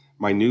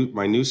My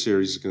new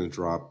series is going to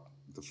drop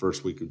the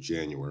first week of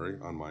January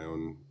on my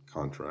own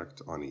contract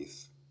on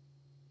ETH.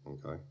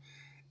 Okay,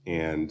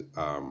 and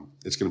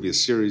it's going to be a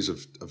series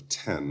of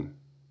 10,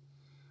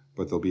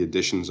 but there'll be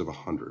editions of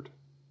 100,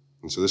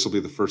 and so this will be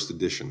the first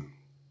edition.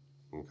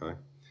 Okay,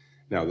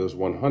 now those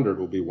 100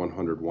 will be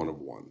 100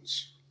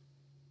 one-of-ones.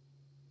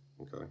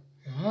 Okay.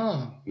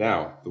 Oh.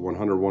 Now the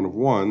 100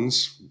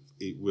 one-of-ones,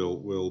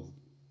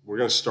 we're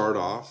going to start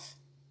off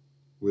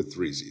with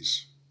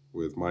threesies,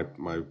 with my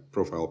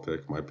profile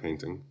pic, my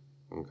painting.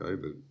 Okay,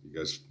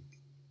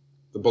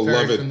 the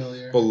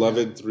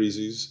beloved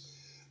threesies.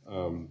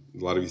 A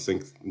lot of you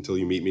think until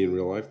you meet me in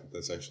real life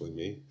that's actually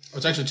me. I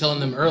was actually telling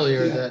them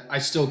earlier that I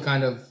still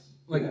kind of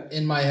like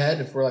in my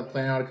head, if we're like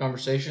planning out a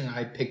conversation,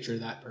 I picture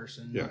that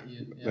person. Yeah.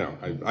 No,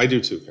 I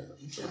do too, kind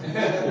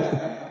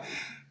of.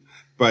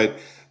 But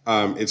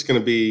it's going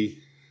to be,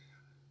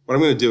 what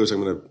I'm going to do is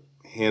I'm going to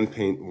hand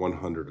paint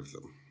 100 of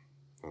them.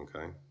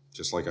 Okay,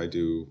 just like I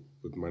do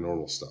with my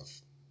normal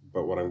stuff.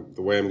 But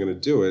the way I'm going to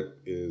do it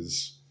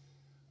is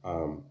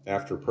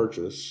after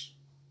purchase,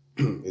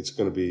 it's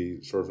going to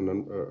be sort of a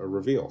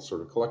reveal,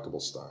 sort of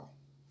collectible style.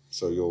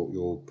 So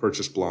you'll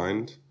purchase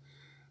blind,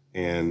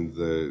 and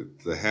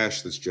the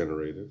hash that's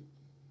generated,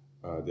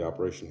 the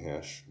operation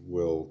hash,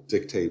 will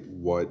dictate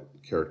what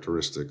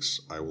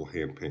characteristics I will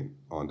hand paint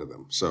onto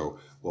them. So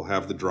we'll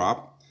have the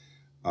drop,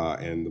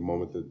 and the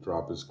moment the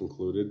drop is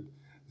concluded,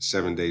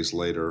 7 days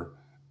later,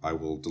 I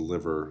will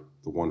deliver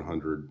the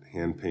 100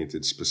 hand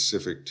painted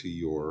specific to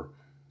your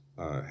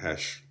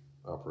hash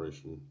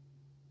operation,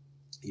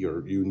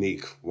 your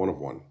unique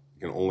one-of-one. It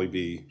can only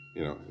be,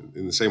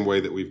 in the same way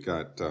that we've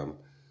got,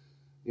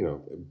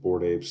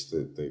 Bored Apes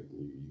that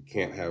you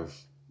can't have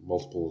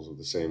multiples of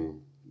the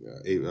same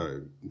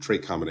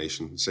trait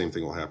combination. The same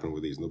thing will happen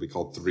with these, and they'll be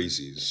called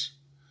threesies.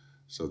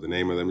 So the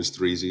name of them is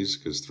threesies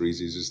because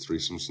threesies is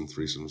threesomes and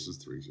threesomes is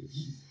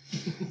threesies,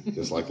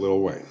 just like Lil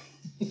Wayne.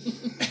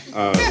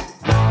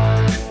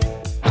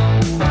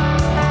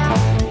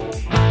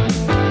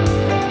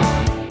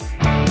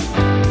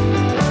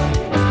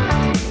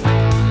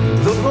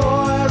 The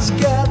boys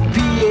got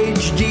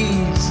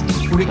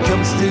PhDs when it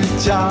comes to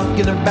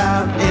talking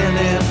about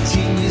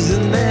NFTs,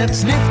 and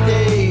that's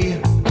nifty.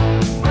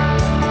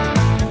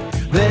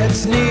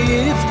 That's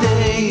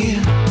nifty.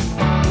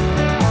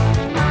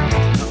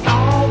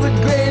 All the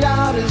great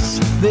artists,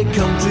 they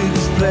come to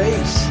this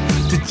place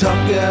to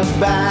talk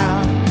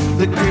about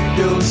the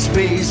crypto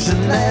space,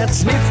 and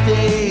that's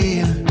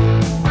nifty.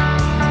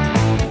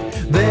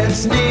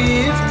 That's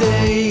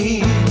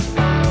nifty.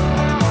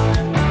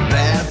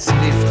 That's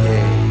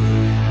nifty.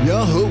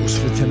 Your hosts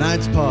for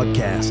tonight's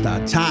podcast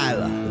are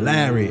Tyler,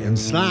 Larry, and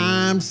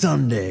Slime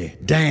Sunday.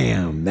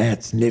 Damn,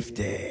 that's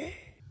nifty.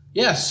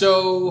 Yeah,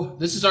 so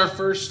this is our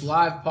first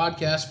live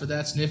podcast for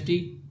That's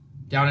Nifty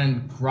down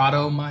in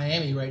Grotto,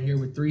 Miami, right here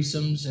with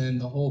Threesomes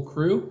and the whole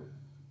crew.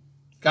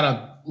 Got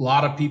a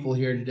lot of people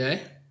here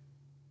today.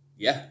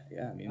 Yeah.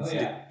 I mean,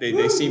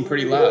 they seem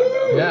pretty loud,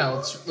 though.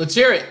 Yeah, let's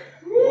hear it.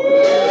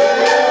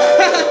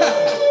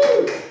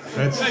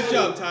 Nice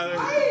job, Tyler.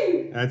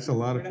 That's a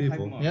lot of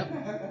people. Yep.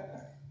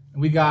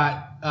 We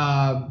got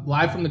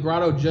live from the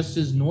Grotto just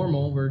as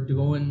normal. We're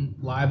going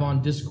live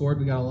on Discord.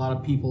 We got a lot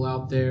of people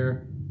out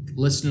there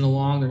listening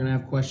along. They're going to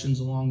have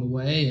questions along the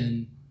way,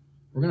 and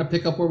we're going to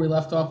pick up where we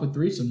left off with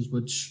Threesomes,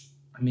 which,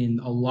 I mean,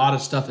 a lot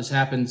of stuff has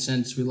happened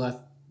since we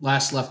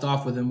last left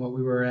off with him. What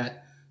we were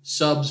at,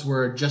 subs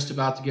were just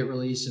about to get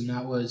released, and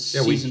that was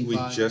season 5. We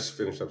just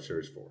finished up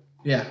series 4.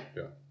 Yeah.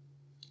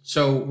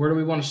 So where do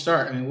we want to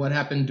start? I mean, what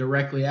happened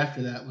directly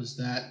after that was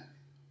that.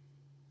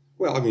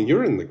 Well, I mean,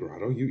 you're in the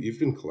Grotto. You've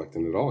been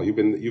collecting it all. You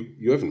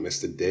haven't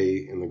missed a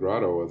day in the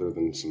Grotto other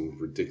than some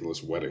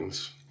ridiculous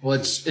weddings. Well,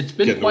 it's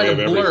been quite a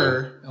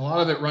blur. A lot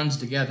of it runs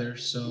together.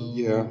 So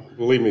yeah,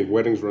 believe me,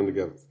 weddings run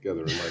together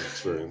in my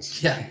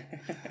experience. Yeah.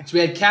 So we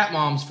had cat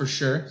moms for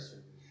sure.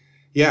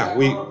 Yeah,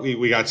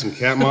 we got some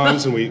cat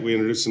moms, and we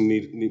introduced some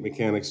neat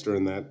mechanics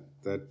during that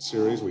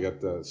series. We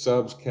got the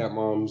subs, cat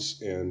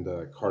moms, and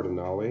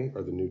Cardinali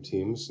are the new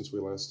teams since we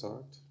last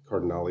talked.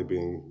 Cardinali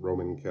being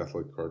Roman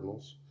Catholic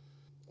cardinals.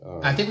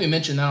 I think we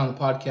mentioned that on the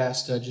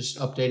podcast, just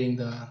updating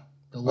the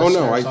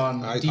listeners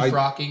on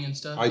defrocking and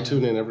stuff. I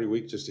tune in every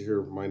week just to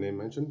hear my name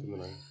mentioned, and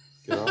then I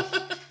get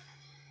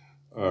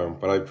off.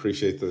 But I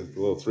appreciate the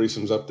little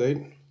Threesomes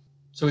update.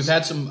 So we've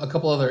had a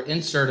couple other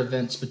insert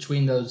events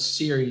between those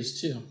series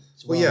too.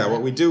 Well, yeah,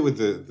 what we do with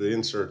the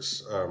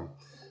inserts,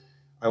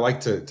 I like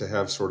to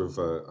have sort of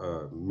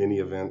a mini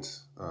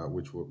event,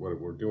 which what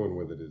we're doing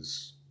with it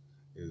is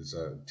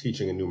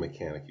teaching a new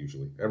mechanic.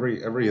 Usually,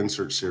 every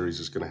insert series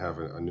is going to have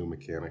a new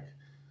mechanic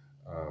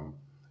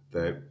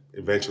that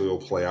eventually will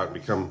play out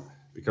and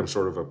become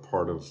sort of a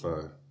part of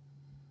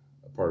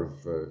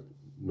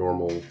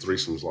normal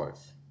Threesomes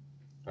life.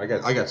 I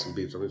got some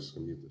beeps. I'm just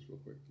going to mute this real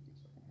quick.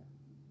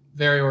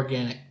 Very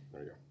organic.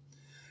 There you go.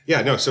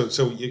 Yeah, no.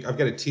 So I've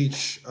got to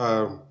teach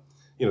some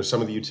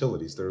of the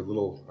utilities. They're a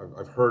little.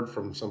 I've heard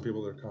from some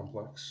people they're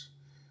complex,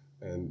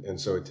 and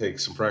so it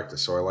takes some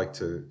practice. So I like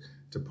to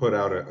to put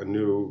out a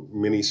new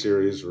mini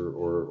series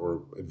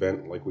or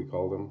event, like we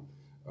call them,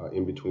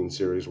 in between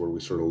series, where we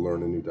sort of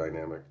learn a new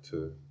dynamic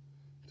to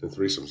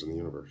threesomes in the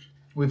universe.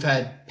 We've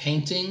had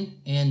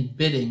painting and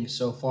bidding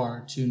so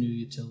far, 2 new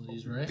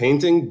utilities, right?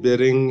 Painting,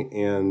 bidding,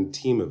 and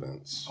team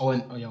events.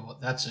 Well,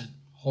 that's a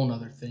whole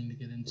nother thing to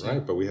get into.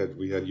 Right, but we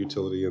had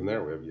utility in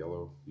there. We have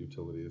yellow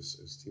utility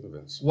as team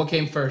events. What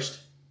came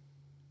first?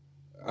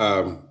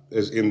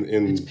 As in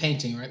It's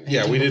painting, right? Painting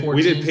yeah, we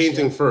did teams,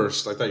 painting yeah.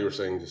 first. I thought you were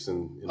saying just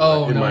in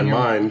No, my you're-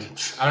 mind.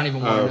 I don't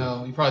even want to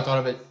know. You probably thought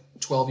of it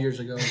 12 years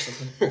ago or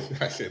something.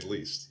 At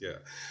least, yeah.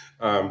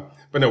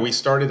 But no, we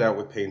started out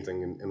with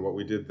painting, and what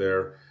we did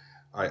there,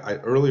 I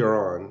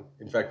earlier on,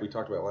 in fact, we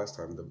talked about last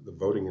time, the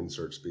voting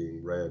inserts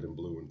being red and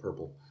blue and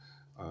purple.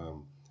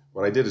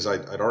 What I did is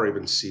I'd already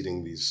been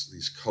seeding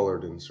these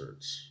colored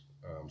inserts.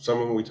 Some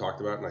of them we talked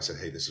about, and I said,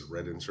 hey, this is a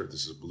red insert,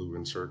 this is a blue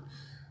insert.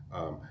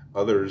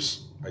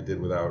 Others I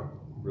did without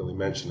really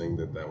mentioning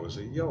that was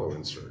a yellow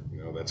insert.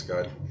 That's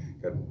got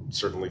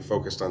certainly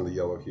focused on the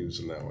yellow hues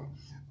in that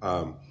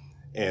one.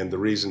 And the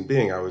reason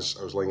being, I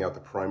was laying out the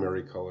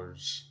primary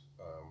colors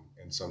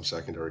and some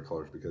secondary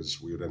colors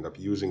because we would end up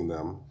using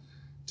them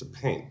to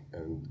paint.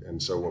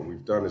 And so what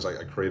we've done is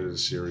I created a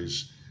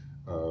series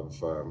of,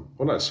 well,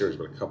 not a series,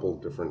 but a couple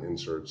of different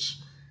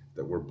inserts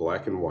that were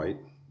black and white.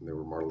 And they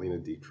were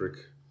Marlene Dietrich,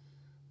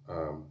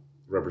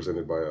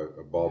 represented by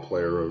a ball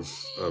player of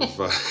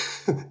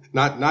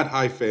not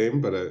high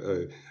fame, but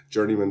a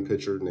journeyman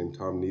pitcher named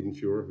Tom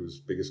Niedenfuer, whose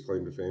biggest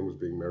claim to fame was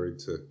being married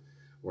to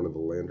one of the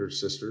Lander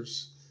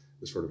sisters,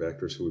 the sort of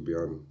actress who would be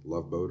on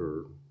Love Boat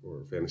or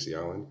Fantasy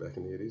Island back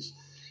in the 80s.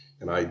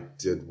 And I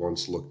did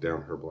once look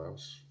down her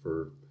blouse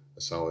for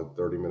a solid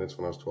 30 minutes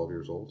when I was 12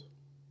 years old.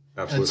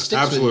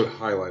 Absolute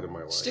highlight of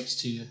my life. Sticks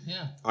to you,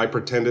 yeah. I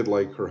pretended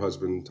like her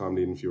husband, Tom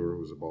Niedenfuer, who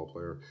was a ball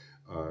player,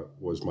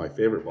 was my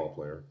favorite ball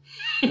player.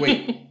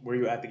 Wait, were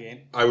you at the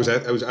game? I was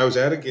at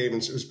a game,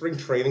 and it was spring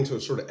training, so it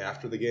was sort of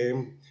after the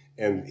game.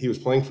 And he was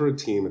playing for a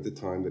team at the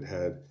time that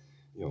had,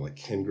 like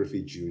Ken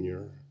Griffey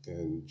Jr.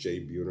 and Jay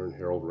Buhner and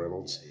Harold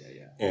Reynolds.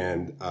 Yeah.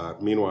 And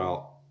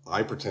meanwhile,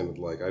 I pretended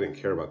like I didn't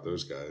care about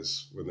those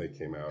guys when they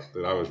came out,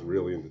 that I was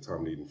really into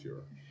Tom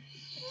Niedenfuer.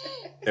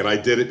 And I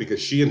did it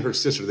because she and her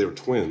sister, they were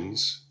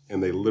twins,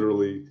 and they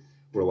literally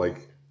were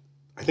like,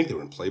 I think they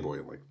were in Playboy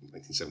in like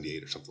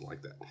 1978 or something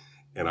like that.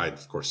 And I'd,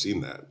 of course,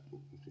 seen that,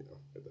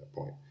 at that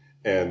point.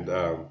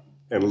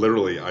 And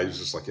literally, I was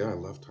just like, yeah, I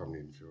love Tom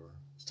Niedenfuer.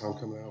 Is Tom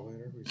coming out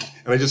later?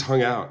 And I just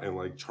hung out and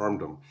like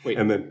charmed him. Wait,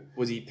 and then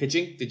was he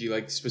pitching? Did you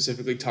like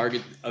specifically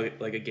target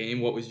a game?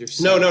 What was your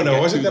No. It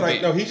wasn't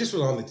that No, he just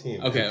was on the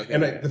team. Okay.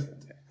 And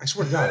I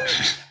swear to God,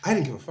 I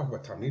didn't give a fuck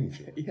about Tom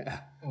Niedenfuer.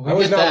 Yeah. I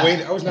was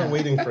not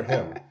waiting for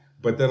him.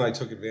 But then I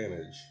took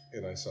advantage,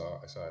 and I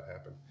saw it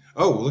happen.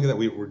 Oh, look at that!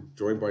 We're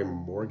joined by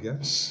more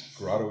guests.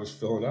 Grotto is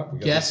filling up. We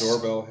got Guests the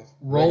doorbell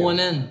rolling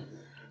in.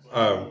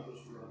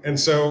 And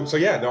so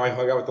yeah. No, I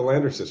hung out with the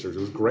Lander sisters. It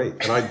was great.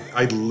 And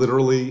I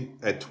literally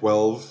at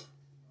 12,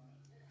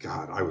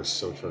 God, I was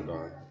so turned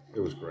on.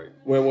 It was great.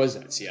 Where was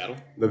that? Seattle?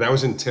 No, that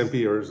was in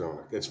Tempe, Arizona.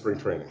 At spring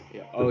training.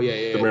 Yeah. Oh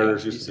yeah. The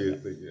Mariners used to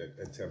be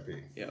at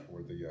Tempe,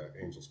 where the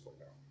Angels play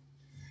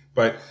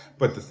now.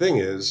 But the thing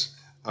is.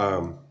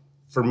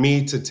 For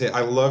me to take,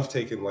 I love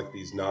taking like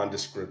these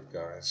nondescript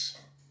guys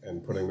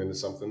and putting them into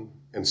something.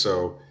 And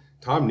so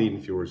Tom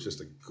Niedenfuer is just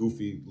a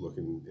goofy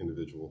looking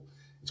individual.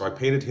 So I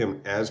painted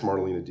him as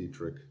Marlene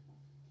Dietrich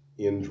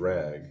in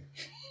drag.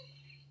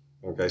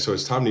 Okay, so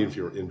it's Tom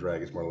Niedenfuer in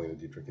drag as Marlene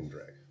Dietrich in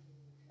drag.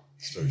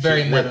 So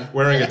Very meta.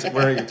 Wearing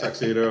a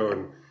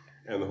tuxedo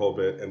and the whole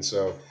bit. And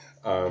so,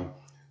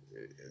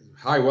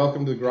 hi,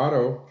 welcome to the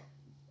Grotto.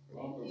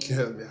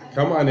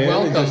 Come on in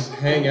and just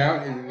hang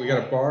out. We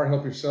got a bar.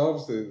 Help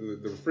yourselves. The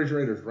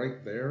refrigerator's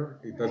right there.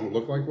 It doesn't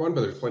look like one,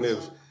 but there's plenty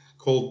of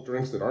cold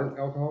drinks that aren't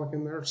alcoholic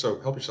in there. So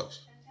help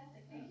yourselves.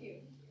 Fantastic, thank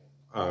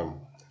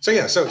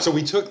you. So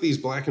we took these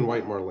black and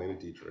white Marlene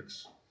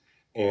Dietrichs,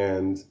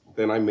 and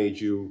then I made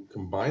you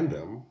combine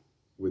them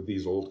with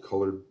these old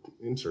colored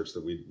inserts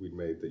that we'd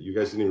made that you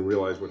guys didn't even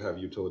realize would have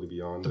utility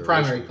beyond The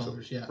primary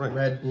colors, yeah. Right.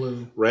 Red,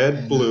 blue.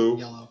 Red, blue,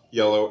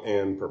 yellow,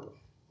 and purple.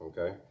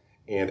 Okay.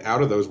 And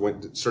out of those,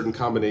 certain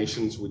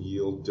combinations would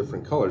yield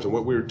different colors. And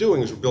what we were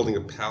doing is we're building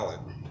a palette.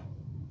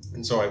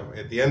 And so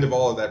at the end of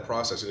all of that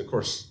process, and of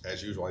course,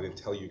 as usual, I didn't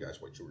tell you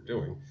guys what you were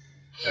doing.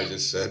 I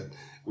just said,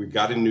 we've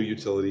got a new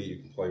utility, you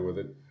can play with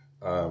it.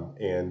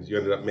 And you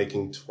ended up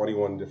making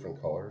 21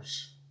 different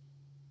colors.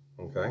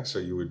 Okay, so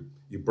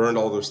you burned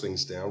all those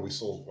things down. We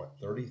sold,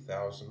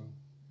 30,000?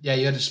 Yeah,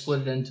 you had to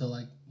split it into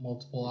like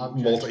multiple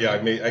objects.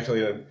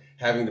 I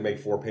having to make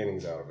 4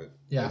 paintings out of it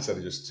instead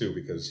of just 2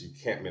 because you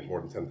can't mint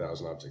more than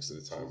 10,000 objects at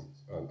a time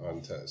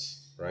on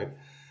Tez, right?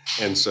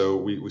 And so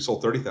we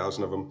sold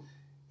 30,000 of them,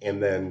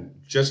 and then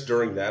just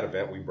during that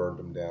event we burned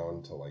them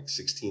down to like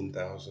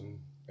 16,000,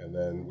 and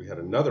then we had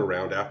another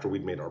round after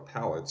we'd made our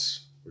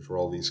palettes, which were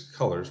all these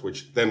colors,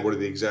 which then were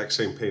the exact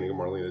same painting of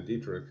Marlene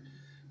Dietrich,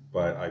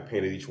 but I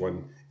painted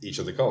each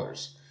of the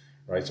colors,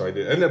 right? So I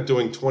ended up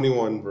doing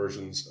 21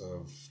 versions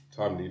of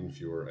Tom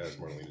Niedenfuer as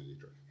Marlene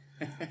Dietrich.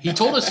 He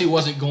told us he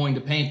wasn't going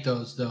to paint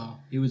those, though.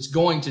 He was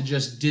going to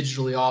just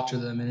digitally alter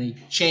them, and he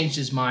changed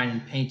his mind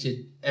and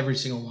painted every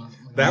single one of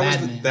them.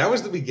 Like that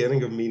was the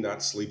beginning of me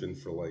not sleeping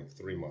for like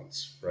 3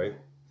 months, right?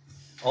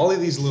 All of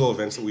these little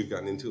events that we've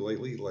gotten into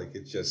lately, like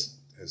it just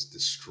has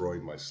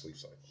destroyed my sleep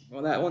cycle.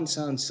 Well, that one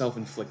sounds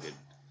self-inflicted.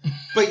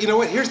 But you know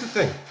what? Here's the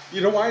thing.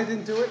 You know why I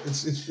didn't do it?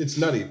 It's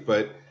nutty,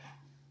 but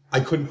I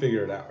couldn't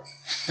figure it out.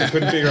 I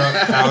couldn't figure out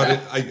how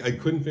to. I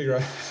couldn't figure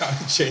out how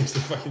to change the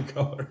fucking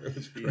color. It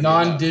was crazy.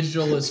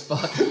 Non-digital as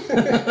fuck.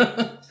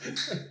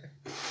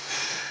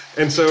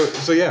 And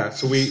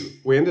so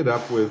we ended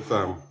up with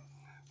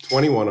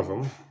 21 of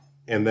them,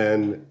 and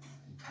then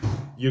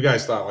you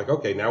guys thought like,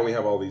 okay, now we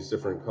have all these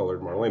different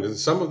colored Marlenas. And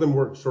some of them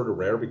were sort of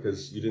rare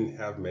because you didn't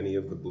have many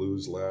of the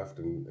blues left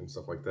and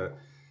stuff like that.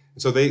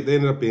 And so they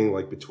ended up being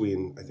like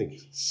between, I think,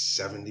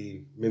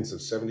 70 mints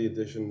of 70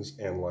 editions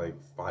and like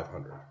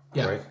 500.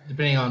 Yeah, right?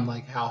 Depending on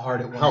like how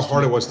hard it was. How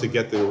hard it was to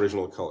get the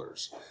original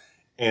colors.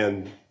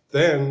 And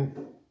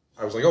then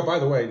I was like, oh, by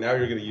the way, now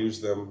you're going to use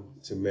them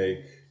to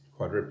make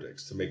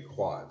quadriptychs, to make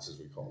quads, as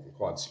we call them,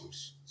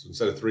 quadsims. So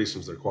instead of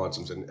threesomes, they're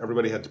quadsims. And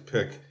everybody had to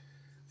pick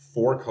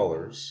 4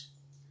 colors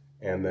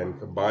and then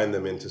combine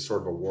them into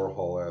sort of a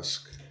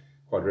Warhol-esque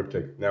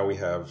quadriptych. Now we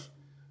have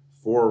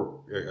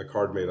a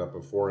card made up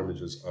of 4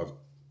 images of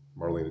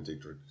Marlene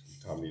Dietrich,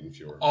 Tom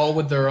Niedenfuhr. All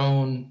with their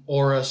own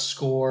aura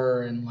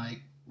score and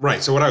like.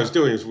 Right. So what I was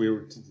doing is we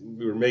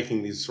were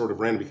making these sort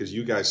of random because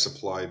you guys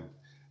supplied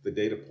the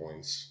data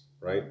points,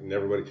 right? And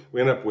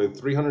we ended up with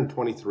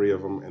 323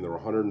 of them, and there were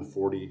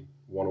 140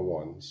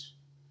 101s.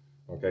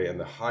 Okay, and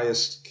the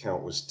highest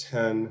count was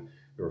 10.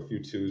 There were a few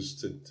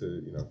 2s to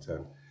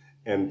 10.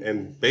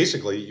 And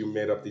basically, you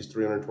made up these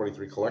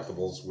 323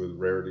 collectibles with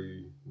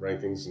rarity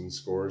rankings and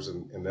scores,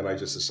 and then I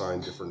just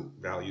assigned different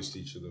values to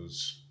each of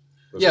those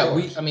Yeah,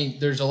 colors.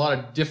 there's a lot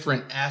of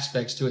different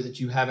aspects to it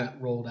that you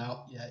haven't rolled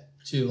out yet,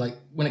 too. Like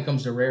when it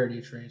comes to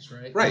rarity traits,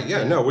 right? Right.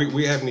 Yeah. No,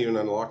 we haven't even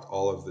unlocked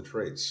all of the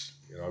traits.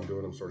 I'm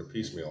doing them sort of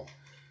piecemeal.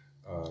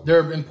 They're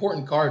an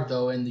important card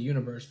though in the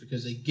universe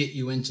because they get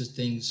you into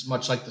things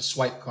much like the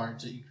swipe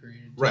cards that you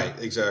created. Right,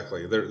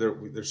 exactly.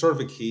 They're sort of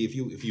a key.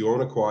 If you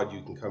own a quad,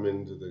 you can come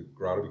into the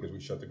grotto because we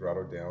shut the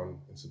grotto down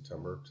in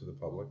September to the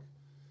public.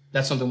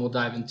 That's something we'll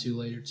dive into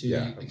later too.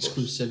 Yeah, The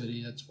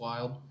exclusivity, that's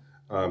wild.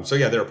 So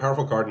yeah, they're a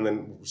powerful card. And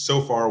then so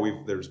far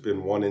there's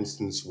been one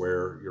instance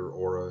where your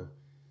aura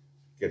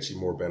gets you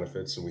more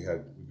benefits, and we've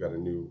got a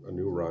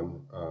new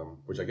run,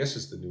 which I guess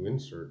is the new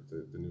insert,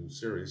 the new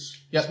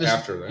series. Yeah,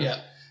 after that.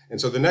 Yeah. And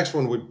so the next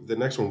one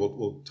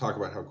we'll talk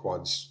about how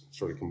quads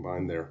sort of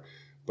combine there.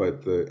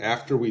 But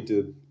after we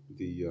did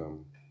the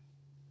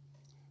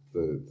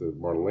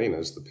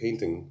Marlenas, the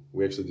painting,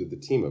 we actually did the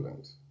team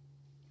event.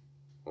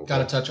 Okay.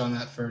 Got to touch on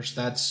that first.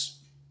 That's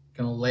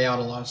going to lay out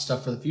a lot of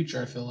stuff for the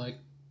future, I feel like.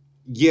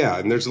 Yeah,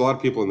 and there's a lot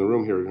of people in the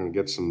room here who are going to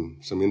get some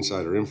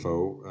insider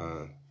info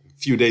a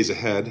few days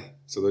ahead.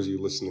 So those of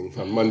you listening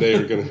on Monday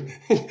are going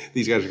to,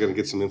 these guys are going to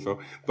get some info.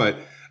 But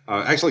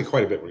actually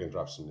quite a bit, we're going to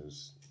drop some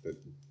news that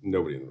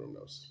nobody in the room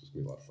knows. It's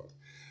going to be a lot of fun.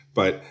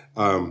 But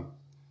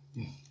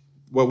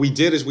what we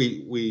did is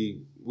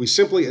we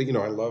simply,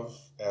 I love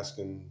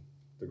asking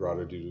the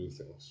grotto to do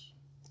things.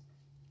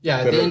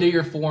 Yeah, at the end of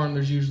your form,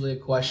 there's usually a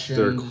question.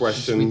 There are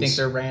questions. We think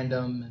they're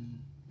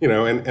random.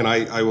 And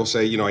I will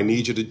say, I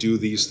need you to do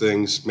these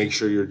things. Make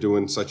sure you're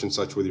doing such and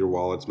such with your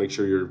wallets. Make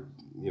sure you're,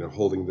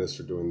 holding this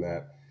or doing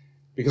that.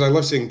 Because I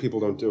love seeing people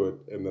don't do it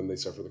and then they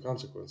suffer the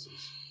consequences.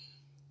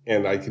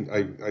 And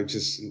I'm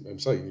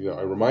saying,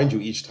 I remind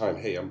you each time,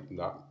 hey, I'm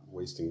not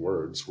wasting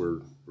words. We're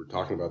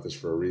talking about this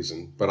for a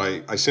reason. But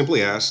I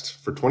simply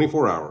asked for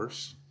 24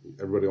 hours.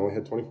 Everybody only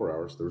had 24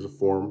 hours. There was a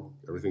form.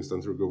 Everything's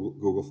done through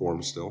Google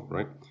Forms still,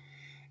 right?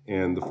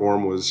 And the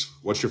form was,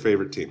 what's your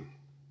favorite team?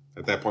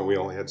 At that point, we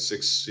only had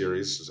 6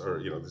 series,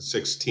 or, the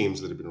 6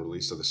 teams that had been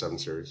released of the 7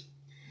 series.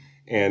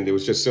 And it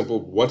was just simple,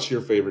 what's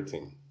your favorite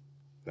team?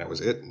 That was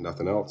it,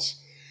 nothing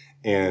else.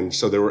 And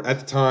so there were, at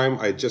the time,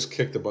 I had just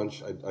kicked a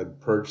bunch. I'd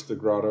purged the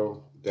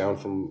grotto down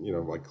from,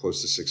 like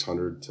close to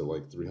 600 to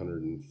like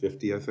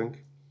 350, I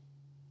think.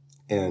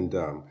 And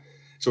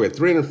so we had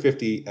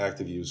 350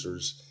 active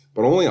users,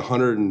 but only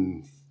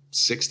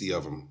 160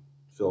 of them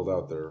filled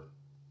out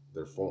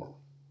their form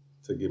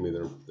to give me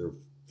their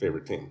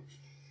favorite team.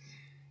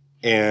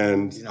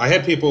 And I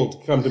had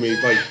people come to me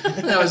like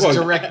That was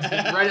direct,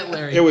 right at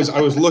Larry. I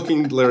was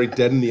looking Larry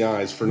dead in the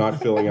eyes for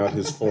not filling out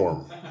his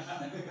form.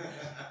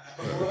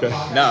 Okay.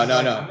 No. I'm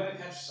gonna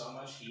catch so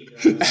much heat.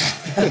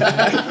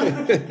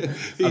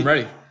 I'm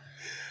ready.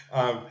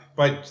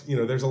 But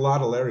there's a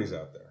lot of Larrys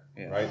out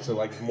there, right? So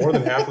like more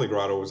than half of the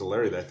grotto was a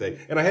Larry that day,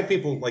 and I had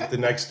people like the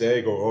next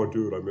day go, "Oh,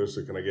 dude, I missed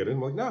it. Can I get in?"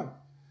 I'm like, no.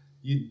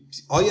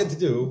 All you had to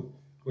do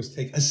was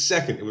take a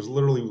second. It was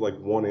literally like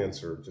one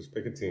answer. Just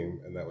pick a team,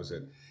 and that was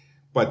it.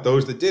 But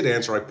those that did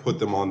answer, I put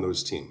them on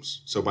those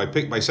teams. So by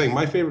saying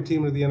my favorite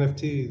team are the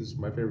NFTs,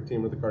 my favorite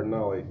team are the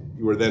Cardinali,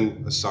 you were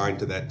then assigned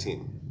to that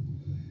team.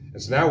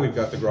 And so now we've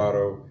got the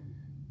grotto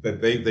that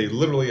they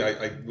literally,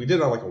 we did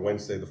it on like a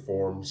Wednesday, the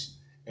forms,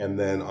 and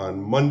then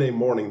on Monday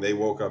morning they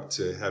woke up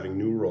to having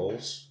new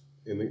roles.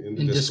 in the In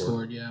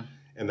Discord, yeah.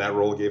 And that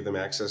role gave them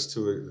access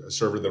to a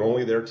server that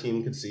only their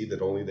team could see,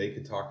 that only they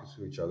could talk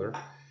to each other.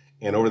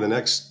 And over the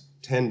next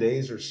 10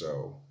 days or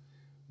so,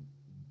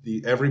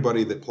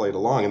 everybody that played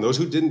along, and those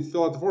who didn't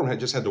fill out the form had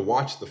to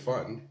watch the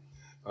fun,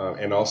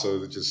 and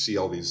also just see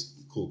all these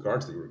cool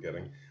cards that you were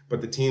getting.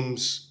 But the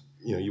teams,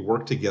 you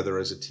work together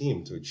as a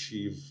team to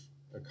achieve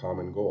a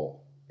common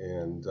goal.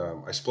 And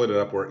I split it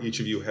up where each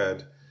of you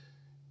had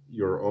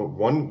your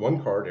own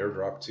one card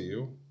airdropped to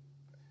you.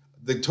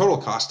 The total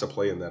cost to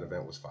play in that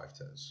event was 5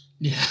 TES.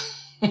 Yeah.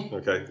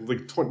 Okay,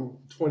 like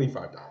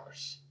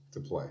 $25 to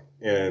play.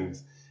 And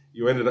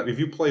you ended up, if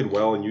you played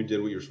well and you did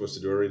what you were supposed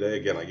to do every day,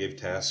 again, I gave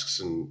tasks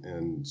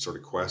and sort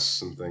of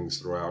quests and things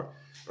throughout.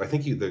 But I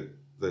think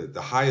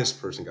the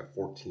highest person got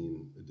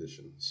 14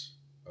 editions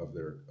of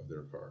their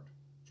card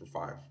for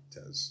 5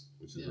 TES.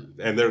 Which is,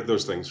 and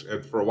those things,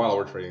 for a while,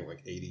 we're trading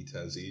like 80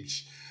 TES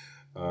each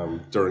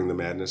during the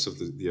madness of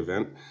the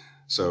event.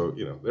 So,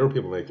 there were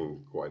people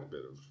making quite a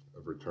bit of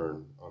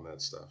return on that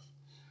stuff.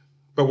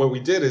 But what we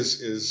did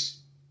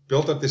is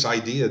built up this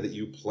idea that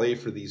you play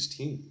for these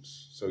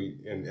teams. So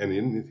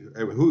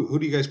who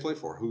do you guys play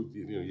for? Who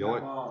yell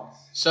at?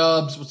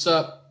 Subs, what's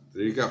up?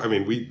 There you go. I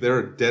mean,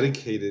 they're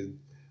dedicated.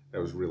 That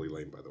was really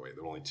lame, by the way.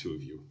 There were only 2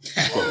 of you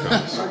spoke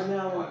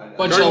up.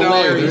 Bunch of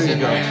Larrys in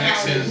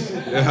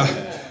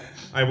there.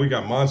 Yeah. We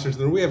got monsters.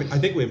 I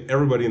think we have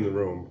everybody in the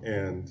room,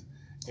 and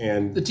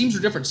the teams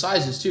are different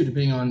sizes too,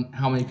 depending on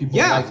how many people.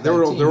 Yeah, like there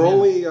were team,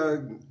 only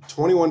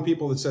 21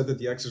 people that said that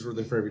the X's were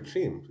their favorite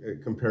team,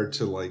 compared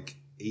to like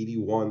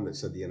 81 that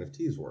said the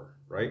NFTs were,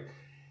 right?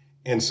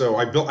 And so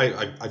I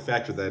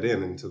factored that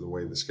into the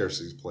way the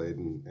scarcities played,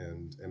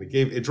 and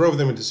it drove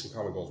them into some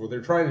common goals. What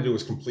they're trying to do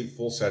is complete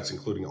full sets,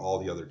 including all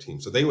the other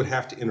teams. So they would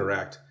have to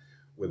interact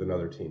with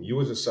another team.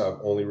 You as a sub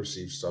only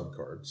received sub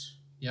cards.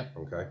 Yep.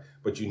 Okay,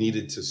 but you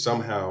needed to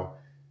somehow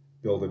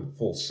build a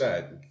full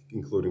set,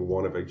 including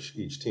one of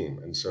each team.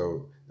 And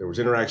so there was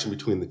interaction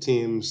between the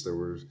teams. There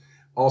was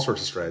all sorts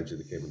of strategy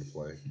that came into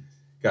play.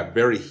 Got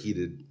very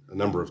heated a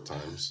number of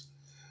times.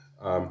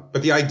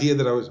 But the idea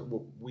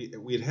that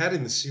we had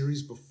in the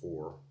series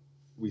before,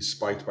 we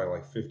spiked by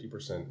like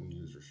 50% in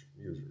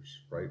users,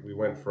 right? We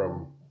went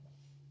from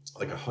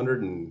like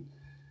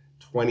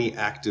 120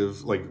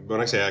 active, like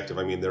when I say active,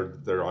 I mean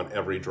they're on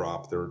every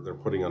drop. They're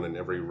putting on in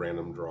every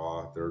random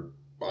draw. They're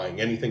buying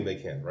anything they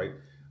can, right?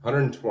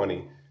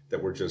 120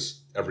 that were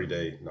just every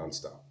day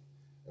nonstop.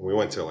 And we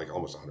went to like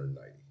almost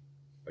 190,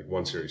 like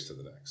one series to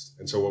the next.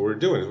 And so what we were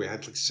doing is we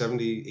had like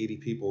 70, 80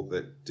 people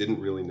that didn't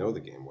really know the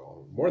game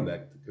well. More than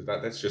that, because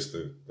that's just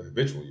the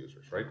habitual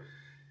users, right?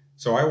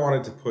 So I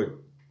wanted to put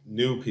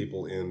new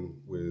people in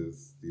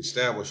with the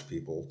established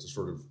people to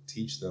sort of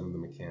teach them the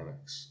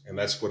mechanics. And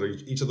that's what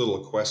each of the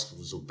little quests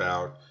was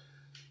about,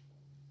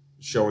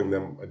 showing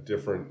them a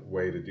different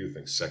way to do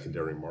things.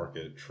 Secondary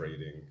market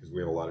trading, because we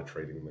have a lot of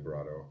trading in the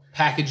grotto.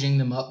 Packaging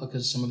them up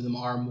because some of them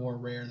are more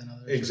rare than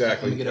others.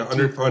 Exactly.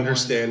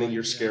 Understanding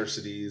your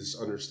scarcities,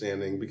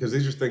 understanding, because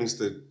these are things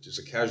that just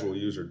a casual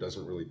user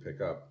doesn't really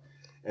pick up.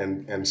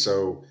 And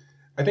so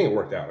I think it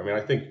worked out. I mean,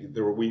 I think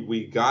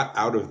we got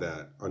out of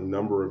that a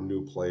number of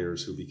new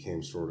players who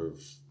became sort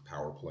of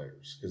power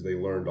players because they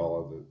learned all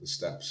of the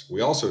steps.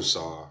 We also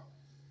saw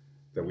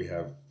that we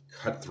have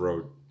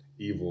cutthroat,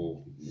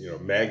 evil,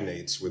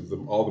 magnates with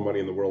all the money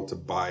in the world to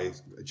buy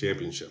a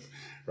championship,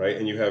 right?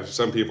 And you have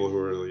some people who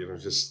are,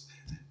 just,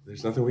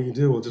 there's nothing we can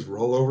do. We'll just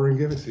roll over and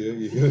give it to you.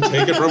 You're going to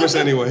take it from us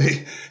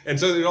anyway. And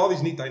so there's all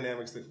these neat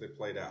dynamics that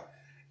played out.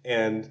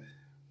 And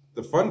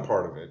the fun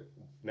part of it,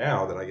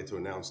 now that I get to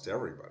announce to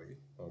everybody,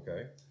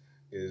 okay,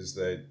 is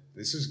that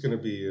this is going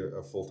to be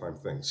a full-time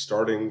thing,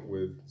 starting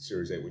with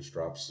Series 8, which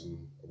drops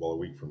in, a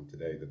week from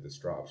today that this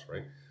drops,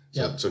 right?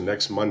 So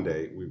next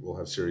Monday, we will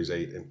have Series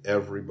 8, and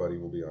everybody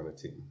will be on a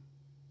team.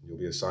 You'll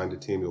be assigned a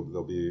team.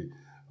 There'll be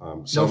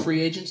no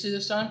free agency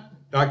this time?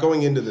 Not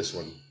going into this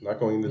one. Not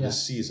going into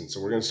this season.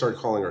 So we're going to start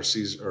calling our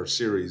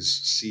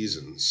series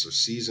seasons. So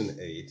Season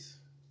 8,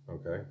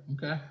 okay?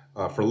 Okay.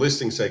 For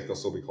listing's sake, they'll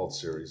still be called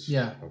series.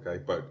 Yeah. Okay,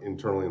 but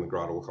internally in the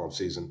grotto, we'll call them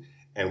season,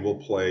 and we'll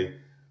play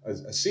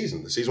a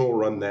season. The season will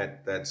run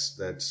that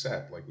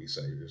set, like we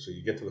say. So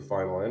you get to the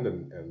final end,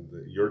 and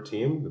your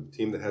team, the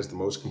team that has the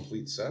most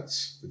complete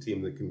sets, the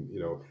team that can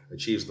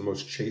achieves the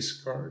most chase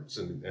cards,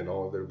 and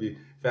all of there'll be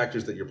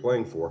factors that you're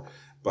playing for,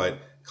 but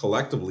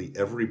collectively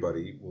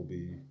everybody will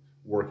be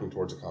working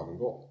towards a common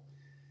goal.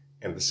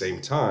 And at the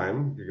same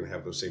time, you're going to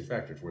have those same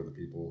factors where the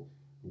people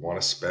who want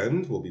to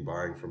spend will be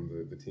buying from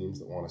the teams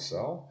that want to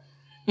sell,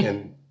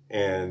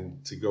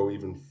 and to go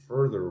even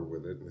further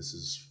with it, and this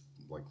is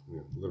like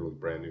literally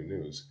brand new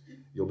news,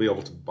 you'll be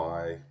able to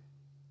buy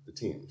the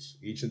teams.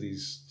 Each of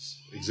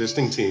these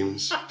existing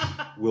teams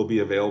will be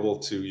available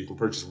to, you can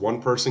purchase,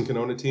 one person can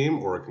own a team,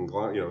 or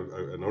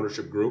an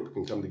ownership group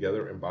can come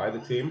together and buy the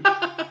team.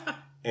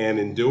 And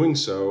in doing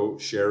so,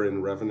 share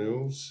in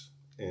revenues.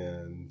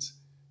 And,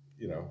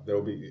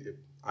 there'll be,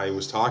 I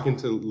was talking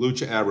to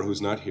Lucha Abra,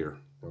 who's not here,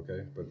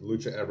 okay? But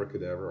Lucha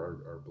Abracadabra,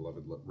 our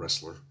beloved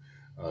wrestler,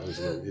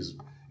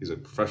 he's a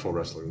professional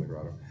wrestler in the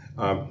grotto.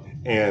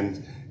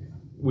 And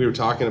we were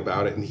talking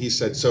about it, and he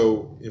said,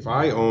 so if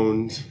I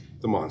owned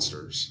the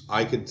Monsters,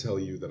 I could tell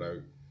you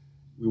that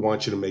we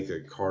want you to make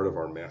a card of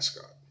our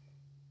mascot.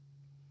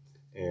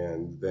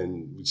 And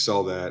then we'd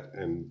sell that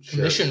and share.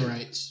 Commission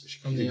rights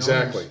from the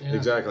Exactly, owners. Yeah.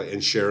 exactly.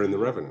 And share in the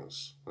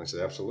revenues. And I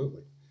said,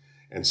 absolutely.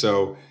 And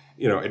so,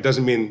 it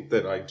doesn't mean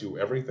that I do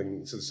everything.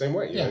 It's the same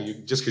way. You know,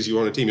 just because you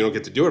own a team, you don't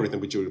get to do everything,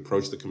 but you would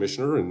approach the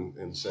commissioner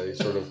and say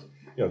sort of,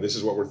 this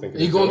is what we're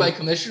thinking. Are you going by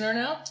commissioner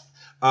now?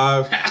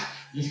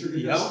 Yep.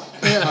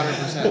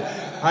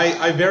 100%.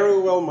 I very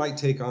well might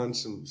take on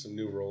some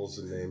new roles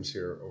and names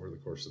here over the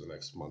course of the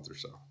next month or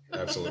so.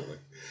 Absolutely.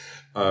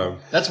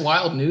 That's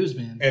wild news,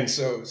 man. And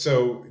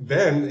so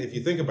then if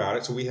you think about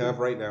it, so we have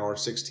right now our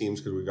 6 teams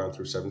because we've gone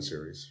through 7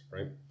 series,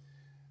 right?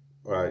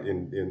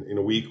 In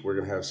a week, we're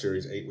going to have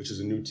Series 8, which is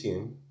a new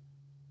team.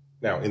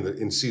 Now,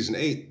 in Season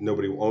 8,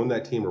 nobody will own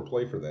that team or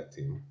play for that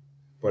team.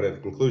 But at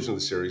the conclusion of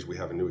the series, we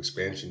have a new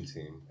expansion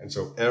team. And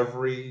so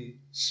every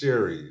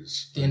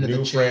series, a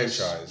new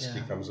franchise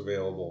becomes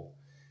available.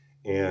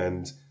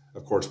 And,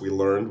 of course, we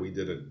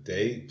did a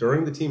day,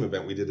 during the team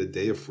event, we did a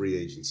day of free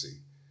agency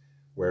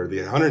where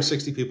the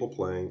 160 people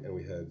playing, and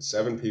we had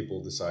 7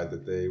 people decide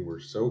that they were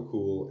so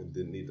cool and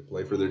didn't need to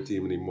play for their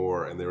team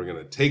anymore, and they were going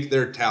to take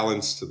their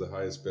talents to the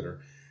highest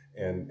bidder.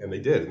 And they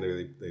did. And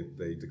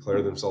they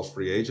declared themselves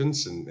free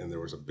agents, and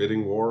there was a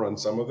bidding war on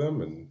some of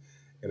them, and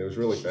it was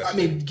really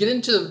fascinating. I mean, get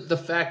into the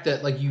fact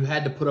that like you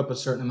had to put up a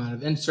certain amount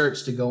of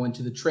inserts to go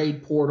into the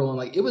trade portal, and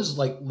like it was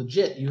like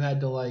legit. You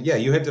had to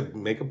you had to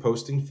make a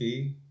posting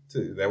fee.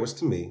 That was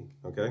to me,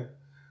 okay,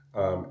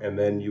 and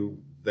then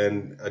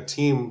a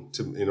team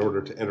in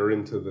order to enter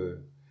into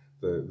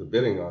the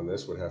bidding on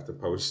this would have to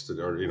post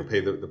or pay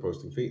the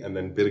posting fee and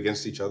then bid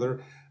against each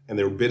other, and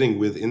they were bidding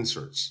with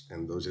inserts,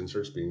 and those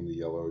inserts being the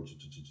yellow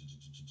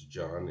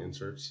John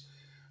inserts.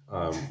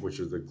 Which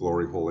are the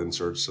glory hole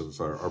inserts of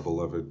our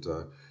beloved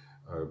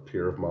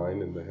peer of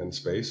mine in the hen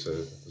space,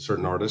 a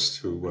certain artist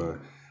who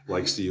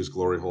likes to use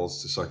glory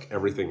holes to suck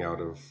everything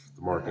out of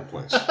the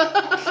marketplace.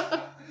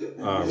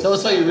 Tell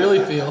us how you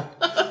really feel.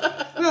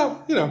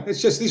 Well,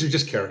 it's just these are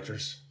just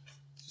characters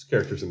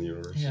in the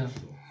universe. Yeah.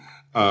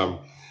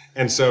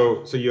 And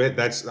so you had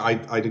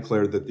I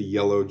declared that the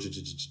yellow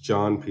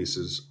John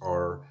pieces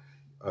are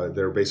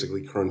they're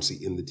basically currency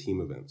in the team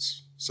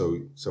events. So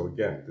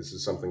again, this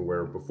is something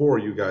where before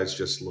you guys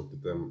just looked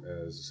at them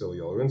as a silly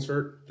yellow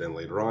insert. Then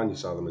later on, you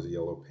saw them as a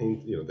yellow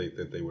paint.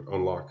 That they would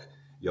unlock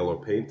yellow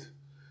paint,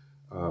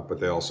 but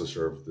they also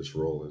serve this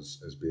role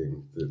as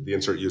being the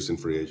insert used in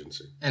free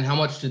agency. And how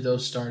much did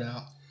those start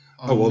out?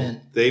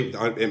 Mint?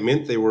 At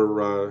Mint they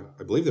were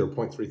I believe they were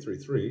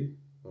 0.333.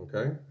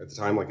 Okay, at the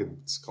time, like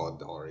it's called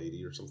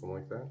 $1.80 or something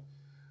like that.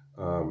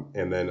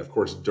 And then of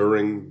course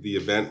during the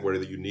event where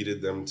you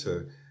needed them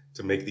to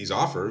make these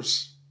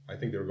offers. I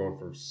think they were going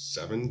for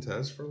 7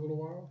 tests for a little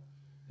while.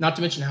 Not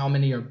to mention how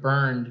many are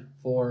burned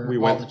for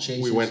all the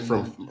chases. We went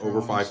from over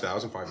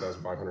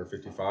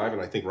 5,555,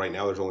 and I think right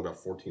now there's only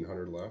about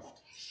 1,400 left.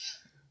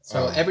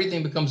 So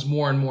everything becomes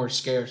more and more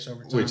scarce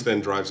over time. Which then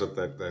drives up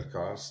that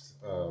cost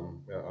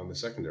on the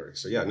secondary.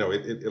 So yeah, no,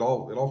 it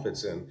all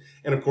fits in.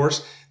 And of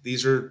course,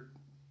 these are,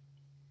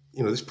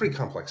 this is pretty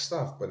complex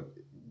stuff, but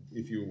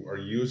if you are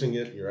using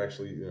it, you're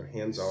actually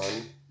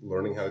hands-on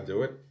learning how to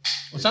do it.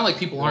 Well, it's not like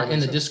people aren't in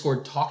the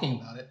Discord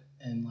talking about it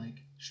and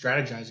like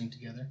strategizing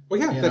together. Well,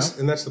 yeah,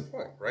 that's the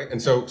point, right?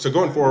 And so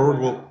going forward,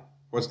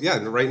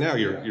 right now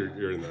you're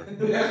in there.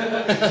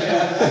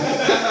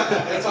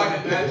 It's like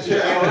a bad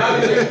shit.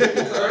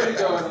 It's already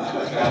going.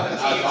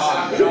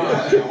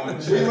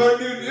 We learned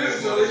new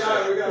news, so we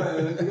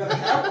gotta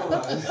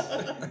capitalize.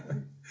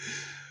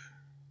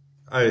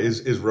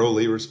 Is Ro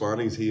Lee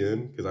responding? Is he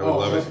in? Because I would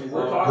love it.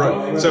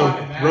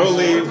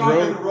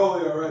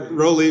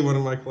 Ro Lee, one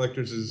of my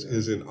collectors,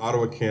 is in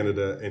Ottawa,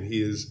 Canada, and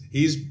he's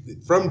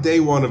from day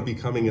one of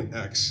becoming an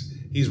X.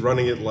 He's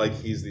running it like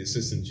he's the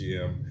assistant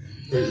GM.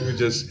 Who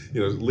just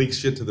leaks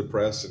shit to the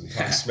press and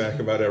talks smack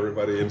about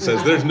everybody and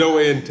says there's no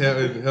way in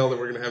hell that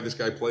we're going to have this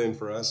guy playing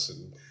for us.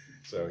 And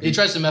so he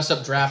tries to mess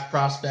up draft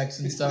prospects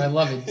and stuff. I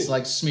love it. It's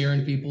like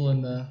smearing people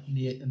in the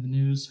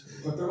news.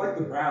 But they're like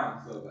the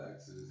Browns, though, the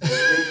X's.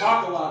 They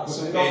talk a lot,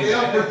 but they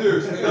don't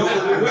produce.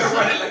 We're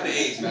running like the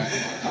A's back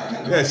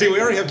then. Yeah, see,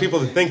 we already have people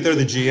that think they're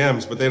the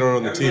GMs, but they don't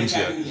own the teams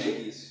yet.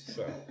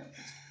 So.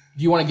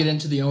 Do you want to get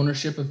into the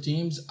ownership of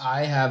teams?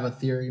 I have a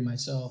theory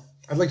myself.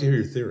 I'd like to hear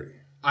your theory.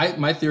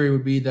 My theory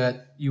would be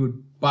that you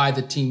would buy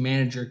the team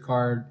manager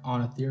card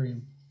on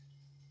Ethereum.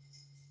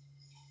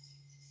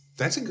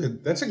 That's a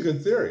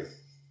good theory.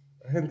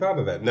 I hadn't thought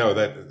of that. No,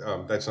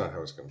 that's not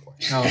how it's going to play.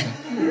 Oh, okay.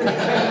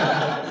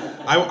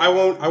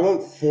 I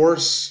won't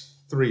force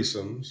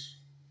threesomes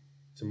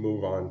to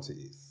move on to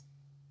ETH.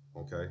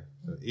 Okay,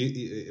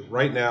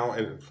 right now,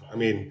 I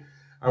mean,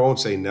 I won't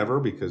say never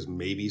because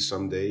maybe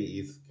someday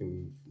ETH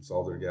can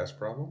solve their gas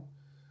problem.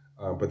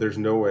 But there's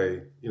no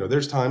way,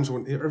 there's times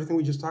when everything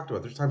we just talked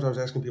about, there's times I was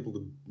asking people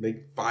to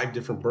make 5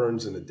 different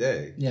burns in a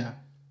day. Yeah.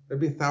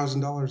 That'd be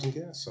 $1,000 in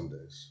gas some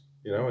days.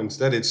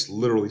 Instead it's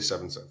literally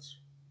 7 cents.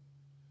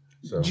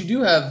 So But you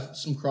do have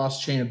some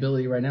cross-chain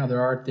ability right now.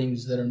 There are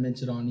things that are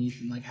minted on ETH,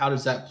 and like, how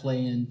does that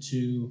play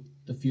into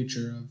the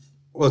future of?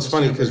 well, it's Just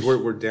funny because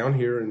numbers. we're down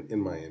here in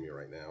Miami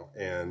right now,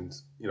 and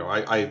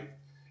I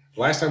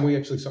last time we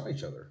actually saw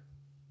each other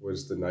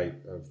was the night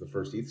of the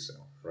first ETH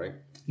sale, right?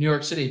 New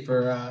York City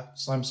for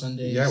Slime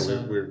Sundays. Yeah, we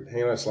were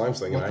hanging out at Slime's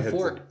thing, and What I the had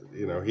fork?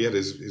 to, he had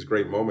his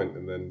great moment,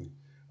 and then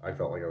I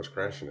felt like I was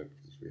crashing it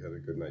because we had a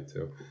good night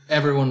too.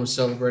 Everyone was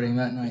celebrating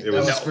that night. It That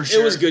was- was for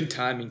sure. It was good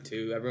timing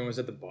too. Everyone was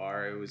at the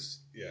bar. It was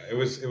Yeah, it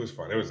was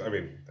fun. It was, I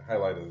mean, the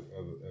highlight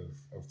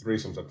of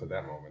threesomes up to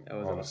that moment. That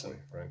was honestly,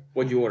 awesome. right?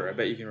 What'd you order? I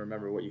bet you can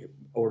remember what you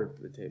ordered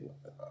for the table.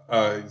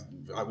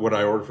 What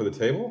I ordered for the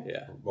table?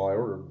 Yeah. Well, I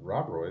ordered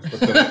Rob Roy's,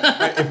 but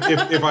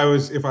if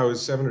I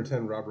was 7 or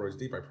 10 Rob Roy's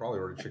deep, I probably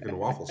ordered chicken and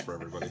waffles for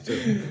everybody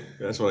too.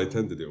 That's what I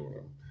tend to do.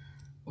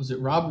 Was it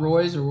Rob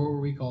Roy's or what were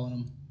we calling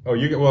him? Oh,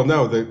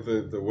 no,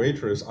 the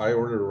waitress. I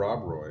ordered a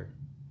Rob Roy,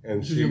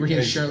 and Did you bring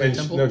and Shirley and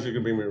Temple? No, she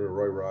could bring me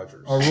Roy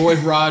Rogers. Or Roy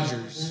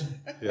Rogers?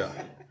 Yeah,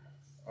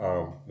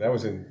 that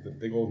was in the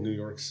big old New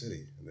York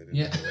City, and they didn't.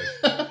 Yeah.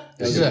 Really-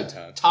 It was a a good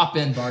time. top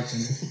end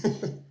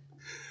bartender.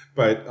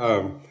 But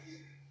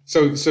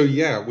so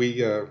yeah,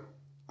 we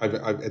I've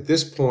at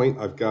this point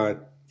I've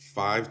got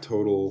 5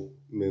 total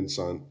mints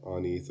on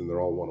ETH, and they're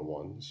all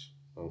 1-on-1s.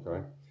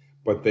 Okay,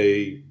 but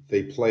they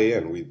play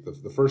in.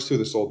 The first 2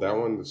 that sold, that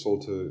one that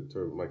sold to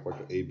Mike like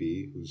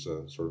AB, who's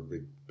a sort of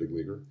big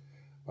leaguer.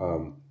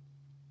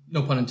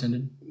 No pun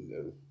intended.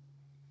 No,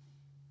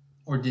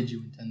 Or did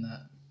you intend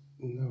that?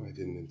 no, I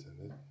didn't intend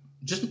it.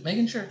 Just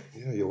making sure.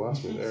 Yeah, you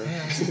lost me there.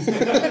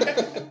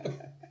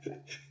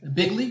 The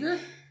big leaguer?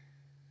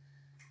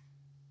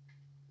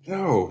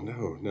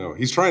 No.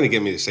 He's trying to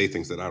get me to say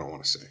things that I don't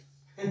want to say.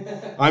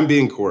 I'm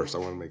being coerced. I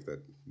want to make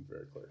that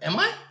very clear. Am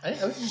I? I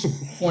was just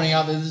pointing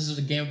out that this is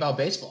a game about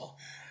baseball.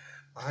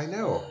 I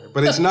know,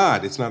 but it's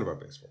not. It's not about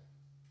baseball.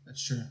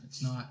 That's true.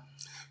 It's not.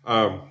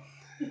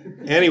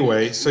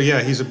 Anyway, so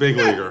yeah, he's a big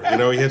leaguer.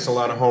 He hits a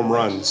lot of home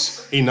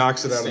runs. He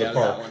knocks it out of Stay the out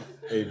of that park. one.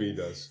 AB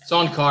does. It's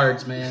on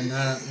cards, man.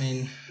 I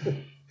mean,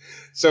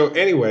 So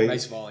anyway,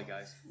 Nice volley,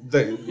 guys.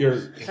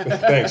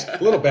 thanks. A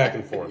little back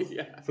and forth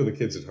Yeah. for the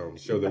kids at home.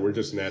 Show that we're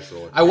just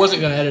natural. I wasn't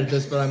going to edit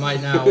this, but I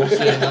might now. We'll see.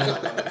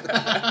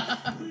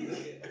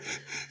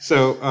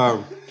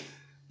 So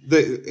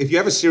if you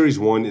have a Series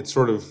 1, it's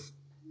sort of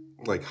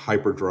like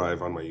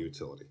hyperdrive on my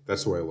utility.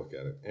 That's the way I look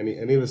at it.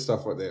 Any of the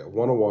stuff like that,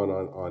 101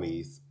 on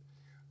ETH,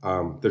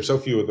 there's so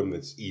few of them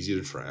that's easy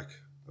to track.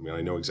 I mean,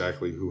 I know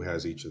exactly who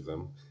has each of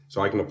them,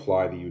 so I can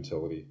apply the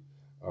utility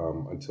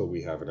until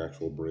we have an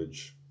actual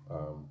bridge. I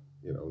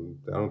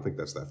don't think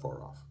that's that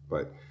far off.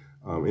 But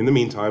in the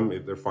meantime,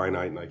 they're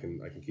finite, and I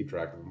can keep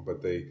track of them. But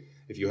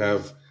if you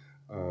have,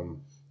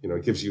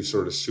 it gives you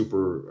sort of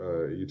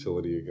super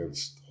utility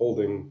against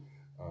holding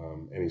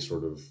any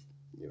sort of,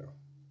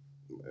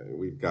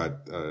 we've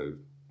got the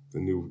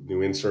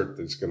new insert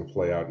that's going to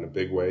play out in a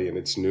big way in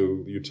its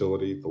new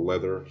utility, the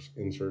leather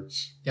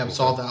inserts. Yeah, I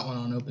saw that one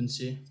on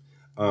OpenSea.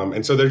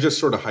 And so they're just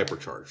sort of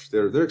hypercharged.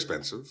 They're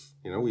expensive.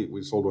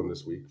 We sold one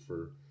this week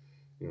for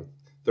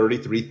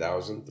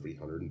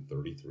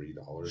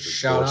 $33,333.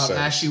 Shout out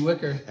Ashy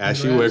Wicker.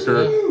 Ashy Congrats.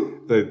 Wicker.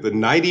 The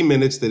 90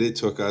 minutes that it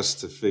took us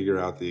to figure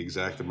out the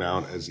exact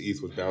amount as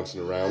ETH was bouncing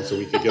around so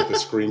we could get the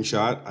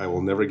screenshot, I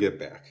will never get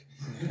back.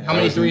 How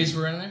many threes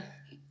were in there?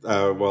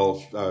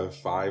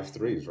 5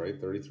 threes, right?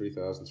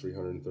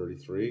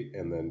 33,333,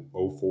 and then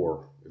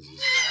 04 is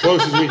as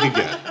close as we could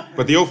get.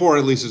 But the 04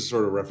 at least is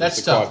sort of reference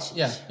That's to quad tough. sums.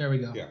 Yeah, there we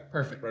go. Yeah.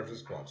 Perfect.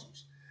 Reference quad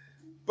sums.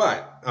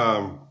 But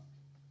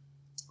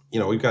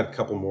we've got a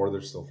couple more.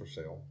 They're still for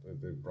sale.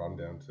 They brought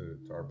them down to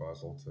Art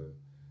Basel to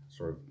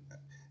sort of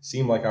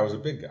seem like I was a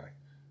big guy,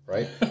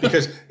 right?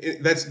 Because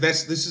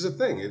this is a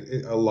thing.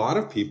 A lot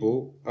of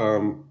people,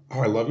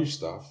 I love your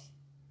stuff.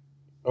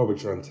 Oh,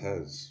 but you're on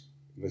Tez.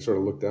 And they sort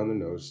of look down their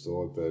nose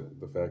still at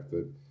the fact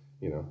that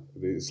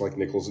it's like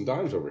nickels and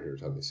dimes over here is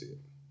how they see it,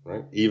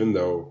 right? Even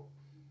though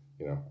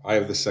I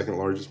have the second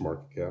largest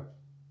market cap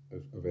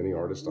of any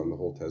artist on the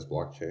whole Tez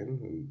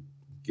blockchain, and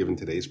given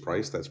today's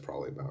price, that's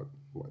probably about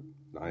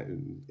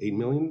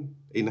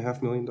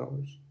 $8.5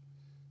 million.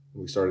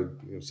 We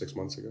started 6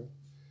 months ago.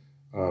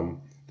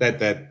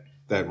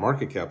 That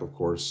market cap, of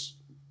course,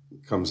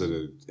 comes at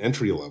an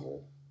entry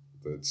level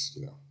that's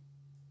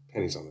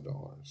pennies on the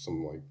dollar,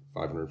 something like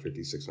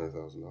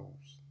 $550,000-$600,000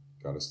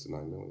 got us to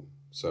 $9 million.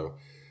 So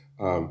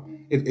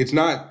it's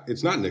not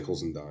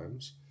nickels and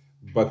dimes,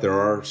 but there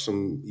are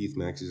some ETH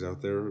maxis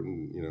out there,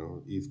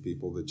 and ETH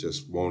people that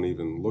just won't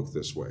even look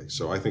this way.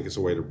 So I think it's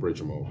a way to bridge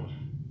them over,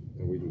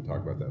 and we can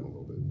talk about that in a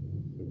little bit.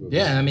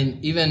 Yeah, I mean,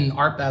 even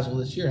Art Basel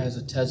this year has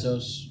a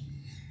Tezos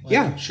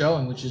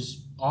showing, which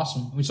is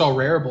awesome. We saw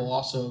Rarible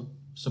also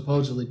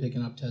supposedly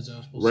picking up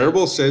Tezos. We'll see.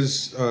 Rarible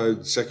says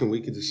second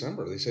week of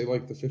December. They say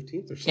like the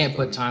 15th or something. Can't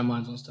put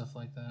timelines on stuff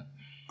like that.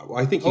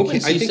 I think you can.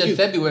 OpenSea said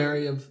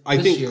February of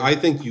this year. I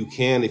think you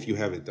can if you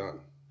have it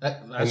done.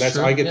 That's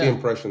true. I get the yeah.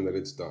 impression that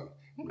it's done.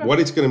 Okay. What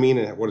it's going to mean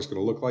and what it's going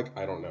to look like,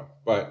 I don't know.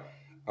 But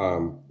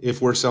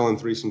if we're selling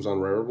threesomes on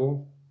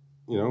Rarible,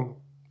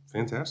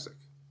 fantastic.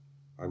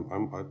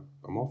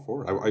 I'm all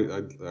for it.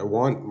 I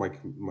want my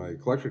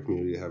collector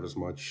community to have as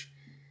much,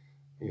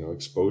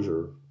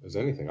 exposure as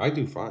anything. I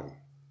do fine.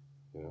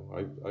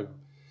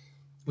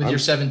 With your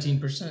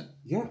 17%.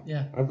 Yeah.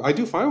 Yeah. I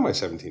do fine with my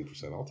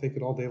 17%. I'll take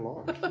it all day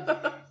long.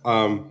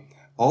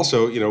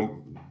 Also,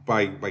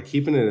 by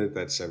keeping it at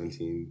that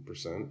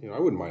 17%, I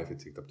wouldn't mind if it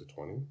ticked up to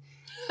 20.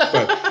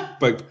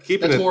 But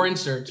keeping That's it more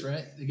inserts,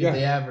 right? To get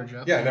the average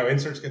up. Yeah, no,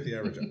 inserts get the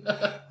average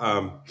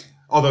up.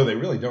 Although they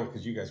really don't,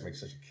 because you guys make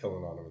such a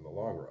killing on them in the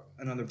long run.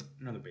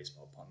 Another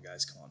baseball pun,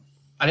 guys. Come on.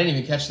 I didn't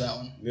even catch that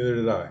one. Neither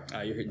did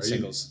I. You're hitting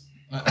singles.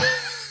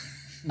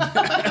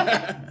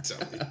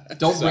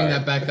 Don't bring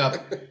that back up.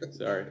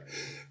 Sorry.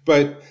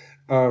 But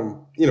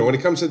when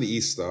it comes to the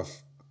East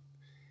stuff,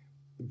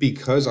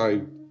 because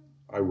I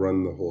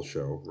run the whole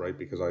show, right?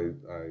 Because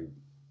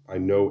I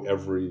know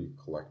every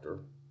collector.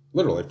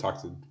 Literally, I've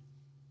talked to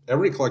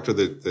every collector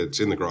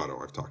that's in the grotto.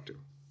 I've talked to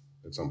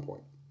at some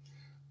point.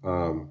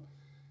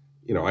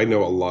 I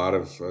know a lot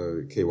of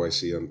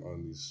KYC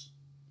on these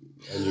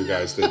and you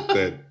guys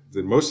that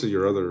most of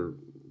your other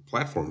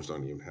platforms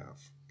don't even have,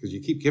 because you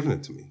keep giving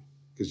it to me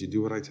because you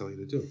do what I tell you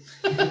to do,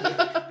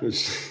 which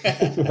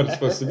is what it's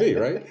supposed to be,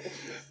 right?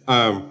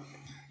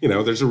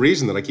 There's a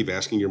reason that I keep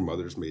asking your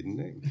mother's maiden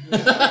name.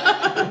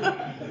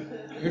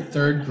 Your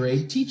third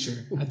grade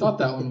teacher. I thought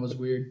that one was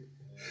weird.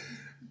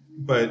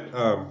 But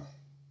I'm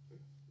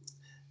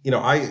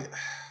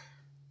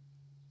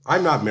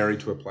not married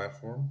to a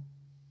platform.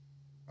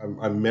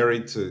 I'm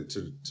married to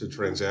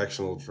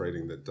transactional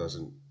trading that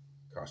doesn't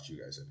cost you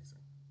guys anything.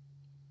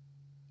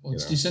 Well,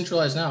 it's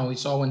decentralized now. We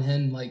saw when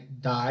Hen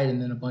died,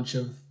 and then a bunch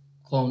of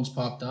clones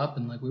popped up,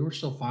 and we were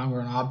still fine. We're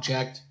an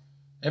object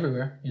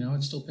everywhere.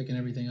 It's still picking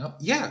everything up.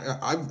 Yeah,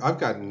 I've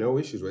got no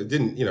issues with it. It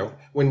didn't,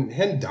 when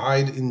Hen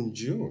died in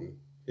June,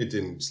 it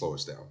didn't slow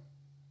us down.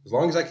 As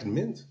long as I can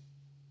mint,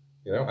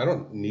 I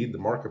don't need the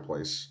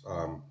marketplace.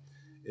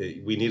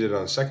 We need it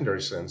on a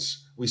secondary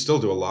sense. We still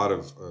do a lot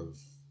of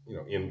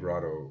in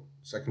grotto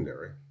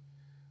secondary.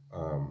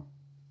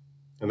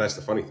 And that's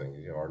the funny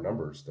thing, our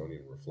numbers don't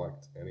even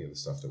reflect any of the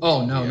stuff that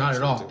no, not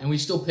at all. Do. And we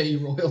still pay you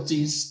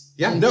royalties.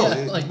 Yeah,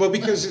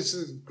 because it's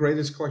the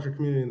greatest collector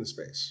community in the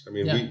space. I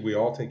mean, we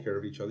all take care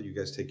of each other. You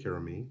guys take care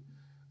of me.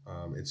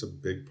 It's a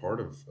big part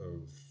of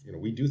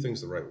we do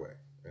things the right way.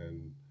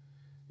 And,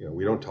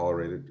 we don't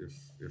tolerate it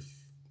if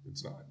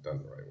it's not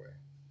done the right way.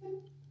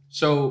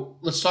 So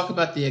let's talk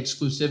about the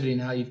exclusivity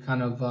and how you've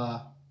kind of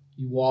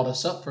you walled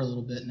us up for a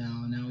little bit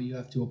now, and now you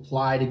have to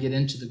apply to get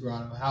into the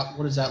grotto.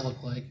 What does that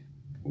look like?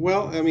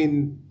 Well, I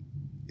mean,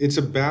 it's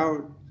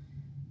about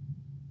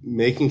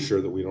making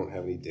sure that we don't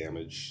have any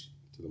damage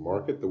to the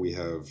market, that we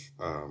have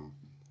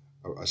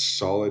a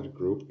solid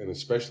group, and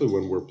especially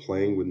when we're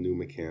playing with new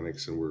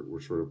mechanics and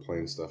we're sort of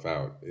playing stuff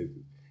out.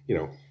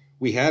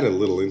 We had a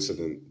little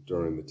incident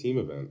during the team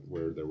event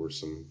where there were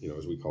some,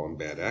 as we call them,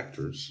 bad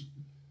actors,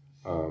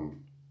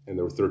 and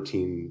there were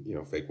 13,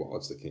 fake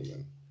wallets that came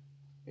in,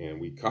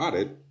 and we caught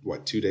it.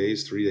 3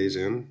 days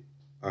in.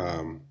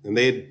 And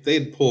they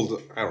had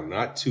pulled,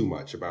 not too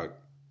much, about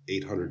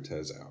 800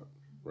 TES out,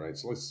 right?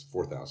 So it's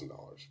 $4,000.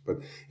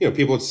 But,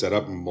 people had set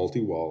up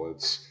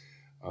multi-wallets,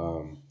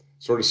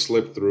 sort of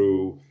slipped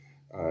through,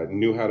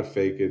 knew how to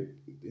fake it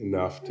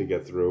enough to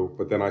get through.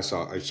 But then I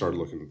started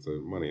looking at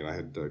the money, and I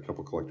had a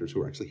couple collectors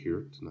who are actually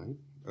here tonight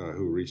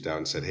who reached out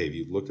and said, hey, have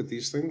you looked at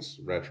these things?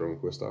 Ratro and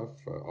Quistov,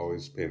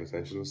 always paying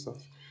attention to stuff.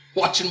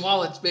 Watching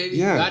wallets, baby.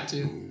 Yeah. Got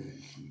to.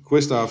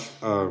 Quistov,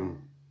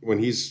 when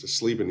he's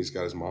sleeping, he's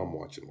got his mom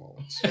watching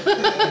wallets.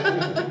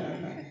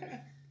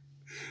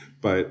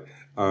 But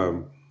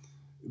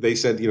they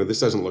said, this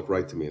doesn't look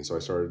right to me. And so I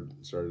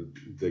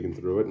started digging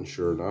through it, and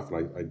sure enough,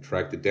 and I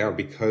tracked it down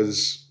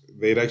because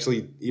they'd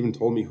actually even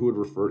told me who had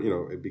referred,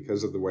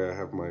 because of the way I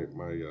have my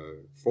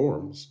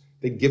forms,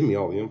 they'd give me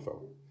all the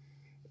info.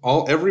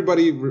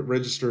 Everybody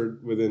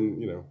registered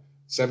within,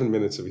 7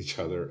 minutes of each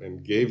other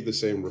and gave the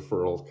same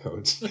referral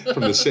codes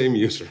from the same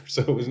user.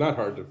 So it was not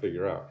hard to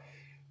figure out.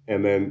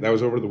 And then that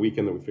was over the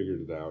weekend that we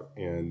figured it out,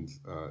 and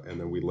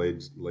then we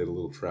laid a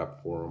little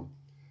trap for them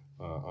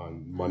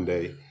on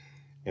Monday.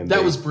 And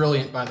that was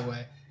brilliant, by the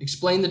way.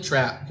 Explain the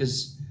trap,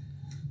 because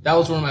that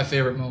was one of my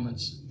favorite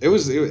moments. It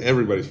was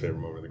everybody's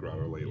favorite moment in the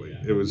grotto lately.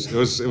 Yeah. It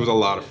was a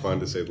lot of fun,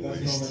 to say the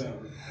least.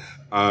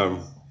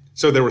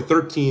 So there were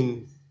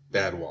 13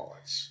 bad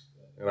wallets,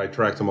 and I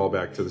tracked them all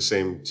back to the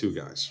same 2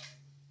 guys,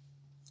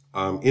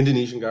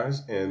 Indonesian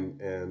guys,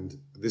 and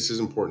this is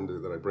important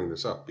that I bring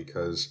this up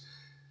because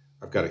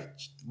I've got a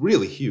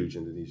really huge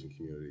Indonesian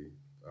community.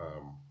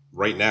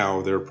 Right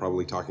now, they're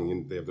probably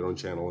they have their own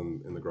channel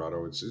in the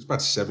grotto. It's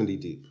about 70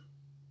 deep,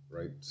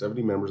 right?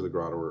 70 members of the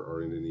grotto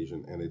are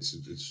Indonesian, and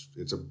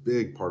it's a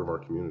big part of our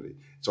community.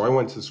 So I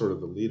went to sort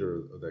of the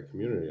leader of that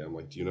community. I'm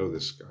like, do you know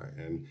this guy?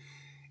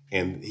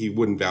 And he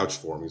wouldn't vouch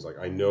for him. He's like,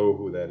 I know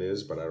who that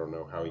is, but I don't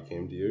know how he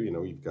came to you.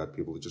 You've got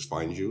people that just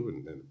find you,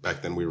 and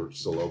back then we were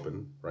still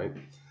open, right?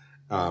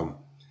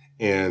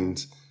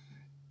 And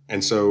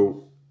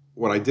so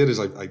what I did is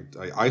I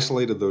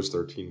isolated those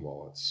 13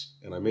 wallets,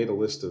 and I made a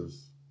list of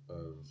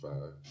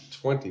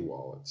 20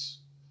 wallets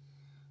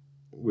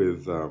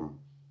with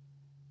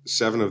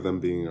 7 of them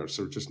being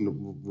sort of just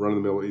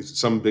run-of-the-mill,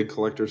 some big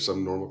collectors,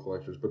 some normal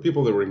collectors, but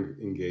people that were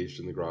engaged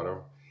in the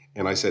grotto.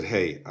 And I said,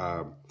 hey,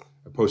 I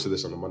posted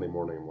this on a Monday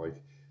morning. I'm like,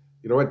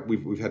 you know what?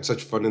 We've had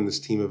such fun in this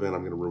team event.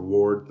 I'm going to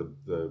reward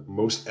the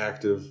most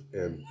active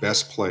and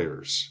best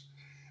players.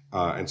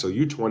 And so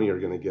you 20 are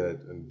going to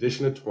get an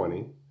addition of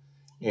 20.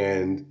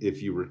 And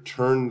if you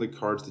return the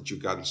cards that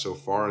you've gotten so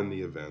far in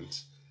the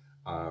event,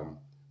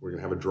 we're going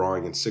to have a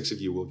drawing, and 6 of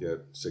you will get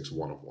 6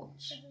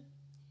 one-of-ones.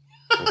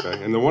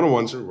 Okay, and the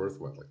one-on-ones are worth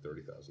what, like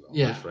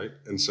 $30,000, right?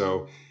 And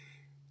so,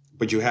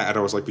 but and I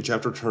was like, but you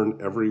have to return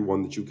every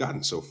one that you've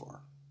gotten so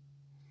far.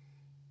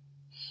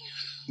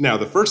 Now,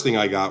 the first thing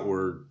I got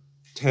were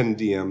 10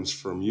 DMs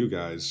from you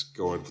guys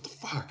going, what the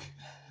fuck?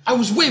 I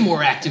was way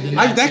more active than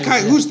that. That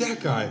guy, who's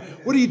that guy?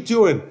 What are you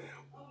doing?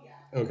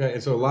 Okay,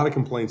 and so a lot of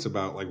complaints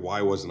about, like,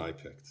 why wasn't I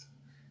picked?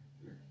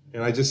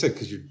 And I just said,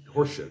 because you're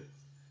horseshit.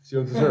 So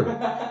you don't deserve it.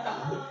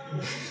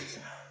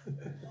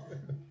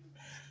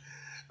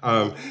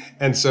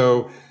 And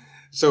so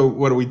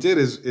what we did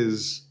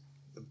is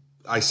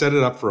I set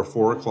it up for a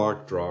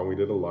 4:00 draw, and we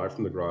did a live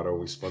from the grotto.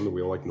 We spun the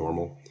wheel like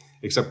normal,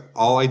 except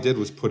all I did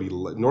was put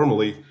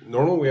normally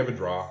we have a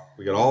draw.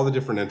 We got all the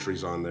different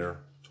entries on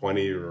there,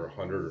 20 or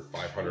 100 or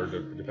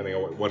 500, depending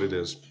on what it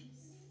is.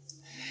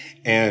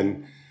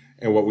 And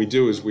what we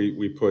do is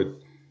we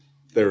put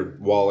their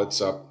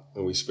wallets up,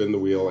 and we spin the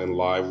wheel, and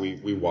live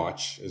we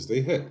watch as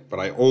they hit. But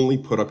I only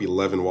put up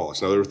 11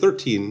 wallets. Now, there were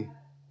 13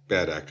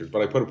 bad actors,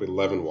 but I put up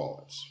 11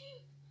 wallets.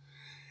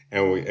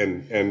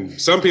 And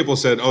some people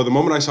said, oh, the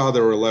moment I saw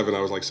there were 11, I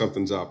was like,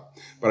 something's up.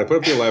 But I put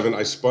up the 11,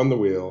 I spun the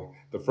wheel,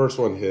 the first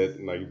one hit,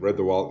 and I read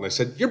the wallet, and I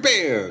said, you're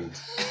banned.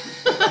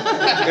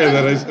 And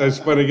then I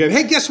spun again,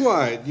 hey, guess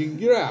what?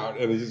 You're out.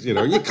 And it's just,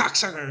 you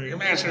cocksucker, you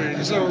bastard,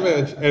 you son of a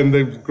bitch. And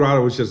the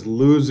grotto was just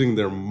losing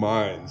their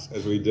minds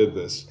as we did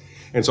this.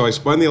 And so I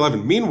spun the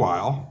 11.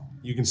 Meanwhile,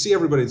 you can see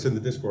everybody that's in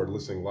the Discord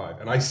listening live.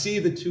 And I see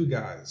the 2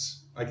 guys.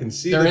 I can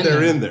see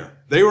they're in there.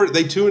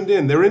 They tuned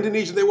in. They're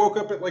Indonesian. They woke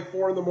up at like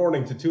 4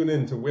 a.m. to tune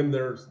in to win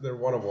their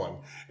one-of-one.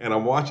 And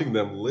I'm watching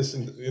them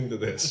listen into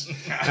this.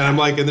 And I'm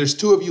like, and there's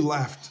 2 of you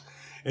left.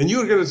 And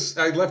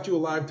I left you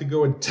alive to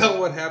go and tell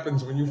what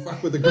happens when you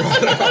fuck with the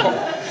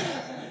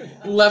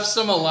grotto. Left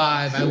some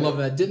alive. I love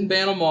that. Didn't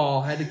ban them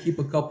all. Had to keep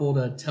a couple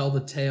to tell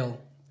the tale.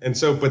 And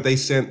so, but they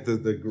sent,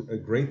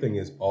 the great thing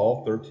is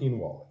all 13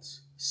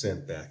 wallets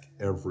sent back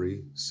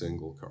every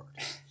single card.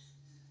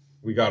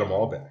 We got them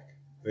all back.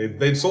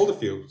 They'd sold a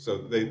few, so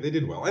they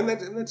did well. And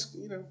that's,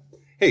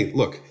 hey,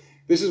 look,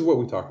 this is what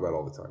we talk about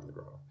all the time in the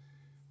grotto.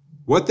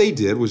 What they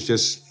did was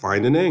just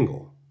find an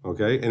angle,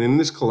 okay? And in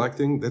this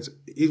collecting, that's,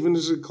 even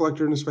as a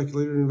collector and a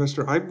speculator and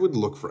investor, I would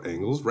look for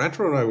angles.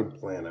 Retro and I would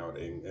plan out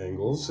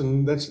angles,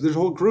 and there's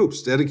whole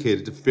groups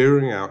dedicated to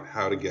figuring out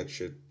how to get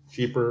shit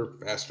cheaper,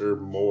 faster,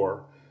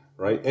 more,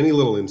 right? Any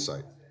little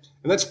insight.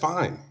 And that's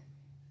fine.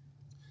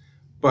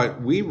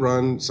 But we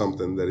run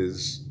something that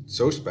is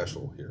so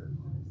special here,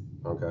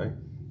 okay,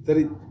 that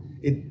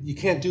you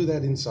can't do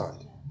that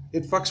inside.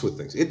 It fucks with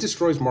things. It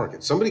destroys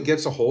markets. Somebody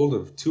gets a hold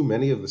of too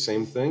many of the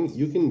same thing,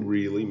 you can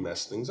really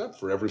mess things up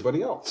for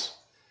everybody else.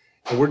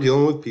 And we're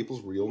dealing with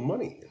people's real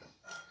money here.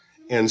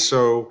 And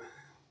so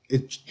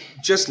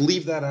just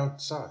leave that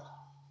outside.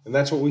 And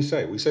that's what we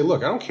say. We say,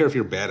 look, I don't care if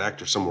you're a bad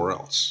actor somewhere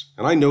else.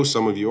 And I know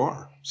some of you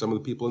are. Some of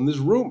the people in this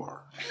room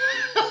are.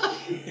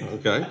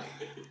 Okay?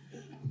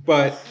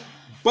 But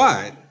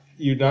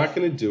you're not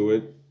going to do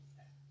it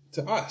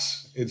to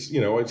us. It's,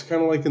 it's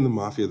kind of like in the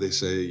mafia, they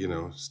say,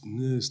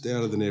 stay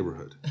out of the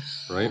neighborhood,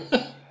 right?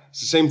 It's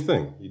the same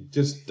thing. You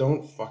just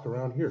don't fuck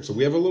around here. So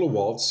we have a little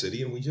walled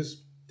city, and we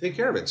just take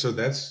care of it. So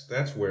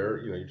that's where,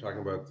 you're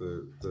talking about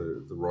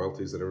the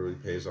royalties that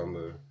everybody pays on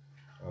the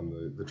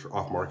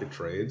off-market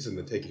trades and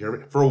the taking care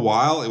of it. For a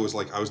while, it was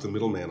like I was the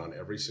middleman on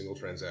every single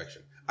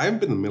transaction. I haven't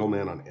been the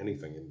middleman on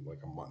anything in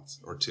like a month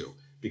or 2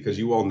 because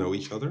you all know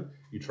each other.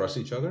 You trust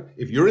each other.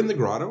 If you're in the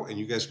grotto and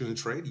you guys are going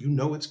to trade,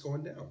 it's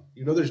going down.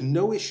 There's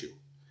no issue.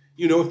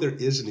 If there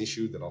is an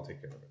issue, then I'll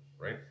take care of it,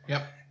 right?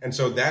 Yep. And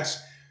so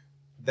that's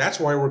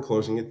why we're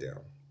closing it down.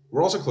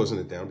 We're also closing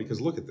it down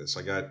because look at this.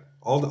 I got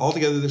all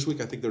together this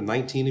week, I think there are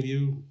 19 of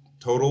you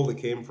total that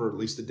came for at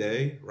least a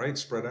day, right?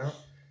 Spread out.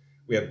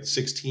 We had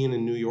 16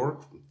 in New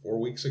York 4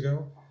 weeks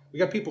ago. We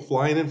got people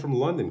flying in from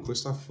London.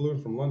 Christoph flew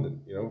in from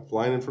London,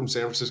 flying in from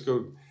San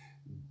Francisco,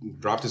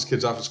 dropped his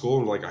kids off at school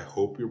and like, I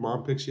hope your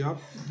mom picks you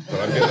up, but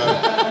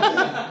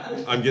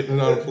I'm getting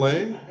on a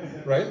plane,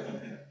 right?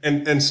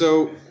 And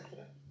so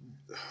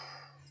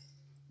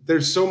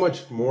there's so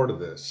much more to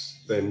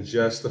this than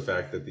just the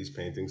fact that these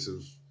paintings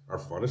are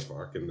fun as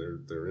fuck and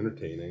they're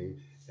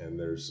entertaining and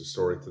there's a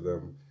story to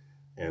them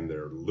and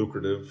they're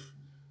lucrative.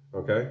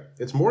 Okay?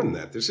 It's more than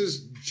that. This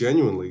is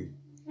genuinely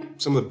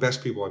some of the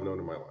best people I've known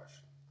in my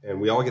life. And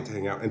we all get to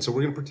hang out. And so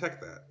we're going to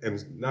protect that.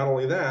 And not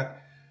only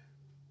that,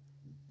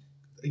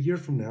 a year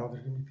from now, there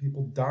are going to be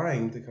people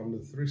dying to come to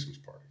the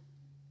threesomes party.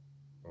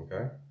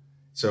 Okay?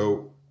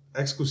 So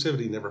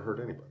exclusivity never hurt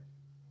anybody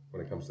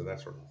when it comes to that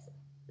sort of thing.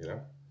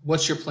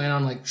 What's your plan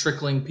on like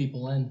trickling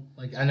people in?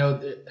 Like I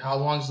know how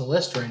long's the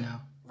list right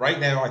now? Right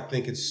now, I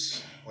think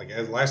it's like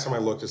last time I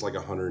looked, it's like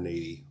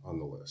 180 on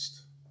the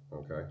list.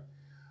 Okay.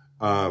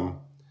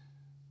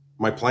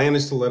 My plan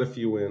is to let a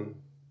few in.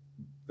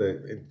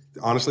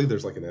 Honestly,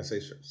 there's like an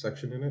essay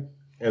section in it,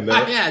 and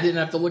Yeah, I didn't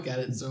have to look at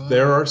it. So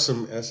there are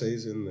some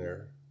essays in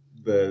there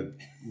that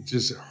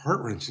just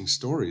heart-wrenching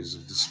stories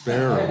of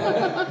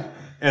despair,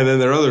 and then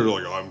there are others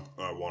like,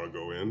 I want to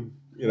go in.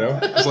 You know,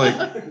 it's like,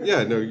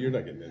 yeah, no, you're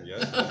not getting in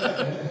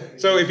yet.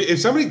 So if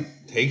somebody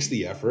takes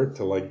the effort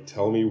to like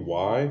tell me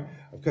why,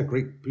 I've got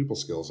great people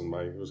skills and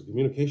I was a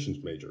communications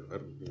major,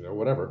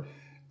 whatever.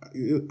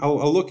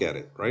 I'll look at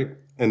it, right?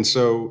 And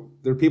so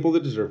there are people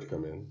that deserve to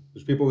come in.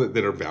 There's people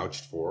that are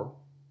vouched for,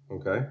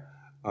 okay?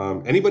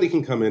 Anybody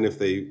can come in if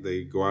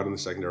they go out in the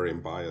secondary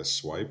and buy a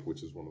swipe,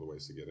 which is one of the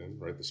ways to get in,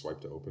 right? The swipe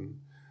to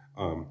open,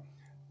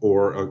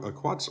 or a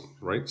quadsum,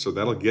 right? So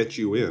that'll get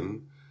you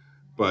in.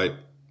 But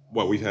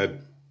we've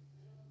had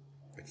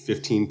like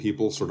 15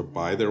 people sort of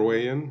buy their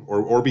way in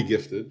or be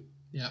gifted.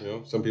 Yeah. You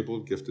know, some people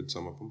have gifted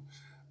some of them.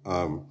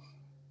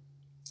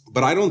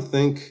 But I don't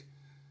think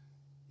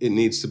it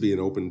needs to be an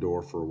open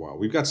door for a while.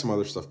 We've got some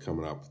other stuff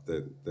coming up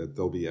that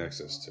there'll be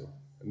access to.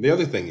 And the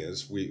other thing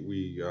is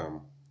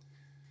we're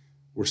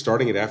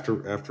starting it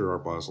after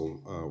Art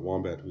Basel.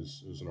 Wombat,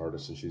 who's an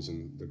artist and she's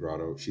in the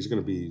Grotto, she's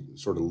going to be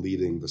sort of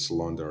leading the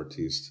Salon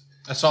d'Artiste.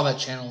 I saw that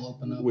channel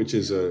open up. Which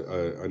is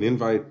an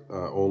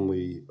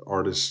invite-only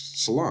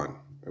artist salon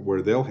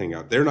where they'll hang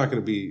out. They're not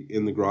going to be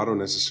in the Grotto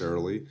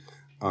necessarily,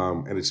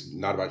 and it's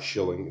not about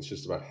shilling. It's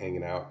just about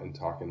hanging out and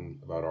talking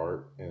about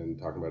art and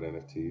talking about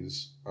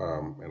NFTs,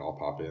 and I'll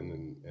pop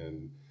in.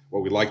 And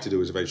what we'd like to do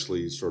is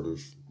eventually sort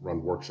of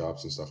run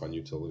workshops and stuff on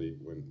utility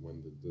when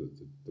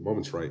the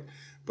moment's right.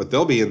 But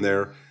they'll be in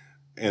there,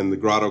 and the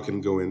Grotto can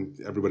go in.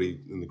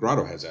 Everybody in the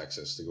Grotto has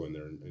access to go in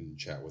there and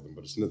chat with them.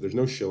 But there's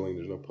no shilling.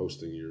 There's no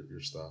posting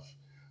your stuff.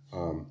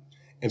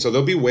 And so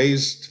there'll be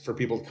ways for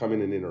people to come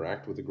in and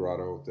interact with the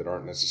Grotto that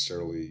aren't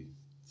necessarily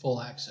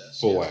full access.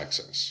 Full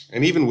access.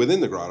 And even within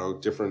the Grotto,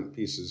 different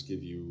pieces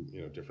give you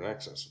different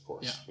access, of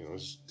course. Yeah.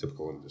 It's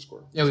typical in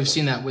Discord. Yeah, we've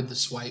seen that with the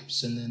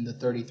swipes and then the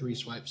 33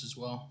 swipes as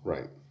well.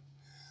 Right.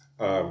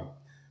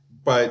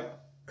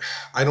 But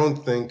I don't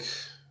think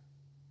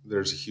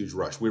there's a huge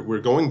rush. We're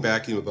going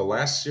back, the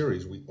last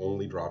series we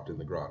only dropped in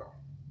the Grotto.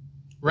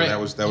 Right.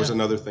 And that was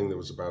another thing that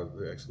was about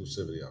the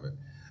exclusivity of it.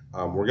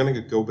 We're going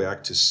to go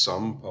back to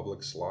some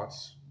public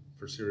slots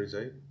for Series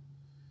 8.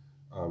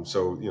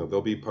 So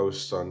there'll be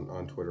posts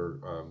on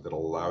Twitter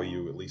that'll allow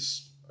you at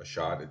least a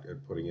shot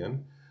at putting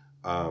in.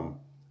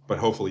 But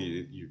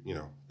hopefully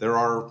there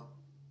are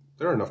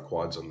enough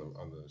quads on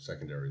the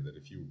secondary that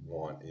if you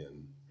want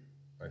in,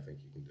 I think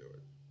you can do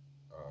it.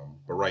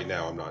 But right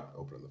now I'm not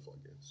opening the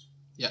floodgates.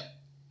 Yeah.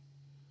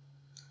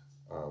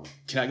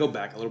 Can I go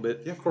back a little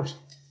bit? Yeah, of course.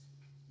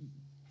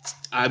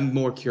 I'm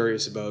more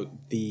curious about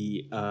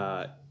the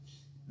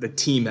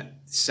team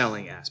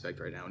selling aspect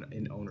right now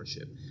in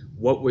ownership.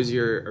 Where's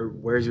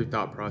your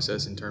thought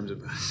process in terms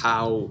of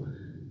how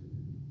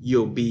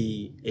you'll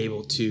be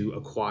able to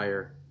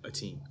acquire a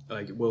team?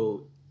 Like,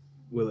 will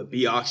it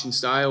be auction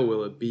style?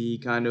 Will it be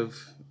kind of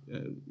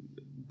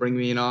bring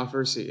me an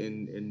offer?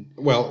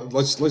 Well,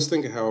 let's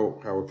think of how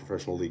a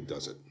professional league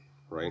does it,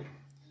 right?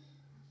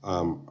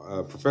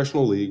 A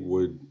professional league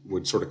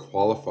would sort of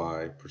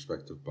qualify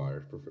prospective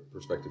buyers,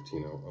 prospective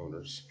team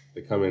owners.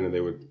 They come in and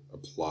they would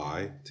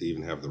apply to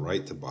even have the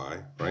right to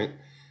buy, right?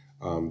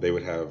 They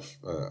would have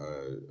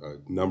a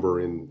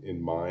number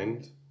in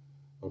mind,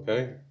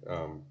 okay?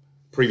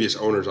 Previous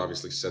owners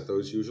obviously set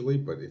those usually,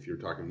 but if you're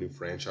talking new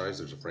franchise,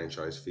 there's a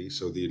franchise fee.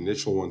 So the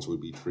initial ones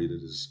would be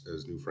treated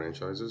as new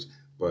franchises,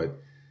 but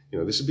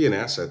this would be an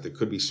asset that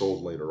could be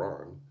sold later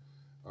on.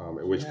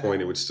 At which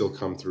point it would still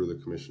come through the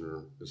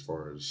commissioner as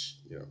far as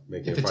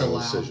making a final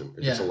decision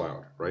if it's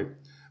allowed, right?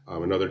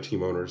 And other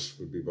team owners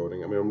would be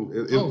voting. I mean,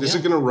 this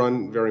is going to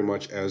run very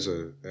much as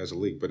a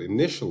league, but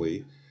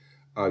initially,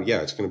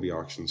 it's going to be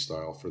auction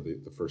style for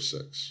the first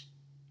 6.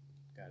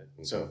 Got it.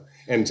 Okay. So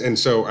and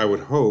so I would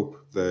hope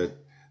that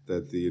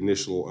the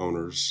initial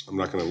owners, I'm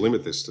not going to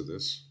limit this to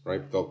this,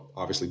 right? They'll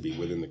obviously be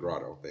within the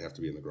Grotto. They have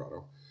to be in the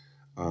Grotto,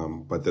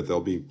 but that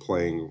they'll be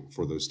playing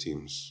for those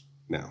teams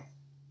now.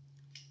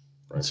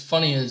 Right. What's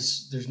funny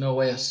is there's no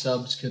way a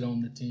subs could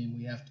own the team.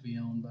 We have to be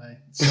owned by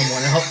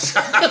someone else.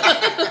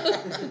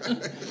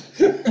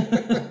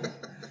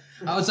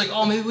 I was like,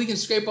 oh, maybe we can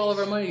scrape all of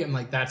our money. I'm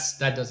like, that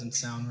doesn't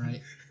sound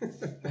right.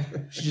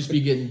 Should just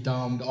be getting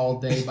domed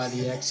all day by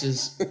the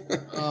X's.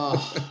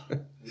 Oh.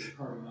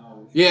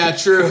 Yeah,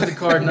 true. The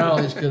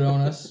Cardinals could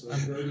own us.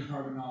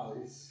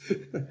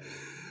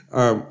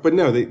 But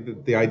no,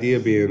 the idea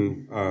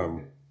being,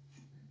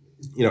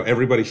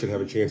 everybody should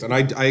have a chance. And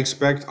I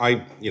expect,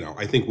 I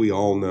think we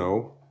all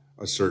know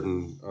a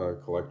certain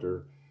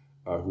collector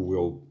who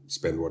will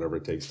spend whatever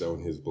it takes to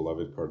own his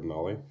beloved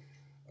Cardinale.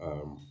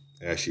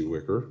 Ashy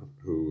Wicker,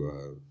 who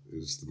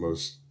is the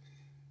most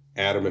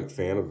adamant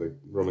fan of the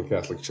Roman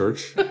Catholic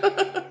Church.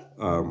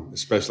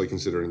 especially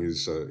considering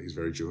he's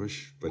very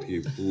Jewish, but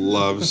he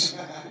loves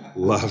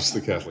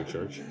the Catholic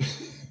Church.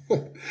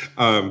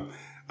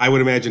 I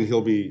would imagine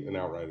he'll be an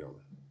outright owner.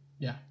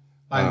 Yeah,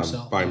 by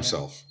himself. By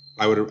himself.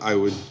 I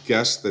would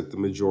guess that the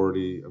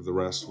majority of the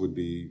rest would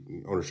be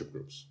ownership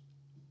groups.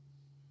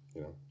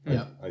 You know,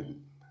 Yeah.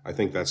 I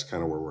think that's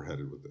kind of where we're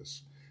headed with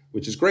this,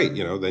 which is great.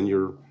 You know, then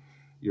you're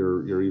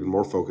even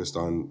more focused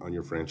on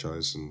your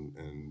franchise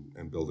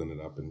and building it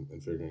up and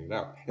figuring it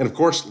out. And of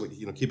course,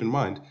 you know, keep in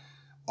mind,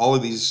 all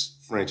of these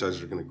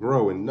franchises are going to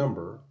grow in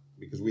number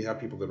because we have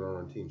people that are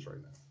on our teams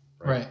right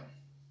now. Right.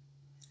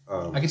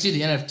 I can see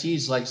the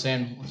NFTs like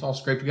saying, let's all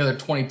scrape together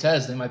 20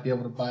 TES. They might be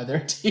able to buy their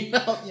team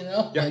out, you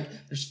know? Yeah. Like,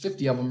 there's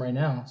 50 of them right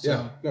now. So.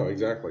 Yeah, no,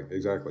 exactly.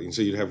 And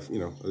so you'd have, you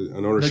know,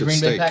 an The ownership Green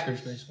Bay stake.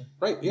 Packers, basically.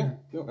 Right, yeah,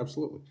 no,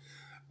 absolutely.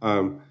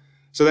 So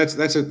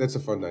that's a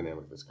fun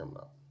dynamic that's coming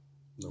up.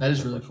 No, That is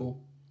no really question.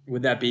 cool.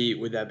 Would that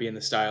be in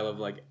the style of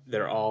like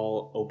they're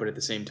all open at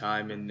the same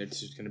time and it's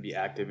just going to be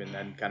active and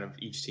then kind of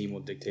each team will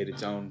dictate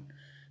its own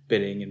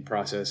bidding and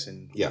process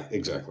and Yeah,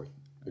 exactly.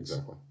 that's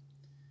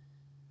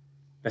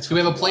Do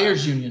we have a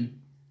players union?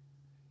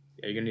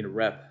 Yeah, you're gonna need a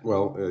rep.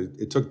 Well,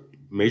 it took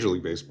Major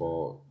League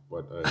Baseball,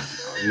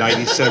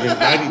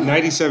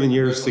 97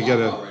 years to get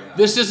a.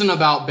 This isn't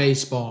about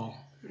baseball.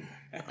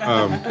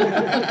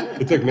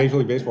 It took Major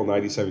League Baseball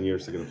 97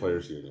 years to get a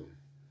players union,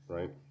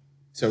 right?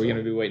 So we're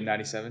gonna be waiting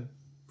 97.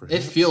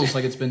 It feels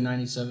like it's been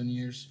 97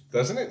 years.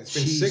 Doesn't it? It's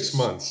been Jesus. 6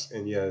 months,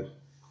 and yet,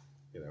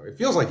 you know, it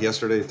feels like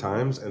yesterday at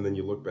times. And then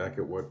you look back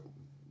at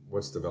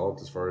what's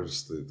developed as far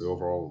as the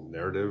overall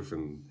narrative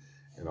and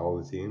all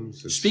the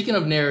teams. Speaking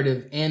of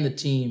narrative and the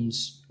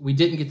teams, we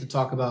didn't get to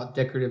talk about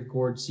Decorative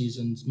Gourd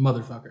Season's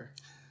motherfucker.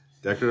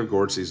 Decorative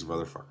Gourd season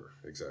motherfucker,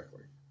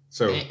 exactly.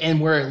 So And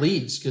where it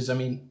leads, because, I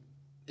mean,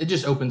 it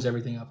just opens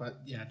everything up.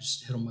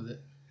 Just hit them with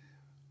it.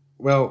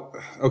 well,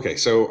 okay.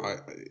 So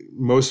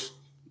most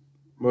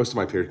of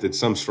my peers did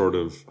some sort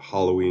of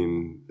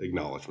Halloween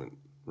acknowledgement,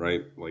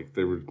 right? Like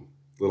there were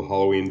little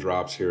Halloween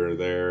drops here or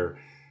there.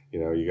 You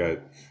know, you got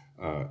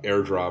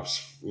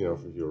airdrops. You know,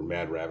 if you're a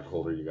Mad Rabbit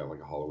holder, you got like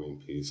a Halloween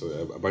piece. So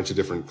a bunch of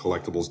different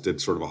collectibles did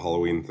sort of a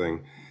Halloween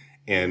thing,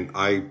 and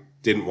I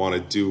didn't want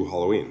to do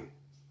Halloween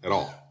at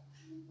all.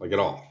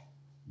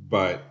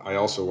 But I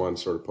also wanted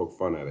to sort of poke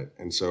fun at it,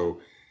 and so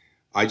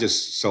I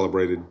just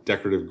celebrated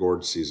Decorative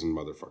Gourd Season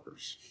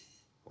motherfuckers.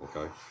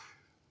 Okay.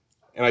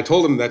 And I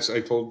told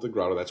the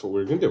grotto that's what we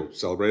were going to do,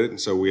 celebrate it. And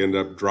so we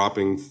ended up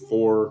dropping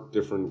 4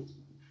 different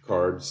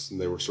cards, and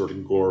they were sort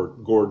of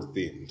gourd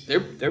themed.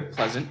 They're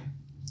pleasant.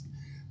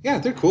 Yeah,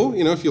 they're cool.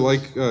 You know, if you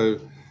like,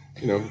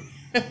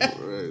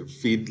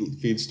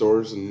 feed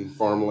stores and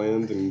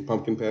farmland and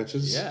pumpkin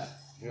patches. Yeah.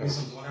 Yeah.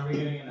 Listen, when are we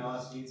getting an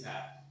LS Feeds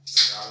hat?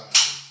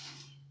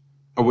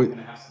 Oh, We're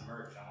gonna have some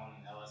merch. I want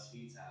an LS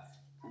Feeds hat.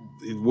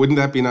 wouldn't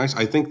that be nice?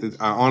 I think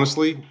that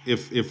honestly,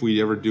 if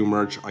we ever do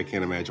merch, I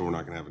can't imagine we're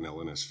not going to have an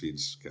LNS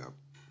Feeds cap.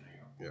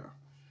 Yeah.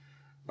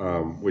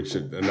 Which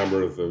a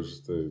number of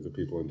the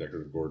people in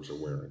Decorative Gourds are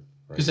wearing.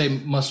 Right? Because they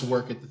must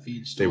work at the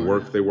feed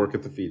store. They work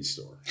at the feed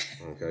store.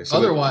 Okay. So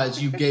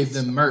Otherwise, you gave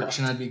them merch,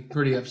 and I'd be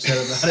pretty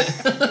upset about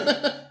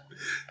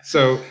it.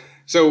 So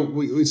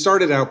we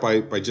started out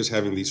by just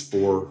having these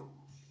 4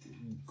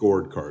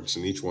 gourd cards,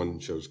 and each one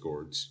shows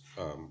gourds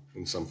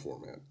in some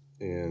format.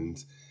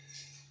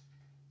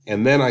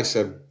 And then I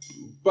said,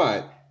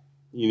 but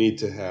you need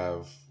to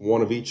have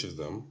one of each of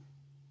them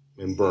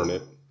and burn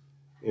it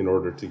in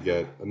order to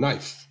get a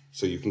knife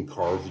so you can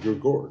carve your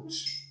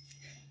gourds.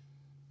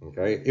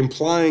 Okay?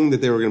 Implying that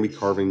they were going to be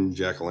carving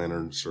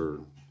jack-o'-lanterns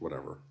or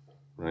whatever,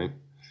 right?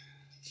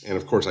 And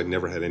of course, I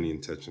never had any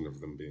intention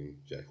of them being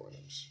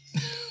jack-o'-lanterns.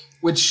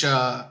 Which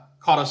caught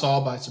us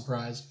all by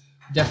surprise.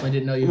 Definitely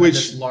didn't know you had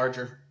this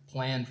larger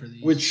plan for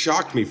these. Which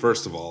shocked me,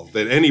 first of all,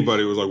 that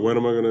anybody was like, when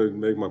am I going to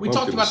make my we pumpkins?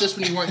 talked about this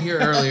when you weren't here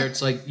earlier.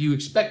 It's like you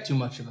expect too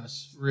much of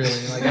us,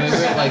 really. Like, I mean,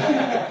 we're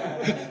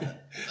like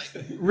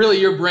really,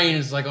 your brain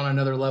is like on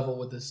another level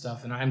with this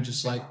stuff, and I'm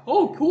just like,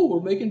 oh, cool, we're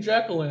making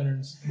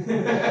jack-o'-lanterns.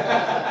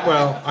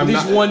 Well, I'm These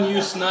not...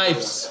 one-use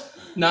knives.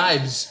 I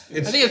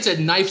think it said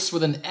knives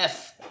with an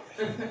F.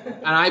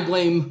 And I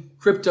blame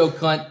Crypto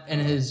Cunt and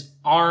his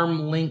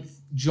arm-length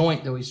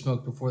joint that we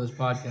smoked before this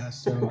podcast.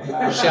 So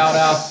shout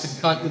out to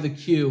Cunt with a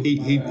Q.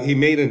 He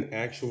made an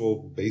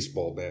actual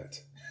baseball bat,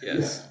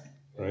 Yes.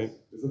 right?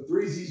 It's a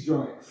 3Z's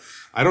joint.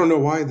 I don't know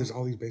why there's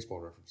all these baseball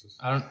references.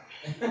 I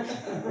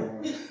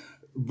don't.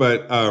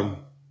 But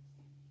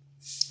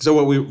so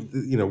what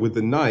with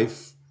the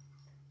knife,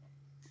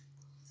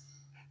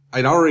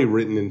 I'd already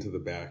written into the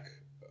back.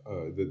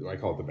 I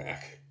call it the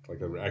back,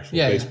 like an actual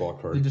baseball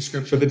card. The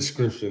description. But the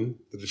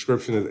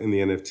description in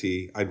the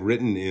NFT, I'd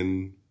written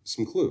in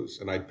some clues,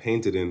 and I'd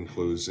painted in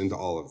clues into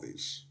all of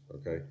these.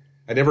 Okay,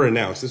 I never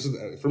announced. This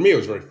is for me. It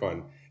was very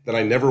fun that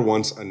I never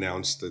once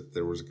announced that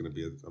there was going to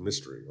be a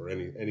mystery or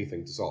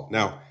anything to solve.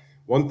 Now,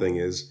 one thing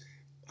is,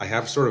 I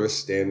have sort of a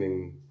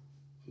standing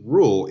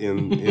rule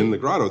in the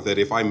grotto that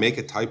if I make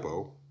a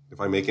typo,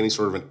 if I make any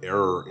sort of an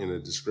error in a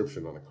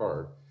description on a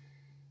card,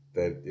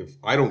 that if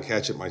I don't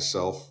catch it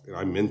myself and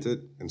I mint it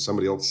and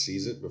somebody else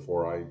sees it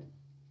before I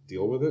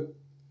deal with it,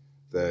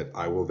 that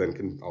I will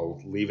then I'll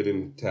leave it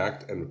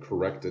intact and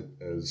correct it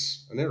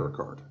as an error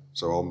card.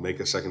 So I'll make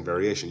a second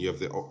variation. You have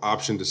the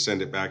option to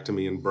send it back to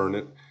me and burn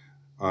it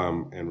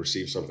and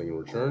receive something in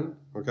return,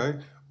 okay?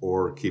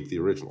 Or keep the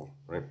original,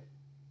 right?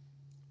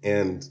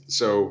 And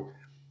so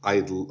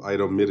I'd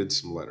omitted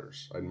some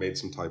letters. I'd made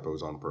some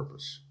typos on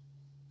purpose,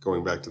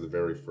 going back to the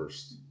very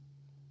first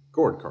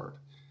Gord card.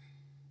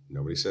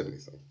 Nobody said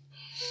anything.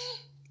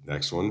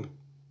 Next one,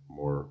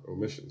 more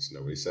omissions.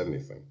 Nobody said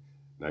anything.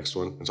 Next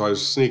one. And so I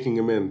was sneaking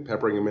them in,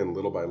 peppering them in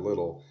little by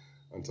little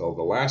until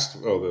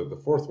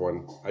the fourth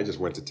one, I just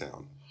went to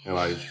town. And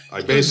I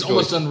basically... It's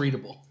almost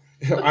unreadable.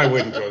 I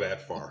wouldn't go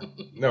that far.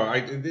 No,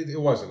 it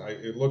wasn't.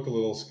 It looked a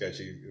little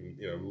sketchy,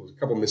 and, a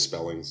couple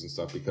misspellings and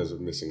stuff because of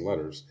missing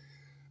letters.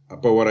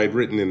 But what I'd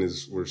written in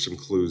were some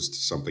clues to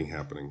something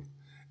happening.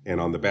 And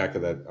on the back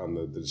of that, on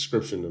the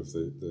description of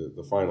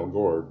the final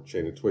Gord,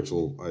 Shayna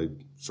Twitchell, I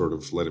sort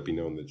of let it be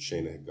known that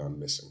Shayna had gone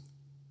missing.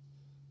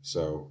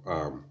 So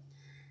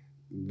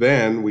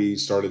then we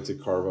started to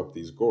carve up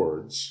these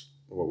Gords.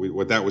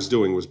 What that was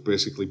doing was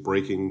basically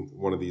breaking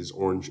one of these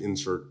orange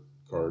insert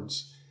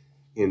cards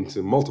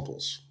into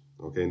multiples,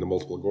 into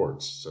multiple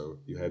Gords. So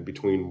you had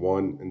between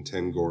 1 and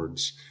 10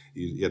 Gords.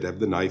 You had to have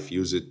the knife,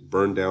 use it,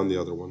 burn down the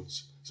other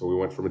ones. So we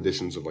went from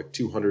editions of like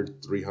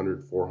 200,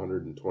 300,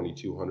 400, and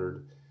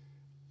 2200.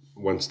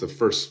 Once the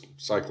first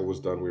cycle was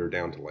done, we were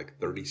down to like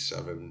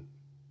 37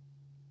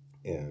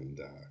 and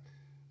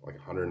like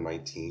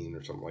 119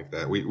 or something like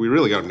that. We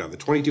really got them down. The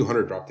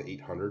 2200 dropped to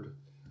 800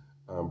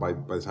 by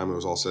the time it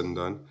was all said and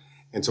done.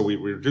 And so we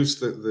reduced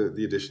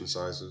the edition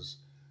sizes.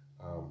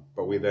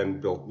 But we then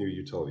built new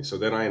utilities. So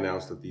then I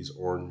announced that these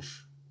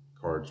orange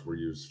cards were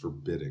used for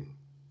bidding.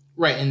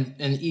 Right,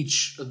 and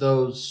each of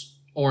those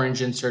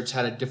orange inserts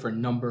had a different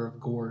number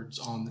of Gords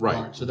on the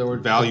card. So there were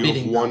value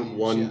bidding of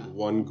values,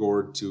 one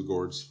Gord, 2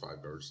 Gords,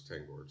 5 Gords,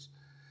 10 Gords.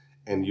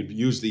 And you'd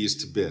use these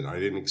to bid. I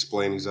didn't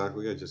explain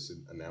exactly. I just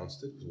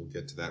announced it. We'll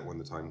get to that when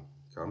the time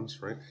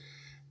comes, right?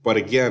 But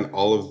again,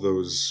 all of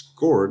those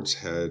Gords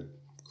had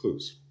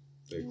clues.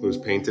 They had clues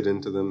painted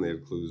into them. They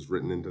had clues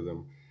written into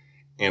them.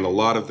 And a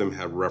lot of them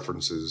have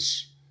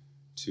references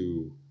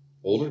to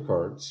older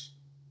cards,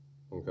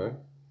 okay?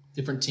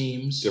 Different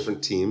teams.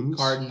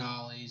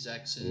 Cardinales,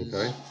 X's.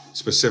 Okay.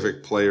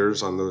 Specific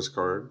players on those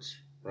cards,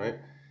 right?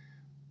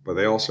 But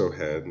they also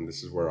had, and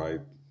this is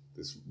where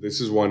this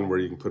is one where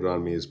you can put it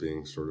on me as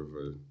being sort of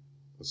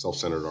a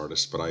self-centered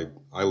artist, but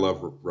I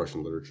love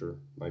Russian literature,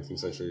 19th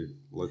century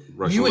Russian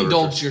literature. You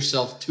indulge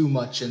yourself too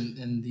much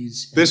in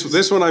these.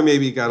 This one I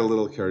maybe got a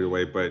little carried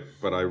away,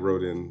 but I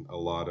wrote in a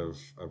lot of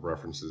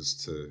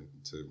references to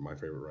my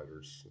favorite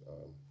writers,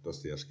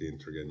 Dostoevsky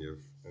and Turgenev,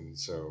 and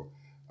so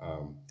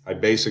I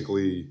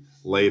basically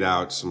laid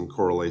out some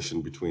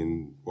correlation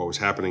between what was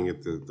happening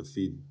at the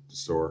feed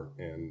store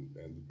and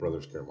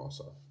Brothers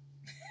Karamazov.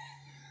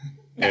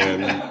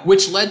 And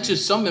which led to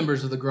some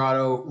members of the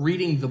Grotto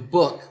reading the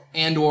book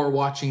and or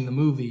watching the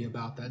movie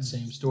about that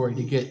same story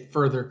to get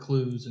further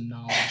clues and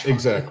knowledge.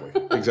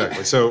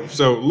 Exactly.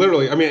 So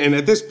literally, I mean, and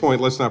at this point,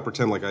 let's not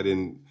pretend like I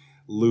didn't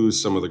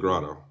lose some of the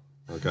Grotto,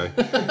 okay?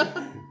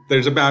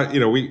 There's about,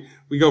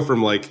 we go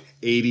from like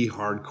 80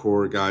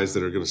 hardcore guys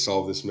that are going to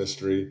solve this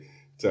mystery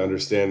to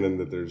understanding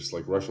that there's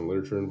like Russian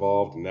literature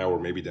involved, and now we're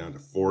maybe down to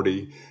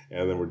 40,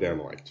 and then we're down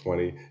to like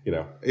 20,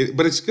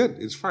 but it's good.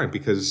 It's fine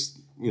because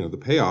the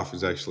payoff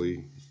is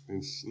actually,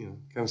 it's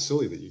kind of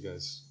silly that you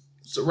guys.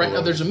 So right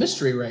now there's a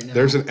mystery right now.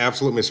 There's an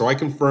absolute mystery. So I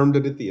confirmed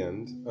it at the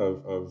end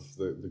of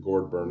the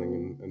Gord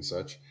burning and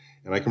such,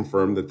 and I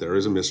confirmed that there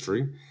is a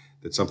mystery,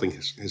 that something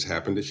has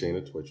happened to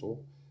Shayna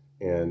Twitchell,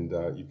 and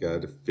you've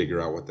got to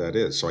figure out what that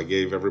is. So I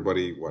gave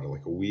everybody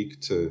like a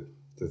week to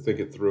think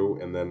it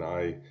through, and then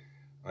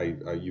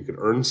you could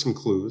earn some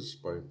clues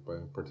by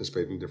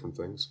participating in different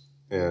things,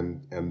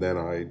 and then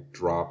I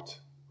dropped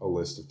a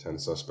list of 10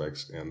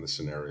 suspects and the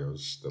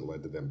scenarios that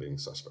led to them being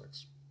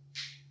suspects.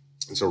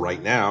 And so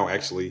right now,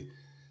 actually,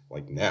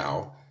 we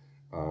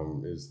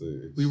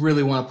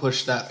really want to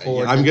push that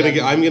forward. I'm gonna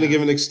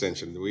give an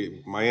extension.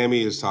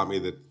 Miami has taught me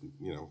that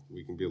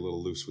we can be a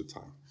little loose with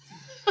time.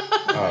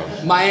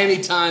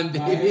 Miami time,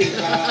 baby.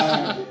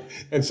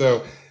 And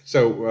so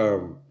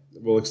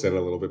we'll extend it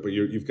a little bit, but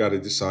you've got to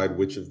decide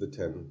which of the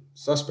 10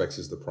 suspects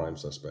is the prime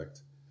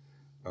suspect.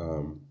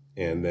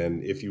 And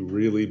then if you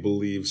really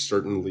believe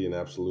certainly and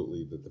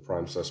absolutely that the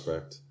prime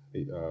suspect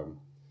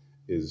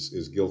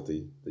is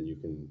guilty, then you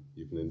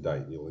can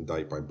indict. You'll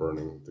indict by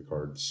burning the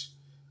cards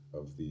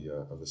of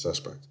the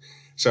suspect.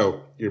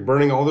 So you're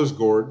burning all those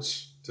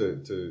Gords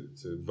to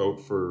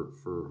vote for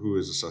who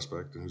is a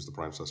suspect and who's the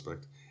prime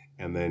suspect,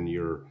 and then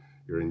you're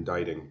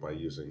indicting by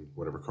using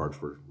whatever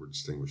cards were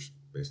distinguished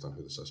based on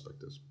who the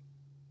suspect is.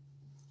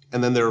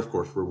 And then there are, of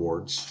course,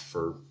 rewards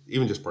for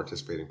even just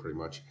participating pretty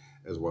much,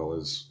 as well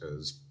as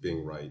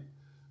being right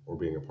or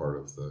being a part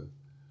of the...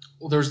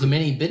 Well, there's the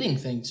mini bidding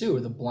thing, too,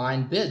 or the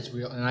blind bids,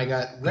 and I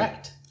got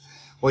wrecked.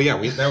 Well, yeah,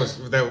 we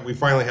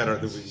finally had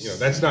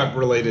that's not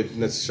related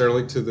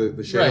necessarily to the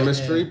Shayna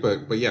mystery, yeah.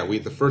 But yeah,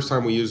 the first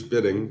time we used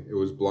bidding, it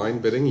was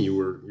blind bidding. You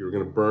were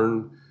going to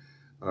burn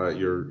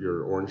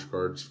your orange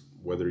cards,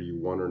 whether you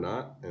won or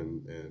not,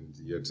 and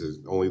you had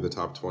to only the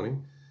top 20.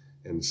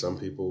 And some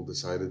people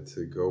decided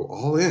to go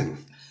all in.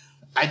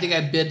 I think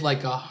I bid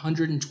like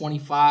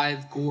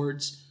 125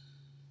 gourds,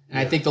 and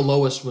I think the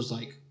lowest was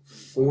like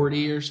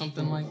 40 or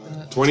something like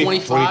that.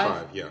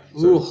 25, yeah.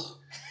 Ooh. So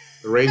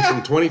the range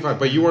from 25,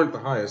 but you weren't the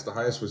highest. The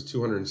highest was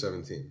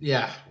 217.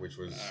 Yeah. Which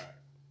was,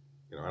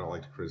 I don't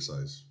like to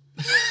criticize.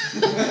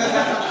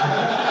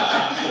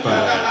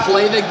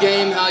 Play the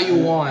game how you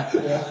want.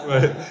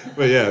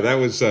 But yeah, that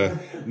was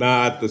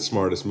not the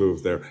smartest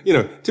move there.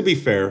 To be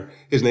fair,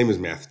 his name is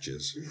Math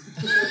Jizz.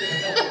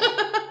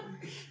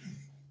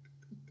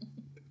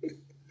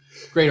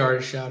 Great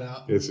artist shout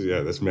out.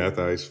 That's Math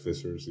Ice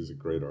Fissers. He's a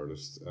great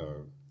artist.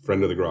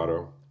 Friend of the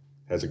Grotto,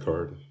 has a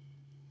card.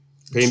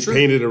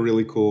 Painted a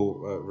really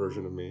cool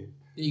version of me.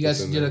 You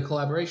guys did a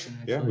collaboration,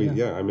 actually.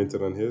 Yeah, I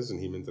minted on his and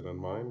he minted on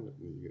mine.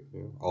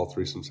 All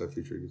threesomes have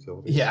featured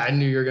utility. Yeah, I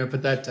knew you were going to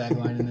put that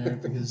tagline in there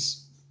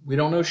because we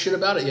don't know shit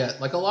about it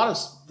yet. Like a lot of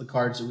the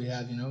cards that we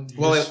have,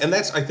 Well, and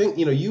that's, I think,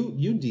 you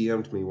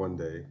DM'd me one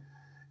day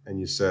and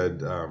you said,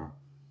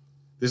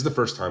 this is the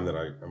first time that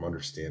I'm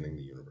understanding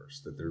the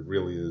universe, that there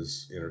really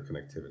is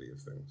interconnectivity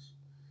of things.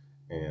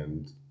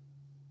 And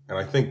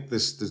I think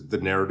the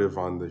narrative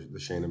on the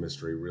Shayna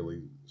mystery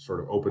really sort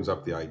of opens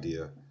up the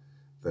idea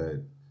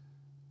that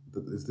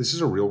this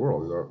is a real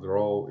world. They're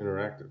all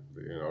interactive,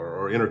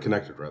 or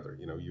interconnected rather.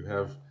 You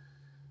have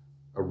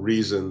a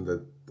reason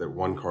that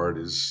one card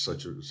is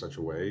such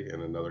a way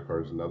and another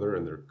card is another,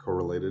 and they're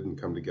correlated and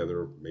come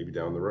together maybe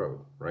down the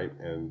road, right?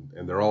 And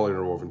they're all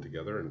interwoven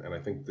together, and I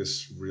think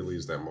this really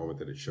is that moment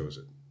that it shows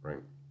it, right?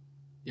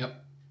 Yep.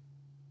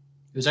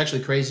 It was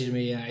actually crazy to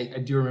me. I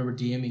do remember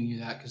DMing you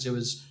that because it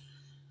was,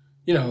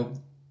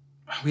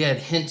 we had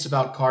hints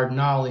about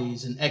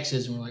cardinales and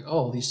X's, and we're like,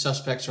 oh, these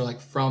suspects are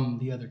like from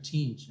the other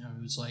teams.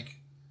 It was like,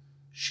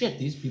 shit,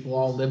 these people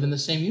all live in the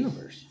same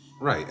universe.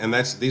 Right, and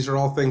these are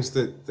all things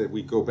that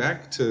we go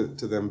back to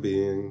them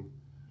being,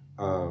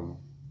 I'm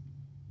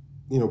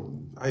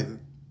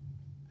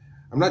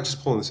not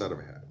just pulling this out of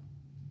a hat,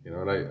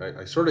 and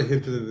I sort of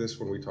hinted at this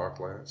when we talked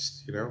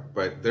last,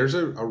 but there's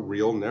a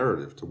real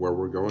narrative to where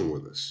we're going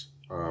with this,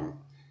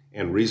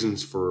 and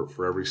reasons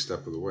for every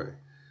step of the way.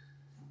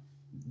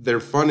 They're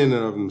fun in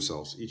and of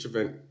themselves. Each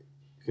event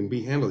can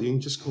be handled. You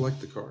can just collect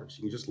the cards.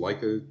 You can just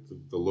like the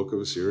look of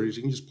a series.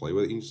 You can just play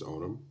with it. You can just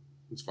own them.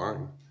 It's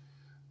fine.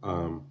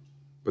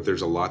 But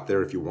there's a lot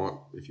there. If you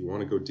want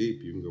to go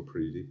deep, you can go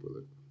pretty deep with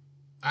it.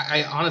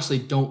 I honestly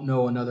don't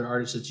know another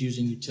artist that's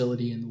using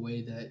utility in the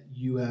way that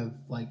you have.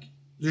 Like,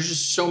 there's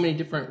just so many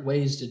different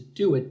ways to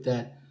do it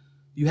that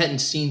you hadn't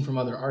seen from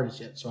other artists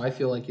yet. So I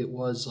feel like it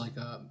was like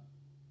a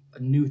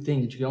new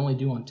thing that you can only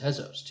do on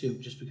Tezos too,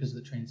 just because of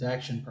the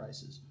transaction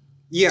prices.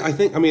 Yeah, I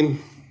think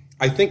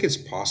it's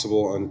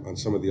possible on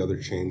some of the other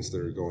chains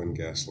that are going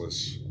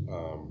gasless.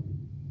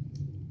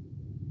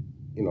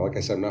 Like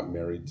I said, I'm not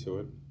married to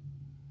it.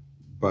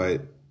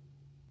 But,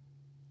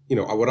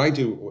 what I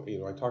do,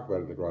 I talk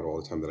about it in the Grotto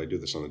all the time that I do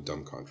this on a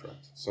dumb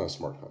contract. It's not a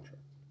smart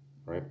contract,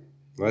 right?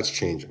 Well, that's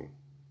changing.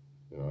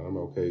 I'm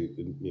okay,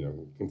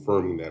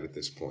 confirming that at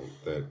this point,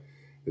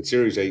 that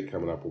Series 8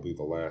 coming up will be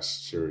the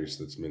last series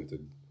that's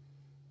minted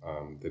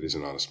that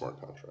isn't on a smart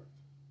contract.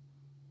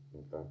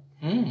 Okay?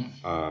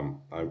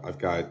 I've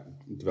got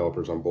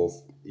developers on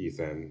both ETH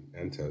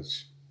and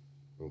Tez,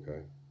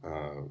 okay?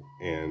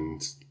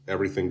 And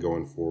everything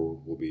going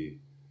forward will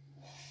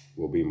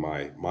be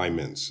my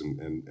mints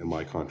and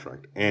my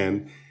contract.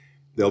 And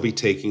they'll be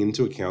taking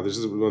into account, this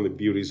is one of the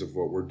beauties of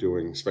what we're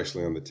doing,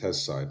 especially on the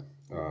Tez side.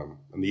 On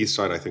the ETH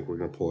side, I think we're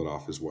going to pull it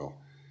off as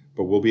well.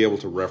 But we'll be able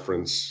to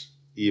reference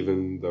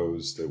even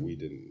those that we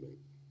didn't mint,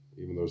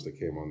 even those that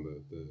came on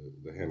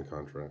the hand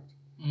contract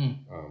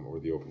or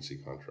the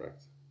OpenSea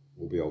contract.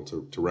 We'll be able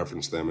to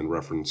reference them and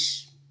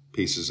reference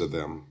pieces of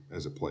them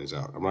as it plays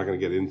out. I'm not going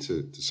to get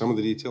into some of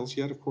the details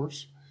yet, of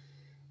course.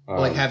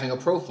 Like having a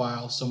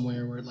profile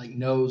somewhere where it like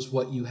knows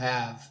what you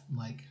have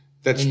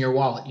in your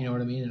wallet, you know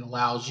what I mean? It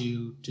allows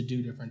you to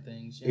do different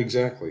things. Yeah.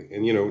 Exactly.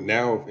 And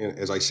now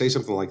as I say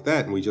something like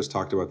that, and we just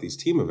talked about these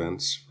team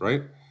events,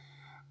 right?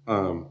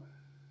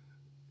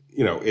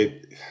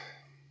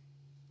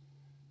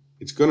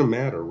 It's going to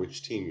matter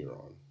which team you're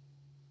on,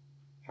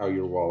 how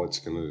your wallet's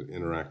going to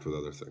interact with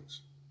other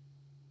things,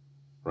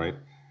 right?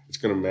 It's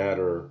going to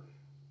matter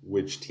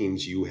which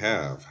teams you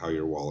have, how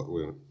your wallet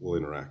will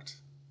interact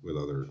with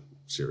other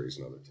series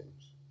and other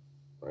teams,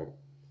 right?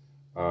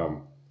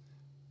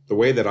 The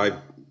way that I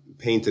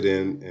painted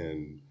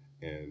in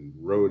and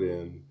wrote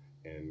in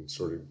and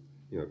sort of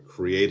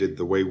created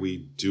the way we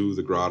do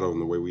the Grotto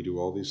and the way we do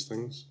all these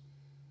things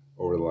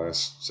over the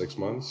last 6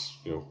 months,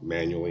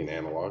 manually and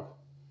analog,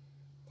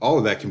 all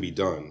of that can be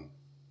done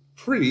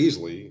pretty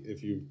easily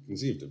if you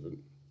conceived of it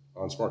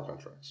on smart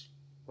contracts,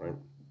 right?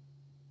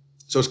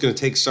 So it's going to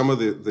take some of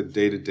the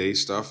day-to-day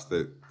stuff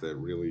that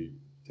really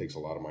takes a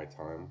lot of my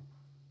time.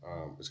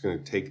 It's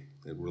going to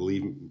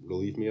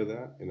relieve me of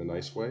that in a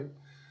nice way,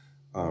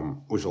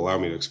 which will allow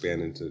me to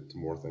expand into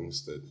more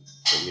things that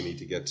we need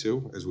to get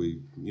to as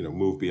we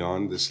move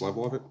beyond this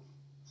level of it.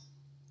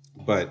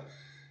 But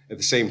at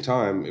the same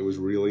time, it was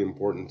really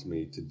important to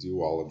me to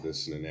do all of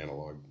this in an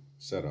analog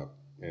setup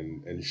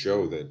and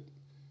show that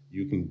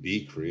you can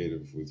be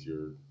creative with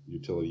your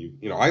utility.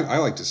 I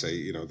like to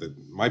say, that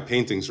my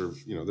paintings are,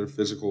 they're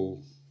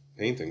physical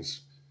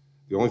paintings.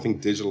 The only thing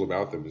digital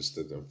about them is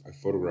that I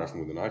photograph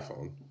them with an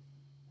iPhone,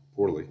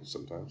 poorly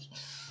sometimes.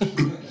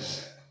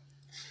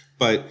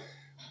 But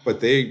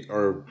they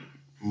are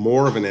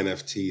more of an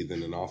NFT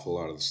than an awful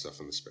lot of the stuff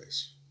in the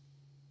space.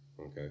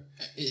 Okay.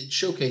 It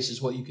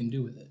showcases what you can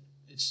do with it.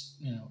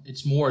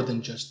 It's more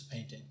than just the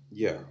painting.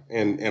 Yeah,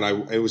 and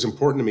it was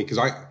important to me because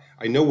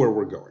I know where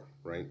we're going,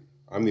 right?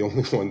 I'm the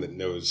only one that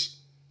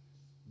knows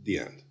the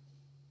end.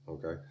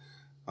 Okay.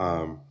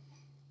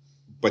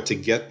 But to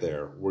get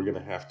there, we're going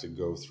to have to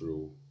go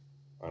through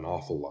an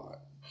awful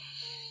lot,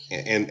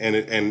 and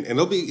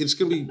it's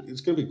going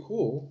to be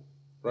cool,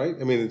 right?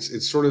 I mean,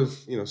 it's sort of,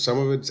 some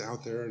of it's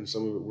out there and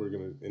some of it we're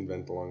going to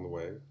invent along the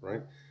way,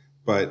 right?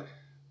 But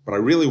I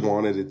really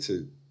wanted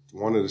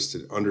us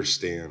to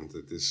understand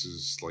that this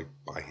is like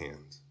by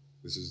hand.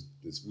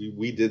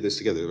 We did this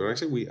together. When I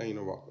say we,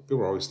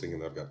 people are always thinking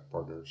that I've got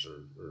partners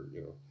or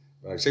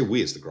when I say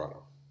we, it's the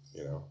Grotto.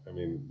 I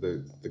mean,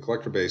 the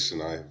collector base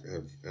and I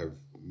have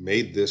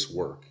made this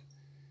work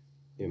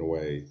in a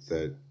way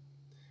that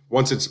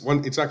it's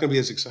not going to be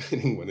as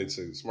exciting when it's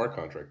a smart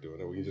contract doing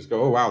it. We can just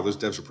go, oh wow, those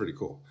devs are pretty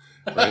cool,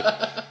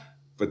 right?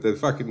 But the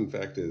fucking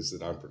fact is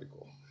that I'm pretty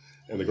cool,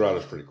 and the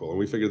Grotto's pretty cool, and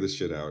we figured this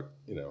shit out,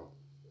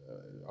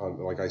 on,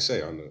 like I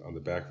say, on the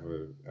back of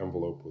an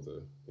envelope with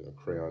a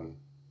crayon.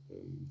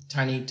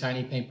 Tiny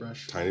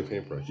paintbrush. Tiny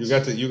paintbrush. You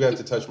got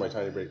to touch my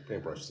tiny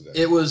paintbrush today.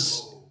 It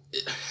was.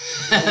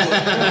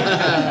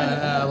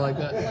 I like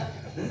that.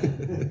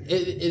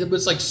 It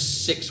was like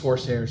 6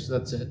 horsehairs.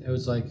 That's it. It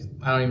was like,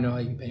 I don't even know how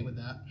you can paint with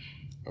that.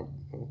 Oh,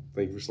 well,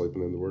 thank you for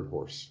slipping in the word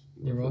horse.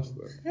 You're welcome.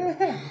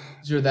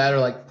 Is there that or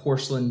like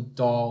porcelain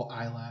doll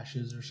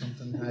eyelashes or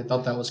something? I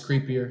thought that was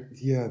creepier.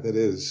 Yeah, that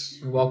is.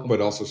 You're welcome. But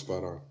also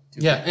spot on.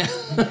 Yeah.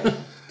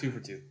 2 for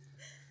 2.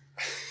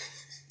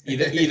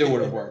 Either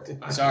would have worked.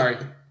 Sorry.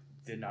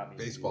 Did not mean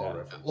Baseball to do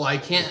that. reference. Well, I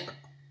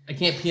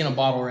can't pee in a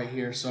bottle right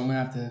here, so I'm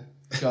gonna have to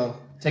go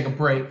take a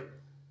break.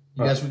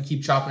 You guys would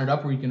keep chopping it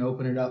up, or you can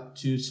open it up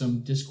to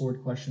some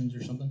Discord questions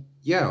or something.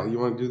 Yeah, you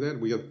want to do that?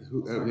 We got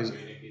who?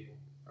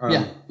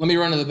 Yeah, let me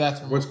run to the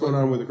bathroom. What's going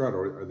on with the Grotto?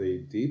 Are they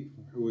deep?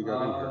 Who we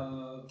got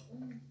in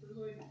There's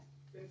like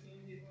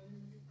 15 people in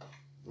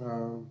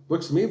here?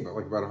 Looks to me about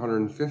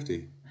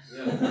 150.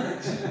 here.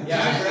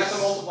 Yeah, I forgot to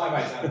multiply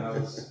by 10. I'm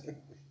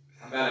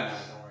bad at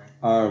math, don't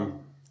worry.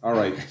 All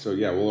right, so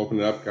yeah, we'll open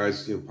it up,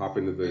 guys. Pop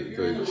into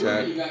the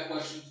chat. You got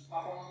questions?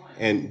 Pop online.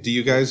 And do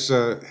you guys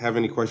have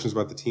any questions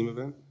about the team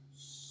event?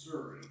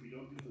 Sir, if we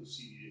don't get the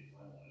CDA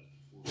finalized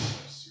before the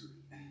next series,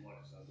 what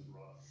is that the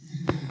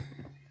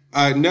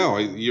Grotto?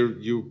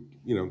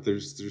 No,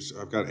 there's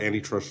I've got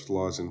antitrust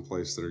laws in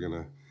place that are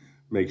going to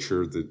make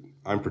sure that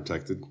I'm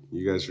protected.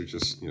 You guys are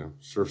just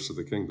serfs of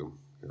the kingdom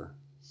here.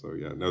 So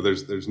yeah, no,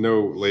 there's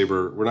no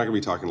labor. We're not going to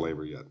be talking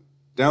labor yet.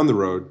 Down the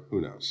road, who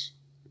knows?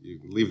 You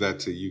leave that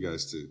to you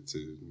guys to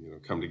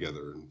come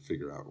together and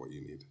figure out what you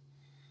need.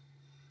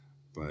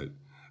 But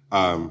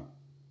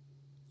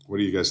what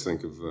do you guys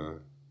think of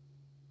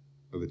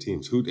the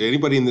teams?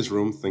 Anybody in this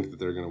room think that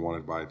they're going to want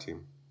to buy a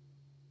team?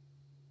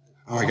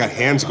 Oh, I got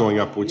hands going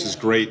up, which is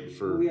great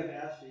for. We have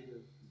Ashley.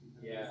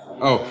 Yeah.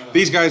 Oh,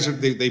 these guys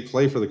they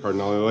play for the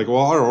Cardinal. They're like, well,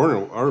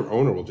 our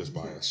owner will just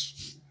buy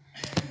us.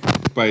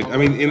 But I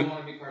mean, don't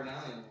want to be Cardinal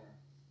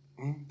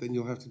anymore. then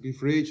you'll have to be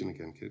free agent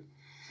again, kid.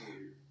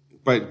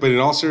 But in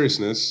all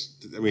seriousness,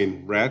 I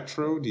mean,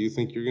 Ratro, do you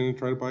think you're going to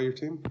try to buy your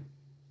team?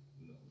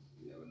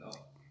 No.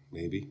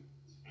 Maybe.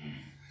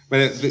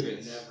 But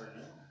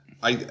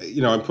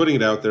I'm putting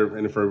it out there,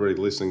 and for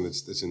everybody listening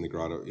that's in the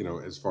Grotto,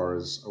 as far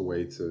as a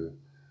way to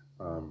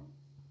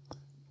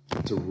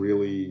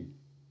really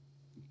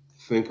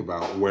think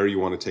about where you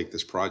want to take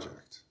this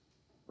project,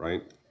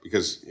 right?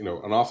 Because an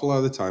awful lot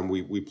of the time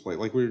we play,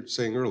 like we were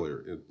saying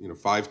earlier,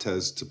 5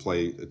 TES to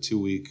play a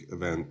 2-week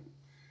event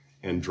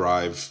and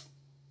drive,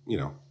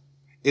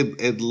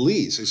 at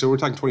least. So we're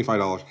talking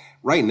 $25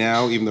 right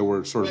now, even though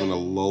we're sort of in a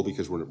lull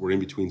because we're in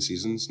between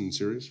seasons and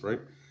series, right?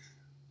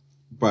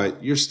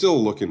 But you're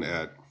still looking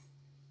at,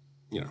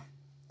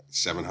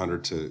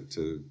 $700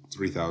 to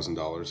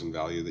 $3,000 in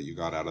value that you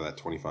got out of that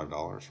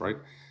 $25, right?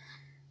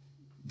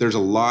 There's a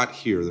lot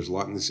here. There's a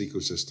lot in this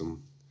ecosystem,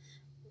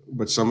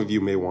 but some of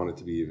you may want it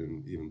to be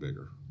even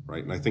bigger,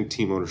 right? And I think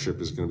team ownership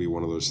is going to be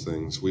one of those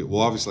things. We'll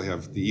obviously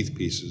have the ETH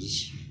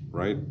pieces,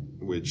 right,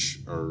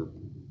 which are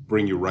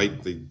bring you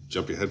right. They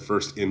jump you head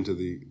first into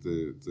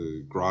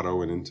the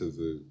Grotto and into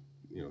the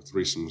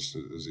threesomes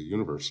as a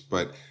universe,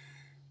 but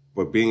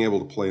being able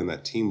to play in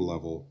that team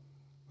level.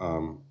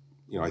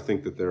 I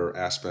think that there are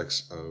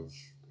aspects of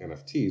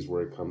NFTs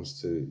where it comes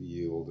to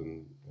yield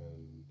and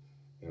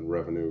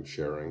revenue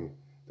sharing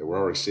that we're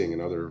already seeing in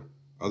other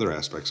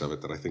aspects of it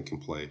that I think can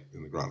play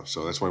in the Grotto.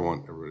 So that's what I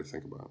want everybody to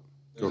think about.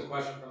 There's a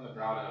question from the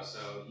Grotto.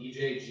 So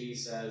EJG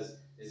says,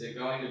 is it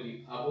going to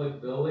be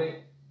public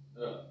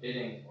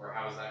bidding, or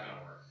how is that going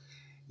to work?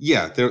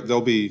 Yeah,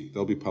 there'll be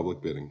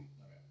public bidding.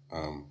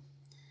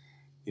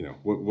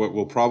 What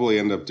we'll probably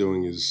end up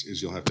doing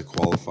is you'll have to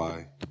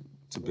qualify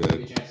to Will there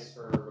be bid. chances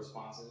for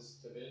responses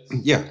to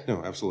bids? Yeah,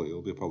 no, absolutely,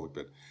 it'll be a public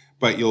bid.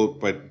 But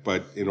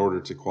but in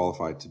order to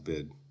qualify to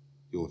bid,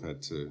 you'll have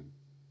had to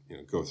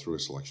go through a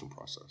selection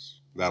process.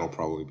 That'll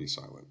probably be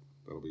silent.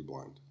 That'll be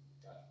blind.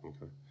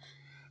 Okay.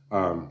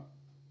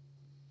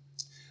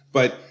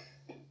 But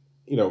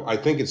I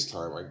think it's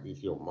time.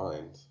 If you don't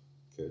mind,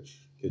 Kitch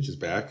is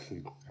back.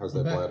 How's that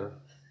I'm back. bladder?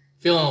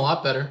 Feeling a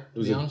lot better, It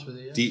was to be a honest with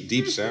you. Yeah.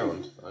 Deep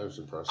sound. I was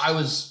impressed. I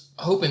was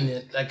hoping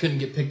that couldn't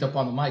get picked up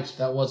on the mics,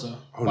 but that was a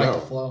quite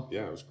the flow.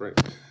 Yeah, it was great.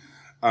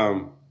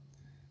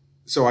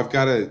 So I've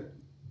got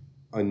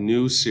a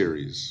new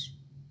series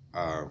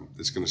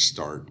that's going to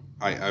start.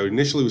 I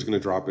initially was going to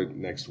drop it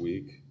next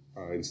week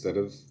instead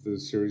of the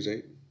Series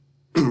 8,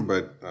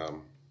 but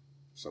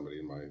somebody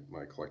in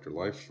my collector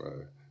life,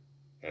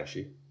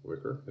 Ashy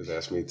Wicker, has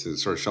asked me to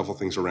sort of shuffle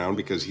things around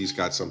because he's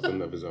got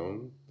something of his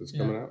own that's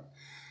coming out.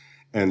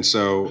 And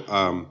so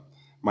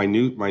my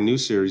new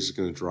series is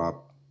going to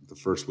drop the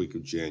first week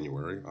of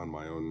January on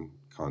my own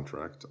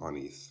contract on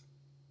ETH.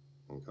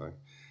 Okay.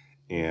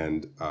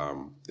 And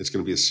it's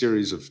going to be a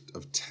series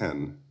of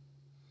 10,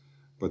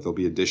 but there'll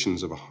be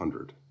editions of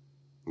 100.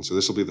 And so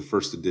this will be the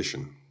first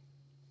edition.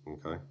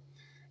 Okay.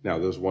 Now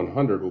those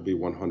 100 will be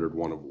 100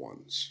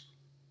 one-of-ones.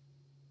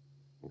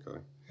 Okay.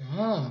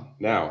 Ah,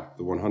 Now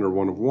the 100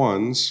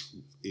 one-of-ones,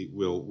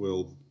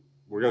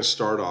 we're going to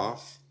start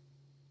off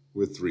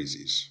with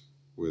threesies,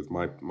 with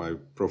my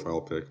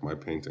profile pic, my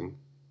painting.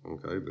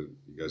 Okay.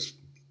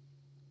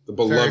 The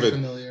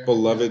familiar.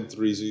 beloved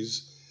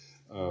threesies.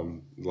 A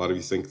lot of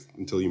you think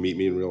until you meet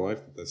me in real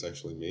life, that's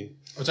actually me.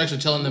 I was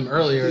actually telling them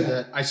earlier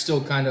that I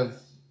still kind of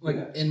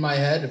in my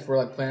head, if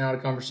we're planning out a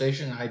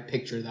conversation, I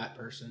picture that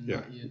person. Yeah.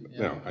 Not you.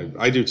 No,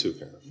 I do too,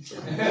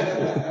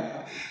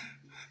 Karen.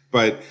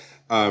 But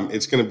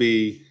it's going to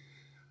be,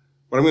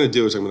 what I'm going to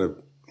do is I'm going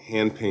to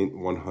hand paint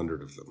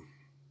 100 of them.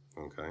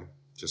 Okay.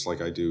 Just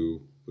like I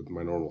do with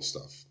my normal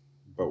stuff.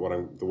 But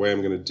the way I'm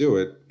going to do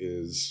it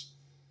is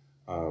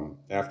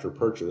after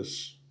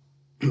purchase,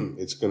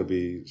 it's going to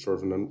be sort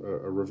of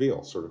a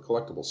reveal, sort of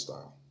collectible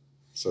style.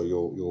 So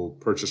you'll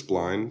purchase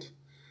blind,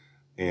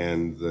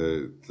 and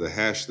the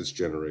hash that's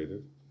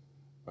generated,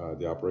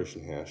 the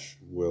operation hash,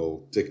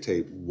 will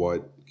dictate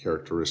what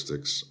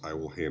characteristics I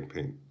will hand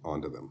paint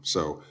onto them.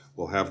 So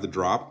we'll have the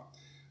drop,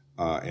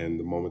 and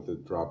the moment the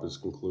drop is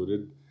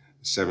concluded,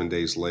 7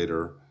 days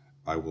later,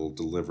 I will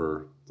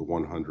deliver the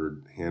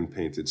 100 hand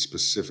painted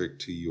specific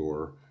to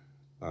your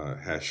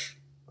hash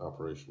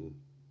operation.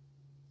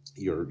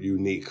 Your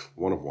unique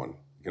one-of-one.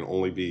 It can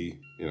only be,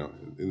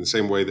 in the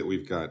same way that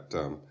we've got,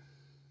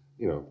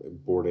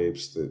 Bored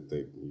Apes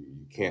that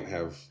you can't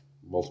have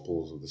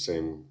multiples of the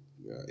same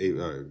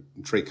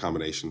trait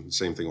combination. The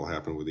same thing will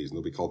happen with these, and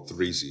they'll be called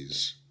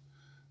threesies.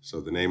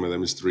 So the name of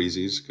them is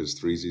threesies because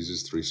threesies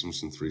is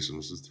threesomes and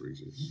threesomes is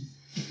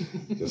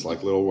threesies, just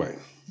like Lil Wayne.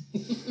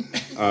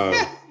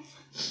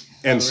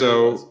 And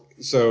so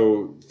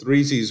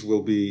threesies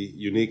will be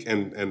unique,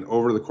 and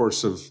over the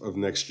course of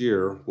next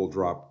year, we'll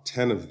drop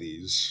 10 of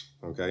these,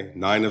 okay?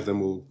 9 of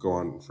them will go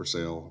on for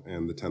sale,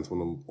 and the 10th one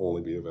will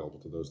only be available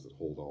to those that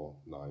hold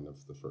all 9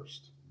 of the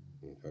first,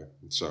 okay?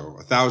 So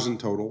 1,000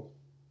 total,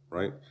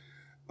 right?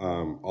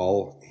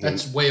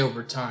 That's way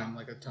over time,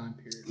 like a time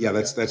period. Yeah,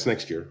 that's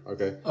next year,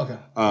 okay? Okay.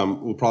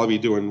 We'll probably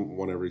be doing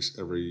one every 5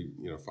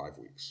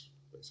 weeks,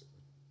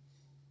 basically.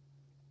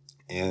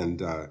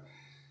 And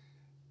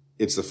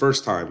it's the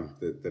first time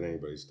that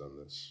anybody's done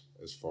this,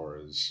 as far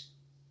as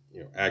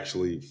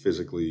actually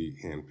physically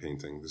hand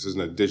painting. This isn't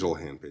a digital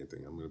hand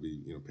painting. I'm going to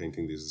be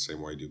painting these the same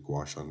way I do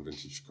gouache on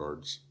vintage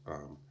cards.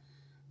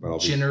 But I'll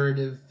be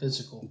Generative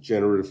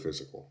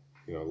physical.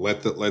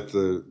 Let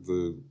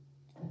the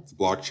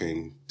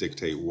blockchain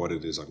dictate what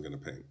it is I'm going to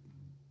paint.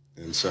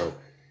 And so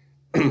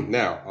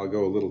now I'll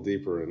go a little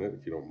deeper in it,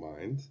 if you don't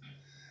mind.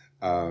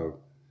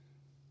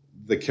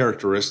 The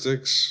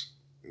characteristics.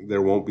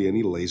 There won't be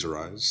any laser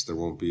eyes. There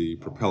won't be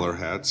propeller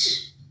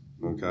hats.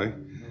 Okay.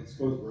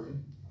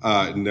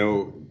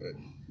 No,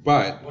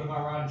 but What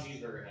about Ron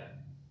Cheeseburger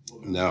head?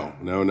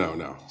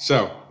 no.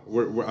 So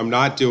I'm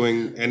not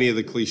doing any of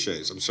the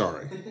cliches. I'm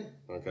sorry.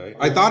 Okay.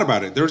 I thought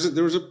about it. There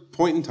was a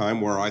point in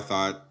time where I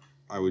thought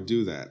I would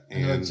do that, I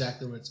know and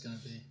exactly what it's going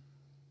to be.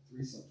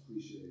 Threesome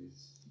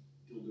cliches.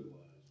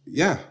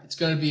 yeah, It's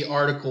going to be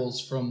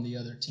articles from the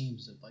other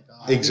teams of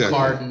Exactly.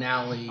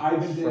 Cardinale.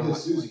 Ivan from,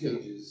 Davis' like,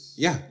 cages.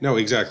 yeah. No,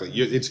 exactly.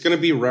 It's going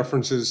to be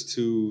references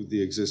to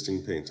the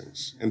existing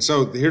paintings, and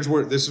so this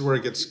is where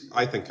it gets,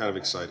 I think, kind of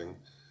exciting,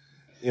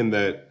 in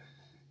that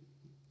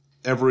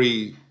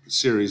every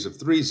series of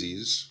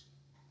threesies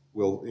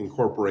will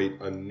incorporate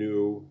a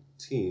new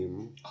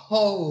team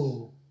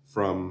Oh,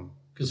 from.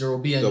 because there will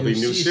be There'll be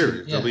new season.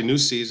 series. Yeah. There'll be new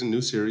season,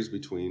 new series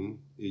between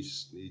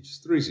each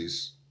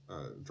threesies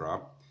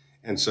drop,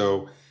 and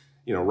so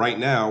right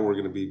now we're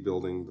going to be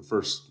building the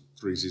first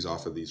threesies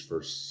off of these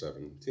first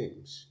 7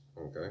 teams.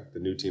 Okay, the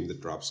new team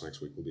that drops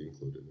next week will be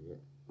included in it,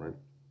 right?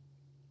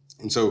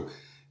 And so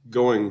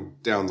going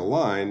down the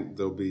line,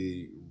 there'll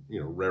be,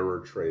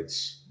 rarer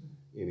traits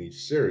in each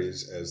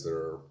series as there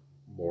are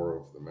more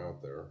of them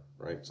out there,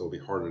 right? So it'll be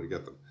harder to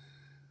get them.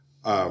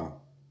 I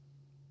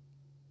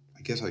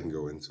guess I can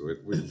go into it.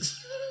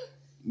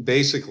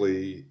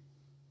 Basically,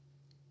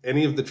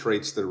 any of the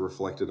traits that are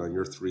reflected on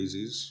your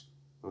threesies.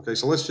 Okay,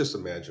 so let's just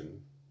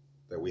imagine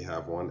that we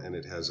have one and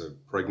it has a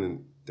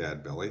pregnant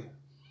dad belly.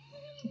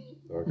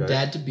 Okay.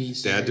 Dad to be.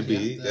 Dad to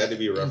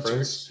be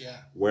reference. Yeah.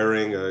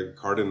 Wearing a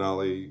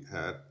Cardinale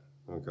hat,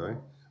 okay,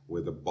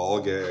 with a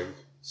ball gag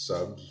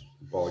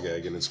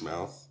in its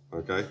mouth,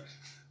 okay,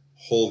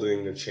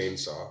 holding a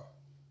chainsaw,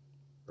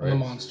 From the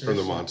monsters. From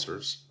the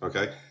monsters,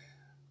 okay,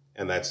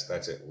 and that's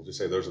it. We'll just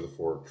say those are the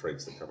 4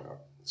 traits that come out.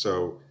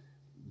 So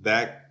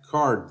that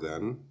card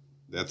then,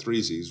 that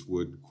threesies,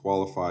 would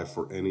qualify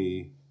for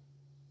any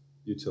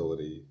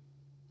utility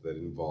that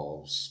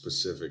involves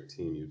specific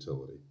team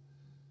utility.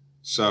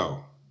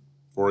 So,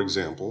 for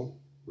example,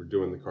 we're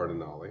doing the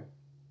Cardinale.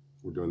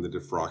 We're doing the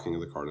defrocking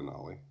of the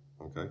Cardinale.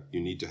 Okay, you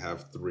need to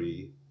have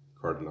 3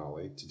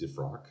 Cardinale to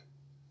defrock.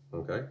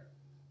 Okay,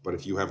 but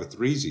if you have a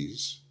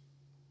threesies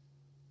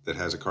that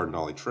has a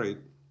Cardinale trait,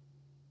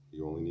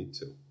 you only need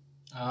 2.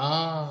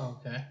 Oh,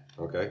 okay.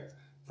 Okay,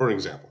 for an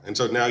example. And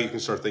so now you can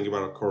start thinking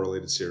about a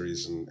correlated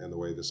series and the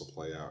way this will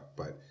play out.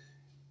 But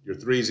your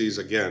threesies,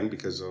 again,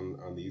 because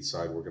on the east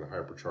side we're going to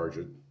hypercharge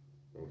it.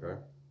 Okay,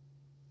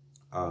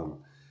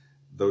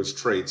 those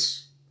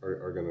traits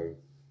are going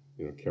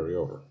to carry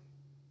over.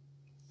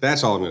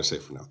 That's all I'm going to say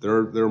for now.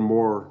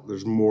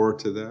 There's more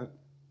to that.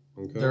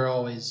 Okay, There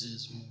always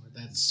is more.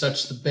 That's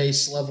such the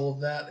base level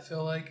of that, I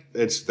feel like.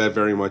 that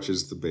very much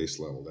is the base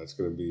level. That's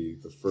going to be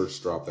the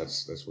first drop.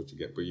 That's what you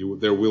get. But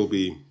there will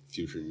be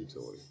future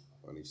utility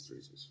on each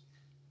threesies.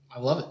 I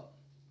love it.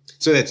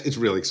 So it's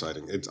really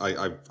exciting.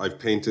 I've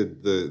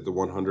painted the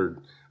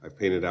 100. I've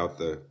painted out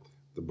the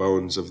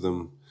bones of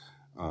them,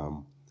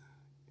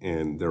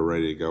 and they're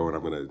ready to go. And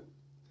I'm gonna.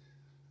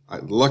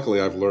 Luckily,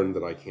 I've learned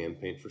that I can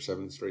paint for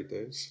 7 straight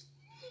days.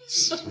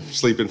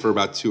 Sleeping for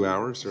about 2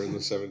 hours during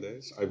those 7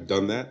 days. I've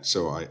done that,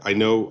 so I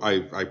know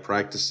I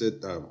practiced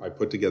it. I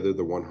put together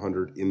the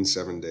 100 in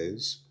 7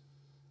 days.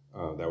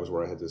 That was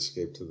where I had to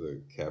escape to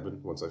the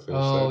cabin once I finished.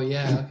 Oh, that.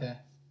 yeah, okay.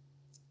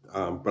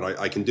 But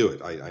I can do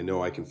it. I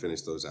know I can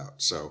finish those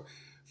out. So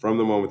from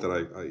the moment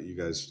that you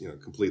guys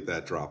complete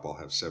that drop, I'll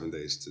have 7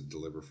 days to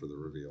deliver for the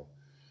reveal.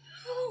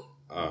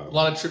 A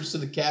lot of trips to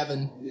the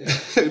cabin. Yeah.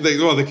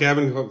 The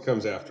cabin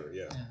comes after.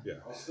 Yeah.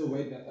 I was still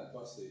waiting at that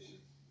bus station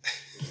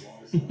for the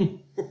longest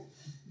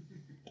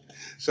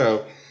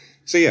time.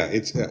 So yeah,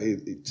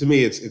 to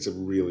me it's a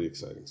really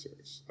exciting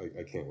series.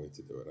 I can't wait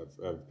to do it.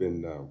 I've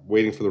been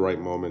waiting for the right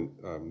moment.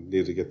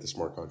 Needed to get the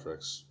smart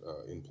contracts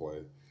in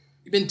play.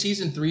 You've been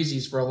teasing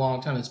threesies for a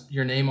long time.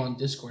 Your name on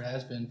Discord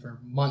has been for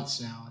months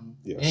now. And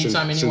Yeah,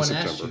 anytime anyone since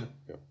asks you, September.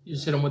 Yeah. you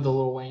just hit them with the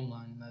Lil Wayne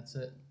line, and that's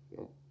it.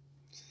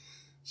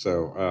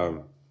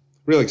 So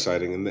really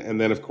exciting, and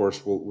then of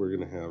course we're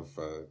going to have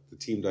the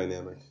team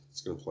dynamic.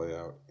 It's going to play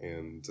out,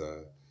 and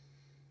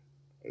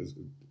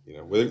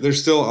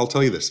there's still. I'll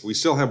tell you this: we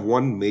still have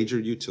one major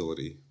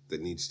utility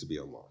that needs to be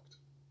unlocked.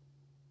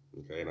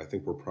 Okay, and I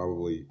think we're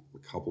probably a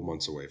couple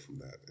months away from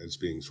that as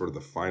being sort of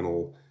the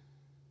final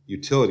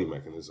utility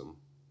mechanism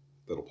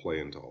that'll play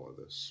into all of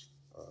this.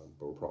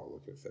 But we're probably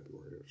looking at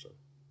February or so.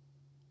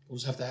 We'll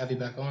just have to have you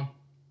back on.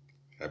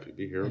 Happy to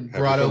be here. In Happy to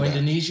Grotto, come back.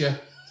 Indonesia.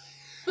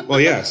 Well,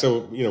 yeah. So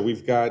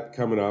we've got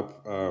coming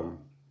up.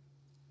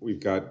 We've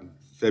got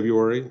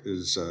February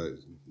is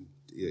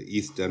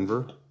East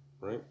Denver,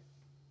 right?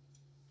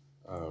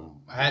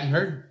 I hadn't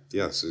heard.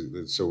 Yeah.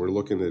 So we're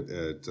looking at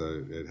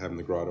having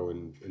the Grotto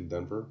in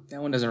Denver.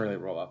 That one doesn't really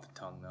roll off the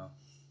tongue, though.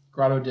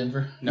 Grotto,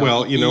 Denver. No,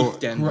 Well, Eve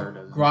Denver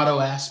doesn't. Grotto,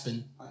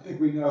 Aspen. I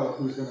think we know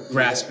who's going to be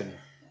Graspin.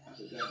 there at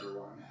the Denver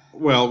one.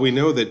 Well, we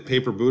know that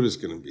Paper Buddha's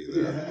going to be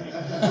there.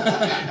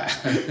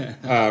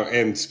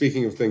 And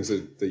speaking of things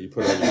that you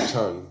put on your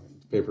tongue,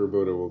 Paper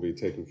Buddha will be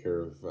taking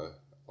care of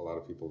a lot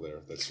of people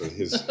there. That's sort of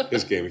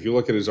his game. If you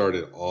look at his art,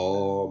 it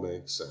all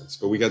makes sense.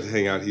 But we got to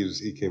hang out.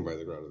 He came by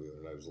the Grotto the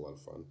other night. It was a lot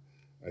of fun.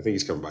 I think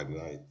he's coming by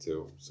tonight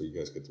too, so you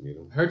guys get to meet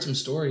him. Heard some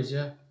stories,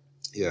 yeah.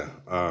 Yeah.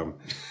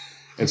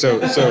 And so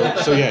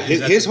yeah,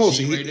 his whole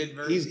G-rated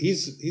version?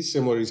 he's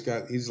similar.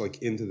 He's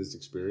like into this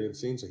experience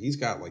scene, so he's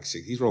got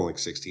he's rolling like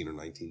 16 or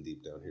 19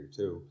 deep down here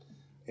too,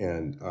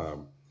 and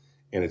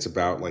it's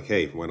about like,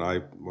 hey, when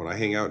I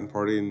hang out and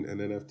party in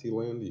NFT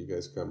land, you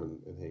guys come and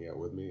hang out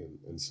with me,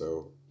 and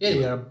so Yeah,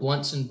 you got a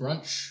Blunts and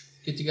Brunch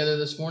get together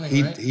this morning,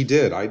 he right? he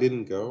did. I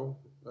didn't go,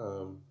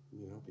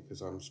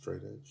 because I'm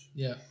straight edge,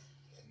 Yeah.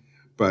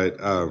 but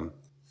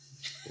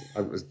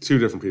 2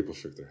 different people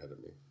shook their head at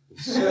me.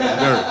 It's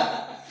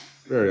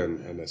very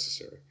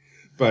unnecessary.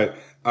 But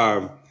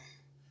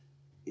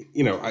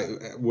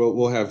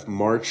we'll have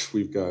March.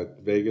 We've got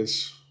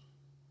Vegas.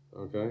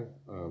 Okay,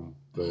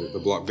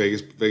 the block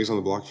Vegas on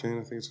the blockchain.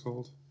 I think it's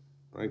called.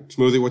 Right,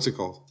 Smoothie. What's it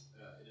called?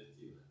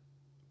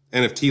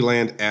 NFT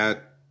Land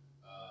at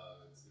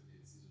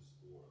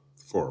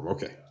Forum.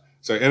 Okay,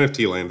 So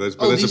NFT land. That's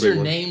these a big are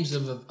one. names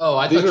of. Oh,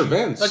 I These thought are you,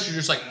 events. I thought you were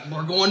just like,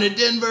 we're going to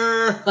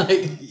Denver.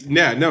 Like,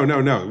 Yeah,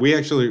 no. We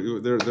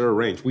actually they're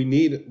arranged. We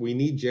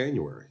need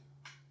January.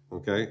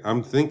 Okay,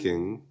 I'm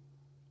thinking.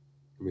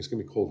 I mean, it's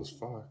gonna be cold as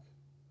fuck,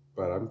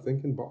 but I'm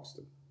thinking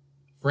Boston.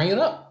 bring it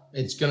up.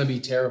 It's gonna be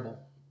terrible.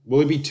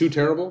 Will it be too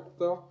terrible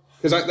though?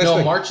 Because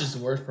March is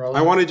the worst. Probably.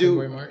 I want to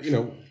February, do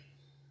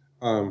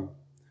March.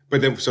 But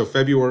then so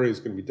February is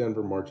going to be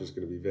Denver. March is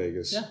going to be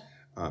Vegas.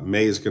 Yeah.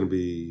 May is going to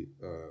be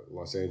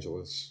Los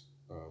Angeles.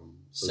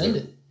 Send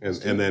it.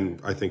 And then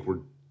I think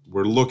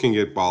we're looking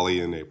at Bali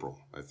in April.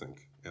 I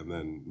think, and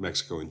then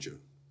Mexico in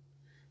June.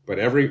 But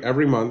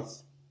every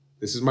month,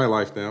 this is my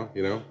life now.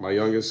 You know, my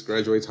youngest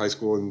graduates high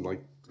school in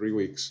like 3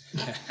 weeks,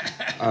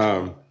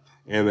 and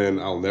then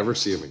I'll never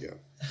see him again.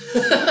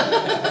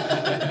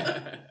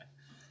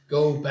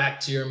 Go back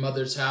to your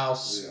mother's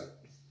house. Yeah.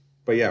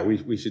 But yeah,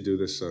 we should do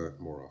this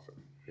more often.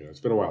 You know, it's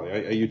been a while.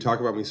 You talk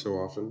about me so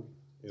often.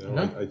 You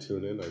know, I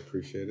tune in. I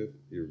appreciate it.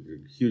 You're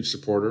a huge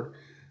supporter.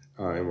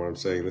 And when I'm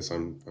saying this,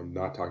 I'm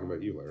not talking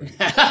about you, Larry.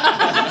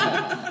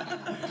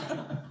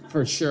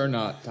 For sure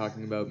not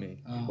talking about me.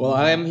 Well,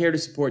 I am here to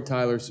support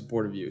Tyler's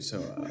support of you, so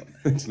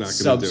It's not going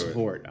sub to do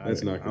support. it.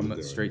 That's not going to I'm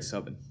do straight it.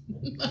 subbing.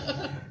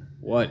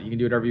 What? You can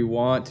do whatever you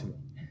want to me.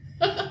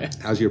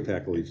 How's your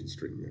Pack Allegiance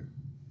treating you?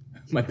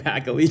 My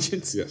pack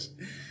allegiance? Yes.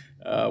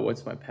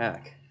 What's my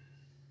pack?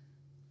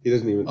 He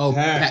doesn't even. Oh,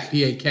 Pack.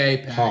 P-A-K,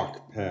 pack.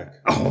 Hawk. Pack.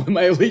 Oh,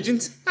 my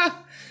allegiance?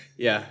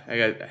 Yeah, I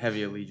got a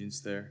heavy allegiance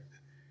there.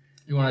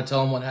 You want to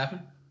tell them what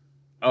happened?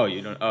 Oh,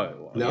 you don't? Oh,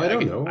 well, No, yeah, I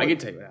don't know. I can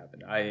tell you what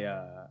happened. I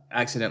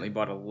accidentally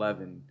bought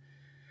 11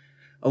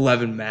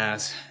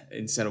 masks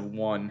instead of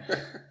 1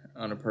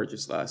 on a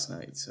purchase last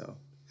night. So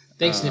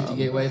Thanks, Nifty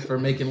Gateway, for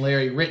making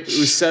Larry rich. it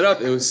was set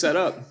up. It was set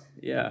up.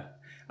 Yeah.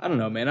 I don't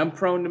know, man. I'm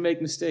prone to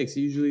make mistakes.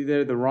 Usually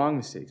they're the wrong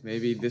mistakes.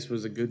 Maybe this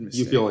was a good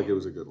mistake. You feel like it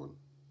was a good one.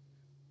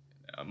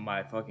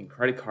 My fucking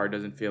credit card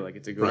doesn't feel like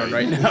it's a good one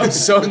right now.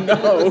 So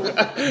no.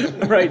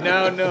 Right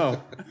now,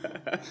 no.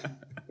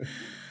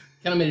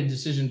 Kind of made a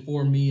decision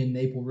for me and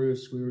Maple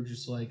Roost. We were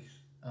just like,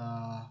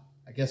 I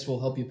guess we'll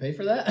help you pay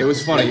for that. It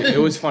was funny. It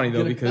was funny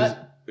though Get a because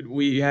cut?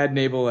 we had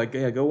Nabel like,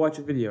 yeah, go watch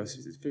a video,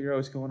 figure out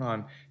what's going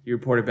on. He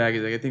reported back.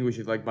 He's like, I think we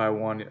should like buy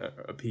 1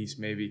 a piece,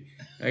 maybe.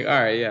 Like, all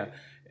right, yeah.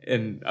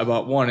 And I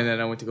bought 1, and then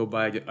I went to go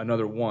buy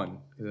another 1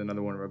 because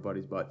another one of our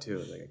buddies bought 2. I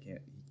was like,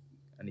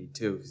 I need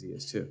 2 because he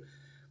has 2.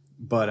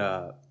 But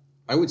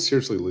I would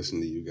seriously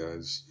listen to you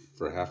guys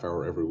for a half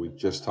hour every week.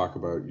 Just talk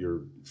about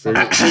your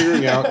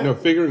figuring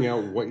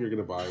out what you're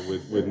going to buy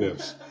with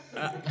Nips,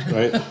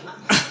 right?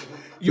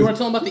 You want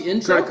to tell them about the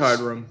intro? credit card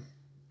room.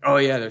 Oh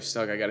yeah, they're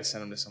stuck. I got to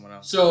send them to someone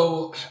else.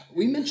 So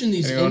we mentioned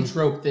these Anyone?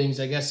 intro things.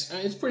 I guess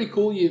it's pretty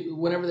cool.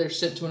 Whenever they're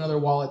sent to another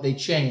wallet, they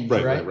change,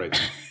 right? Right.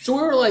 So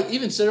we were like,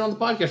 even said it on the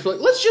podcast. We're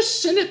like, let's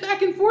just send it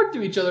back and forth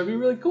to each other. It'd be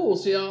really cool.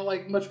 See how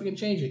much we can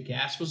change it.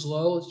 Gas was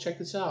low. Let's check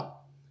this out.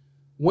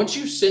 Once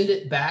you send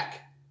it back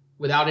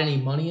without any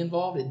money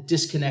involved, it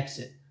disconnects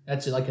it.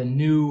 That's like a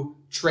new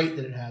trait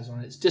that it has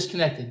on it. It's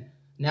disconnected.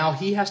 Now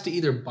he has to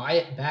either buy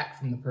it back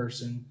from the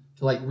person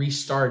to like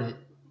restart it,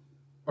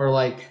 or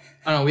like,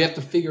 I don't know, we have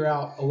to figure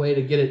out a way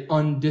to get it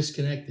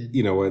undisconnected.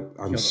 You know what?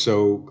 I'm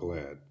so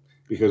glad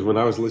because when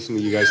I was listening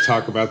to you guys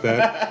talk about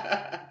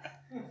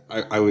that,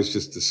 I was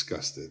just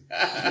disgusted.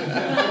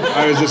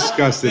 I was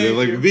disgusted.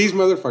 Like these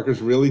motherfuckers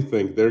really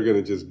think they're going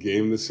to just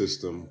game the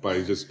system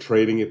by just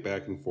trading it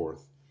back and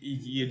forth.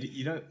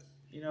 You don't.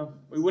 You know,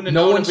 we wouldn't have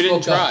No known one if we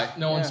didn't spoke try. up.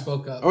 No one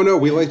spoke up. Oh no,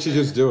 we let you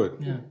just do it.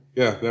 Yeah.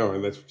 Yeah, no,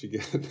 and that's what you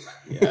get.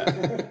 Yeah.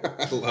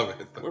 I love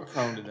it. We're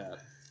prone to that.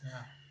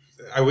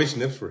 I wish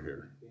Nips were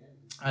here.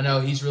 I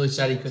know, he's really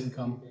sad he couldn't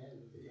come.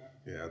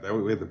 Yeah,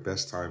 we had the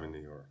best time in New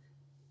York.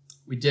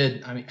 We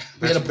did. I mean,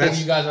 we had to pull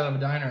That's- you guys out of a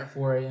diner at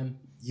 4 a.m.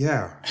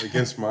 Yeah,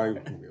 against my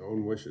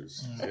own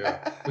wishes.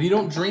 Yeah. Well, you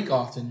don't drink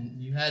often.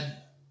 You had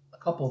a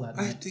couple that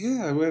I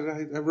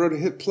night. wrote a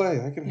hit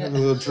play. I can have a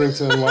little drink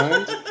to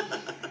unwind.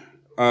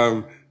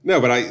 No,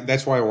 but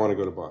that's why I want to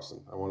go to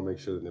Boston. I want to make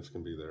sure that Nips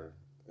can be there.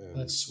 And,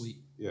 That's sweet.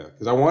 yeah,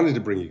 because I wanted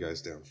to bring you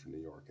guys down from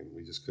New York, and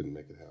we just couldn't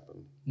make it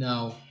happen.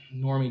 No,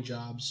 normie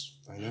jobs.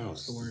 I know.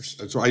 It's the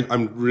worst. So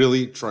I'm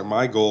really trying.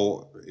 My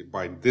goal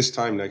by this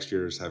time next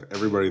year is have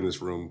everybody in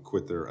this room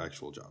quit their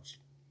actual jobs.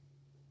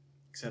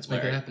 Let's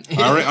make it happen.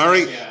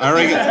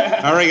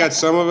 I already got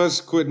some of us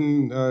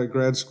quitting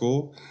grad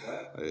school.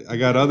 I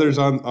got others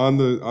on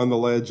the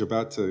ledge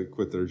about to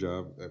quit their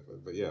job.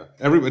 But yeah,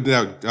 everybody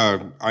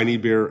now. I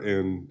Need Beer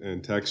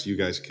and Tex. You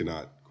guys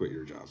cannot quit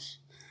your jobs.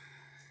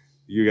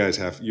 You guys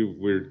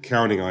we're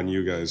counting on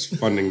you guys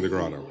funding the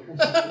grotto.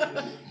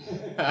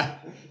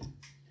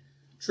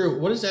 True.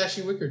 What does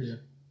Ashley Wicker do?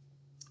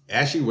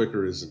 Ashy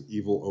Wicker is an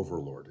evil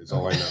overlord. Is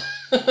all I know.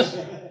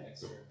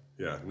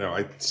 Yeah,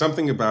 no,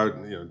 something about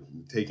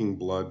taking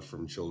blood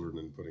from children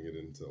and putting it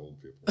into old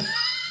people.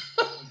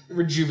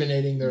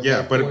 Rejuvenating their Yeah,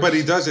 life but force.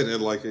 he does it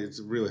at like it's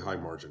a really high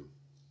margin.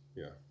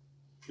 Yeah,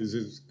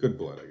 it's good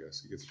blood, I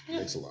guess. He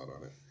makes a lot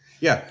on it.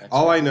 Yeah,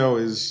 all I know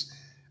is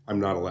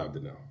I'm not allowed to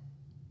know.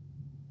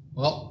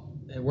 Well,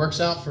 it works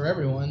out for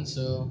everyone.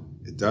 So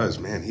It does,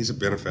 man. He's a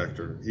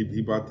benefactor.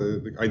 He bought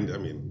the I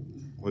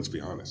mean, let's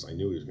be honest. I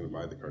knew he was going to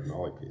buy the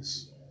Cardinale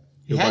piece.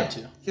 he had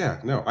to. Yeah,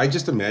 no. I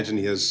just imagine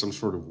he has some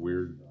sort of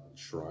weird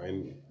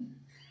shrine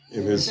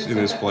in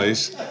his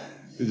place.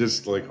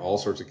 Just like all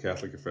sorts of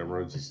Catholic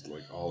ephemera, just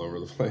like all over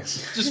the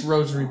place. Just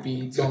rosary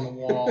beads on the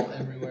wall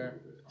everywhere.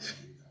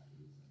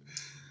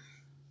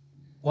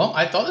 Well,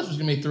 I thought this was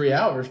gonna be 3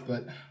 hours,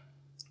 but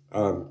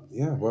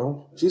Yeah,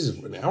 well, Jesus,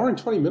 an hour and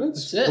 20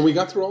 minutes? That's it. And we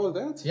got through all of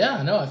that? yeah,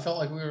 I know. I felt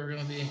like we were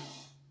gonna be.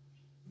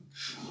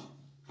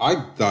 I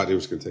thought it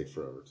was going to take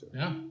forever, too.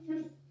 Yeah.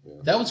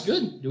 That was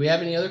good. Do we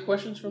have any other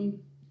questions from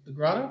the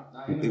grotto?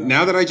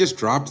 Now that I just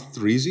dropped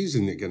threesies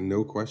and again,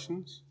 no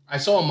questions? I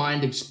saw a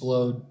mind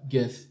explode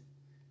gif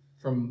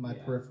from my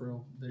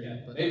peripheral vision,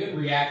 Yeah, but they've been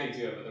reacting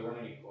to it, but there weren't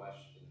any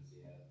questions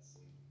yet.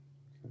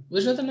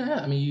 there's nothing to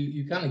have. I mean,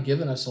 you kind of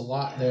given us a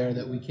lot there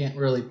that we can't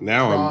really.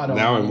 Now prod on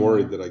I'm anymore.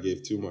 worried that I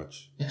gave too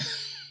much. Yeah.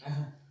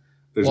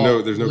 There's Well,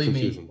 no believe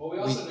me. confusion. Well, we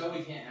also know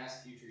we can't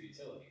ask future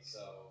utilities, so.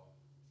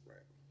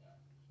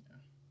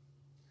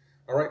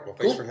 All right, well,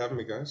 thanks Cool. for having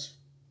me, guys.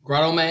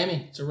 Grotto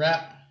Miami. It's a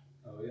wrap.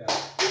 Oh, yeah.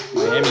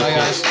 Miami Bye,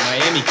 guys. Kitch.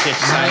 Miami Kitch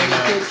signing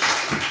Miami out. Kitch.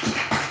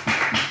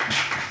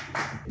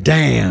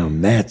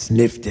 Damn, that's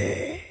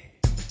nifty.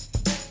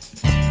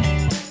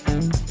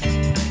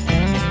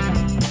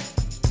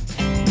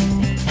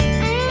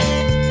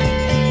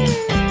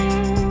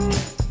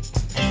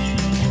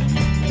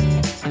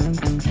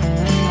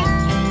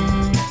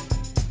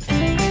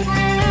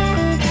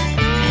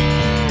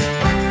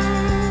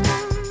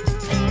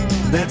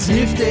 That's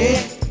nifty,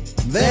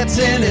 that's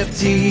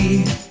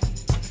NFT.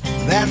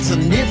 That's a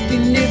nifty,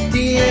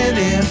 nifty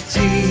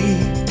NFT.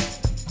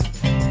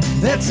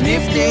 That's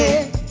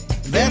nifty,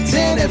 that's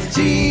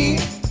NFT.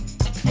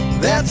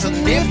 That's a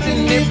nifty,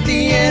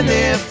 nifty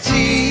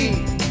NFT.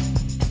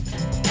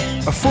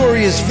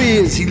 Euphoria's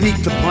fears, he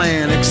leaked a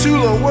plan.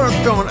 Exula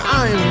worked on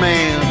Iron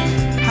Man.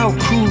 How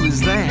cool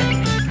is that?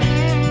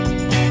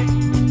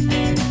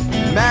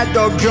 Mad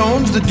Dog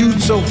Jones, the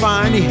dude so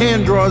fine, he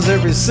hand draws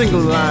every single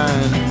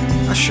line.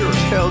 I sure as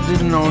hell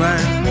didn't know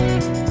that.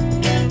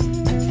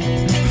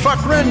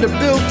 Fuck Render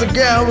built the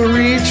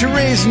gallery to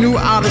raise new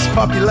artist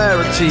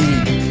popularity.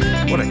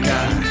 What a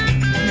guy.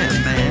 Yeah,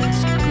 man,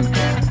 he's a good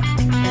guy.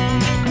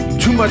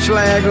 Too much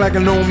lag like a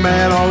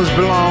nomad, all his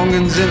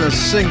belongings in a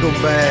single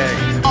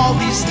bag. All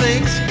these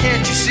things,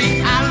 can't you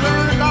see? I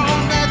learned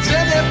all that's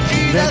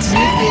NFT. That's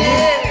nifty.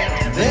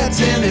 That's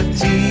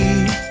NFT.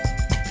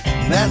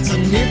 That's a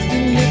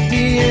nifty,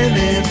 nifty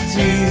NFT.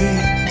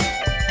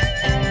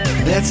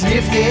 That's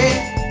nifty,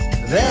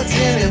 that's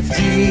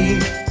NFT.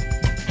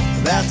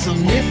 That's a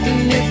nifty,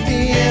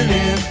 nifty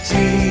NFT.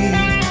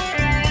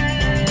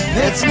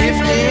 That's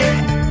nifty,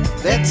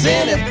 that's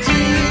NFT.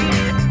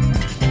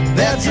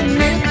 That's a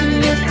nifty,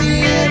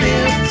 nifty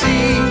NFT.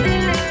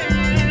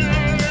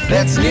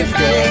 That's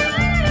nifty,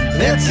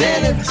 that's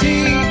NFT.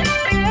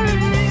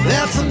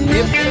 That's a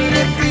nifty,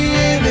 nifty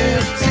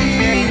NFT.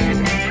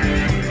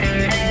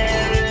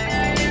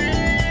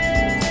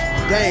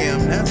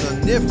 Damn, that's a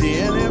nifty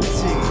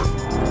NFT.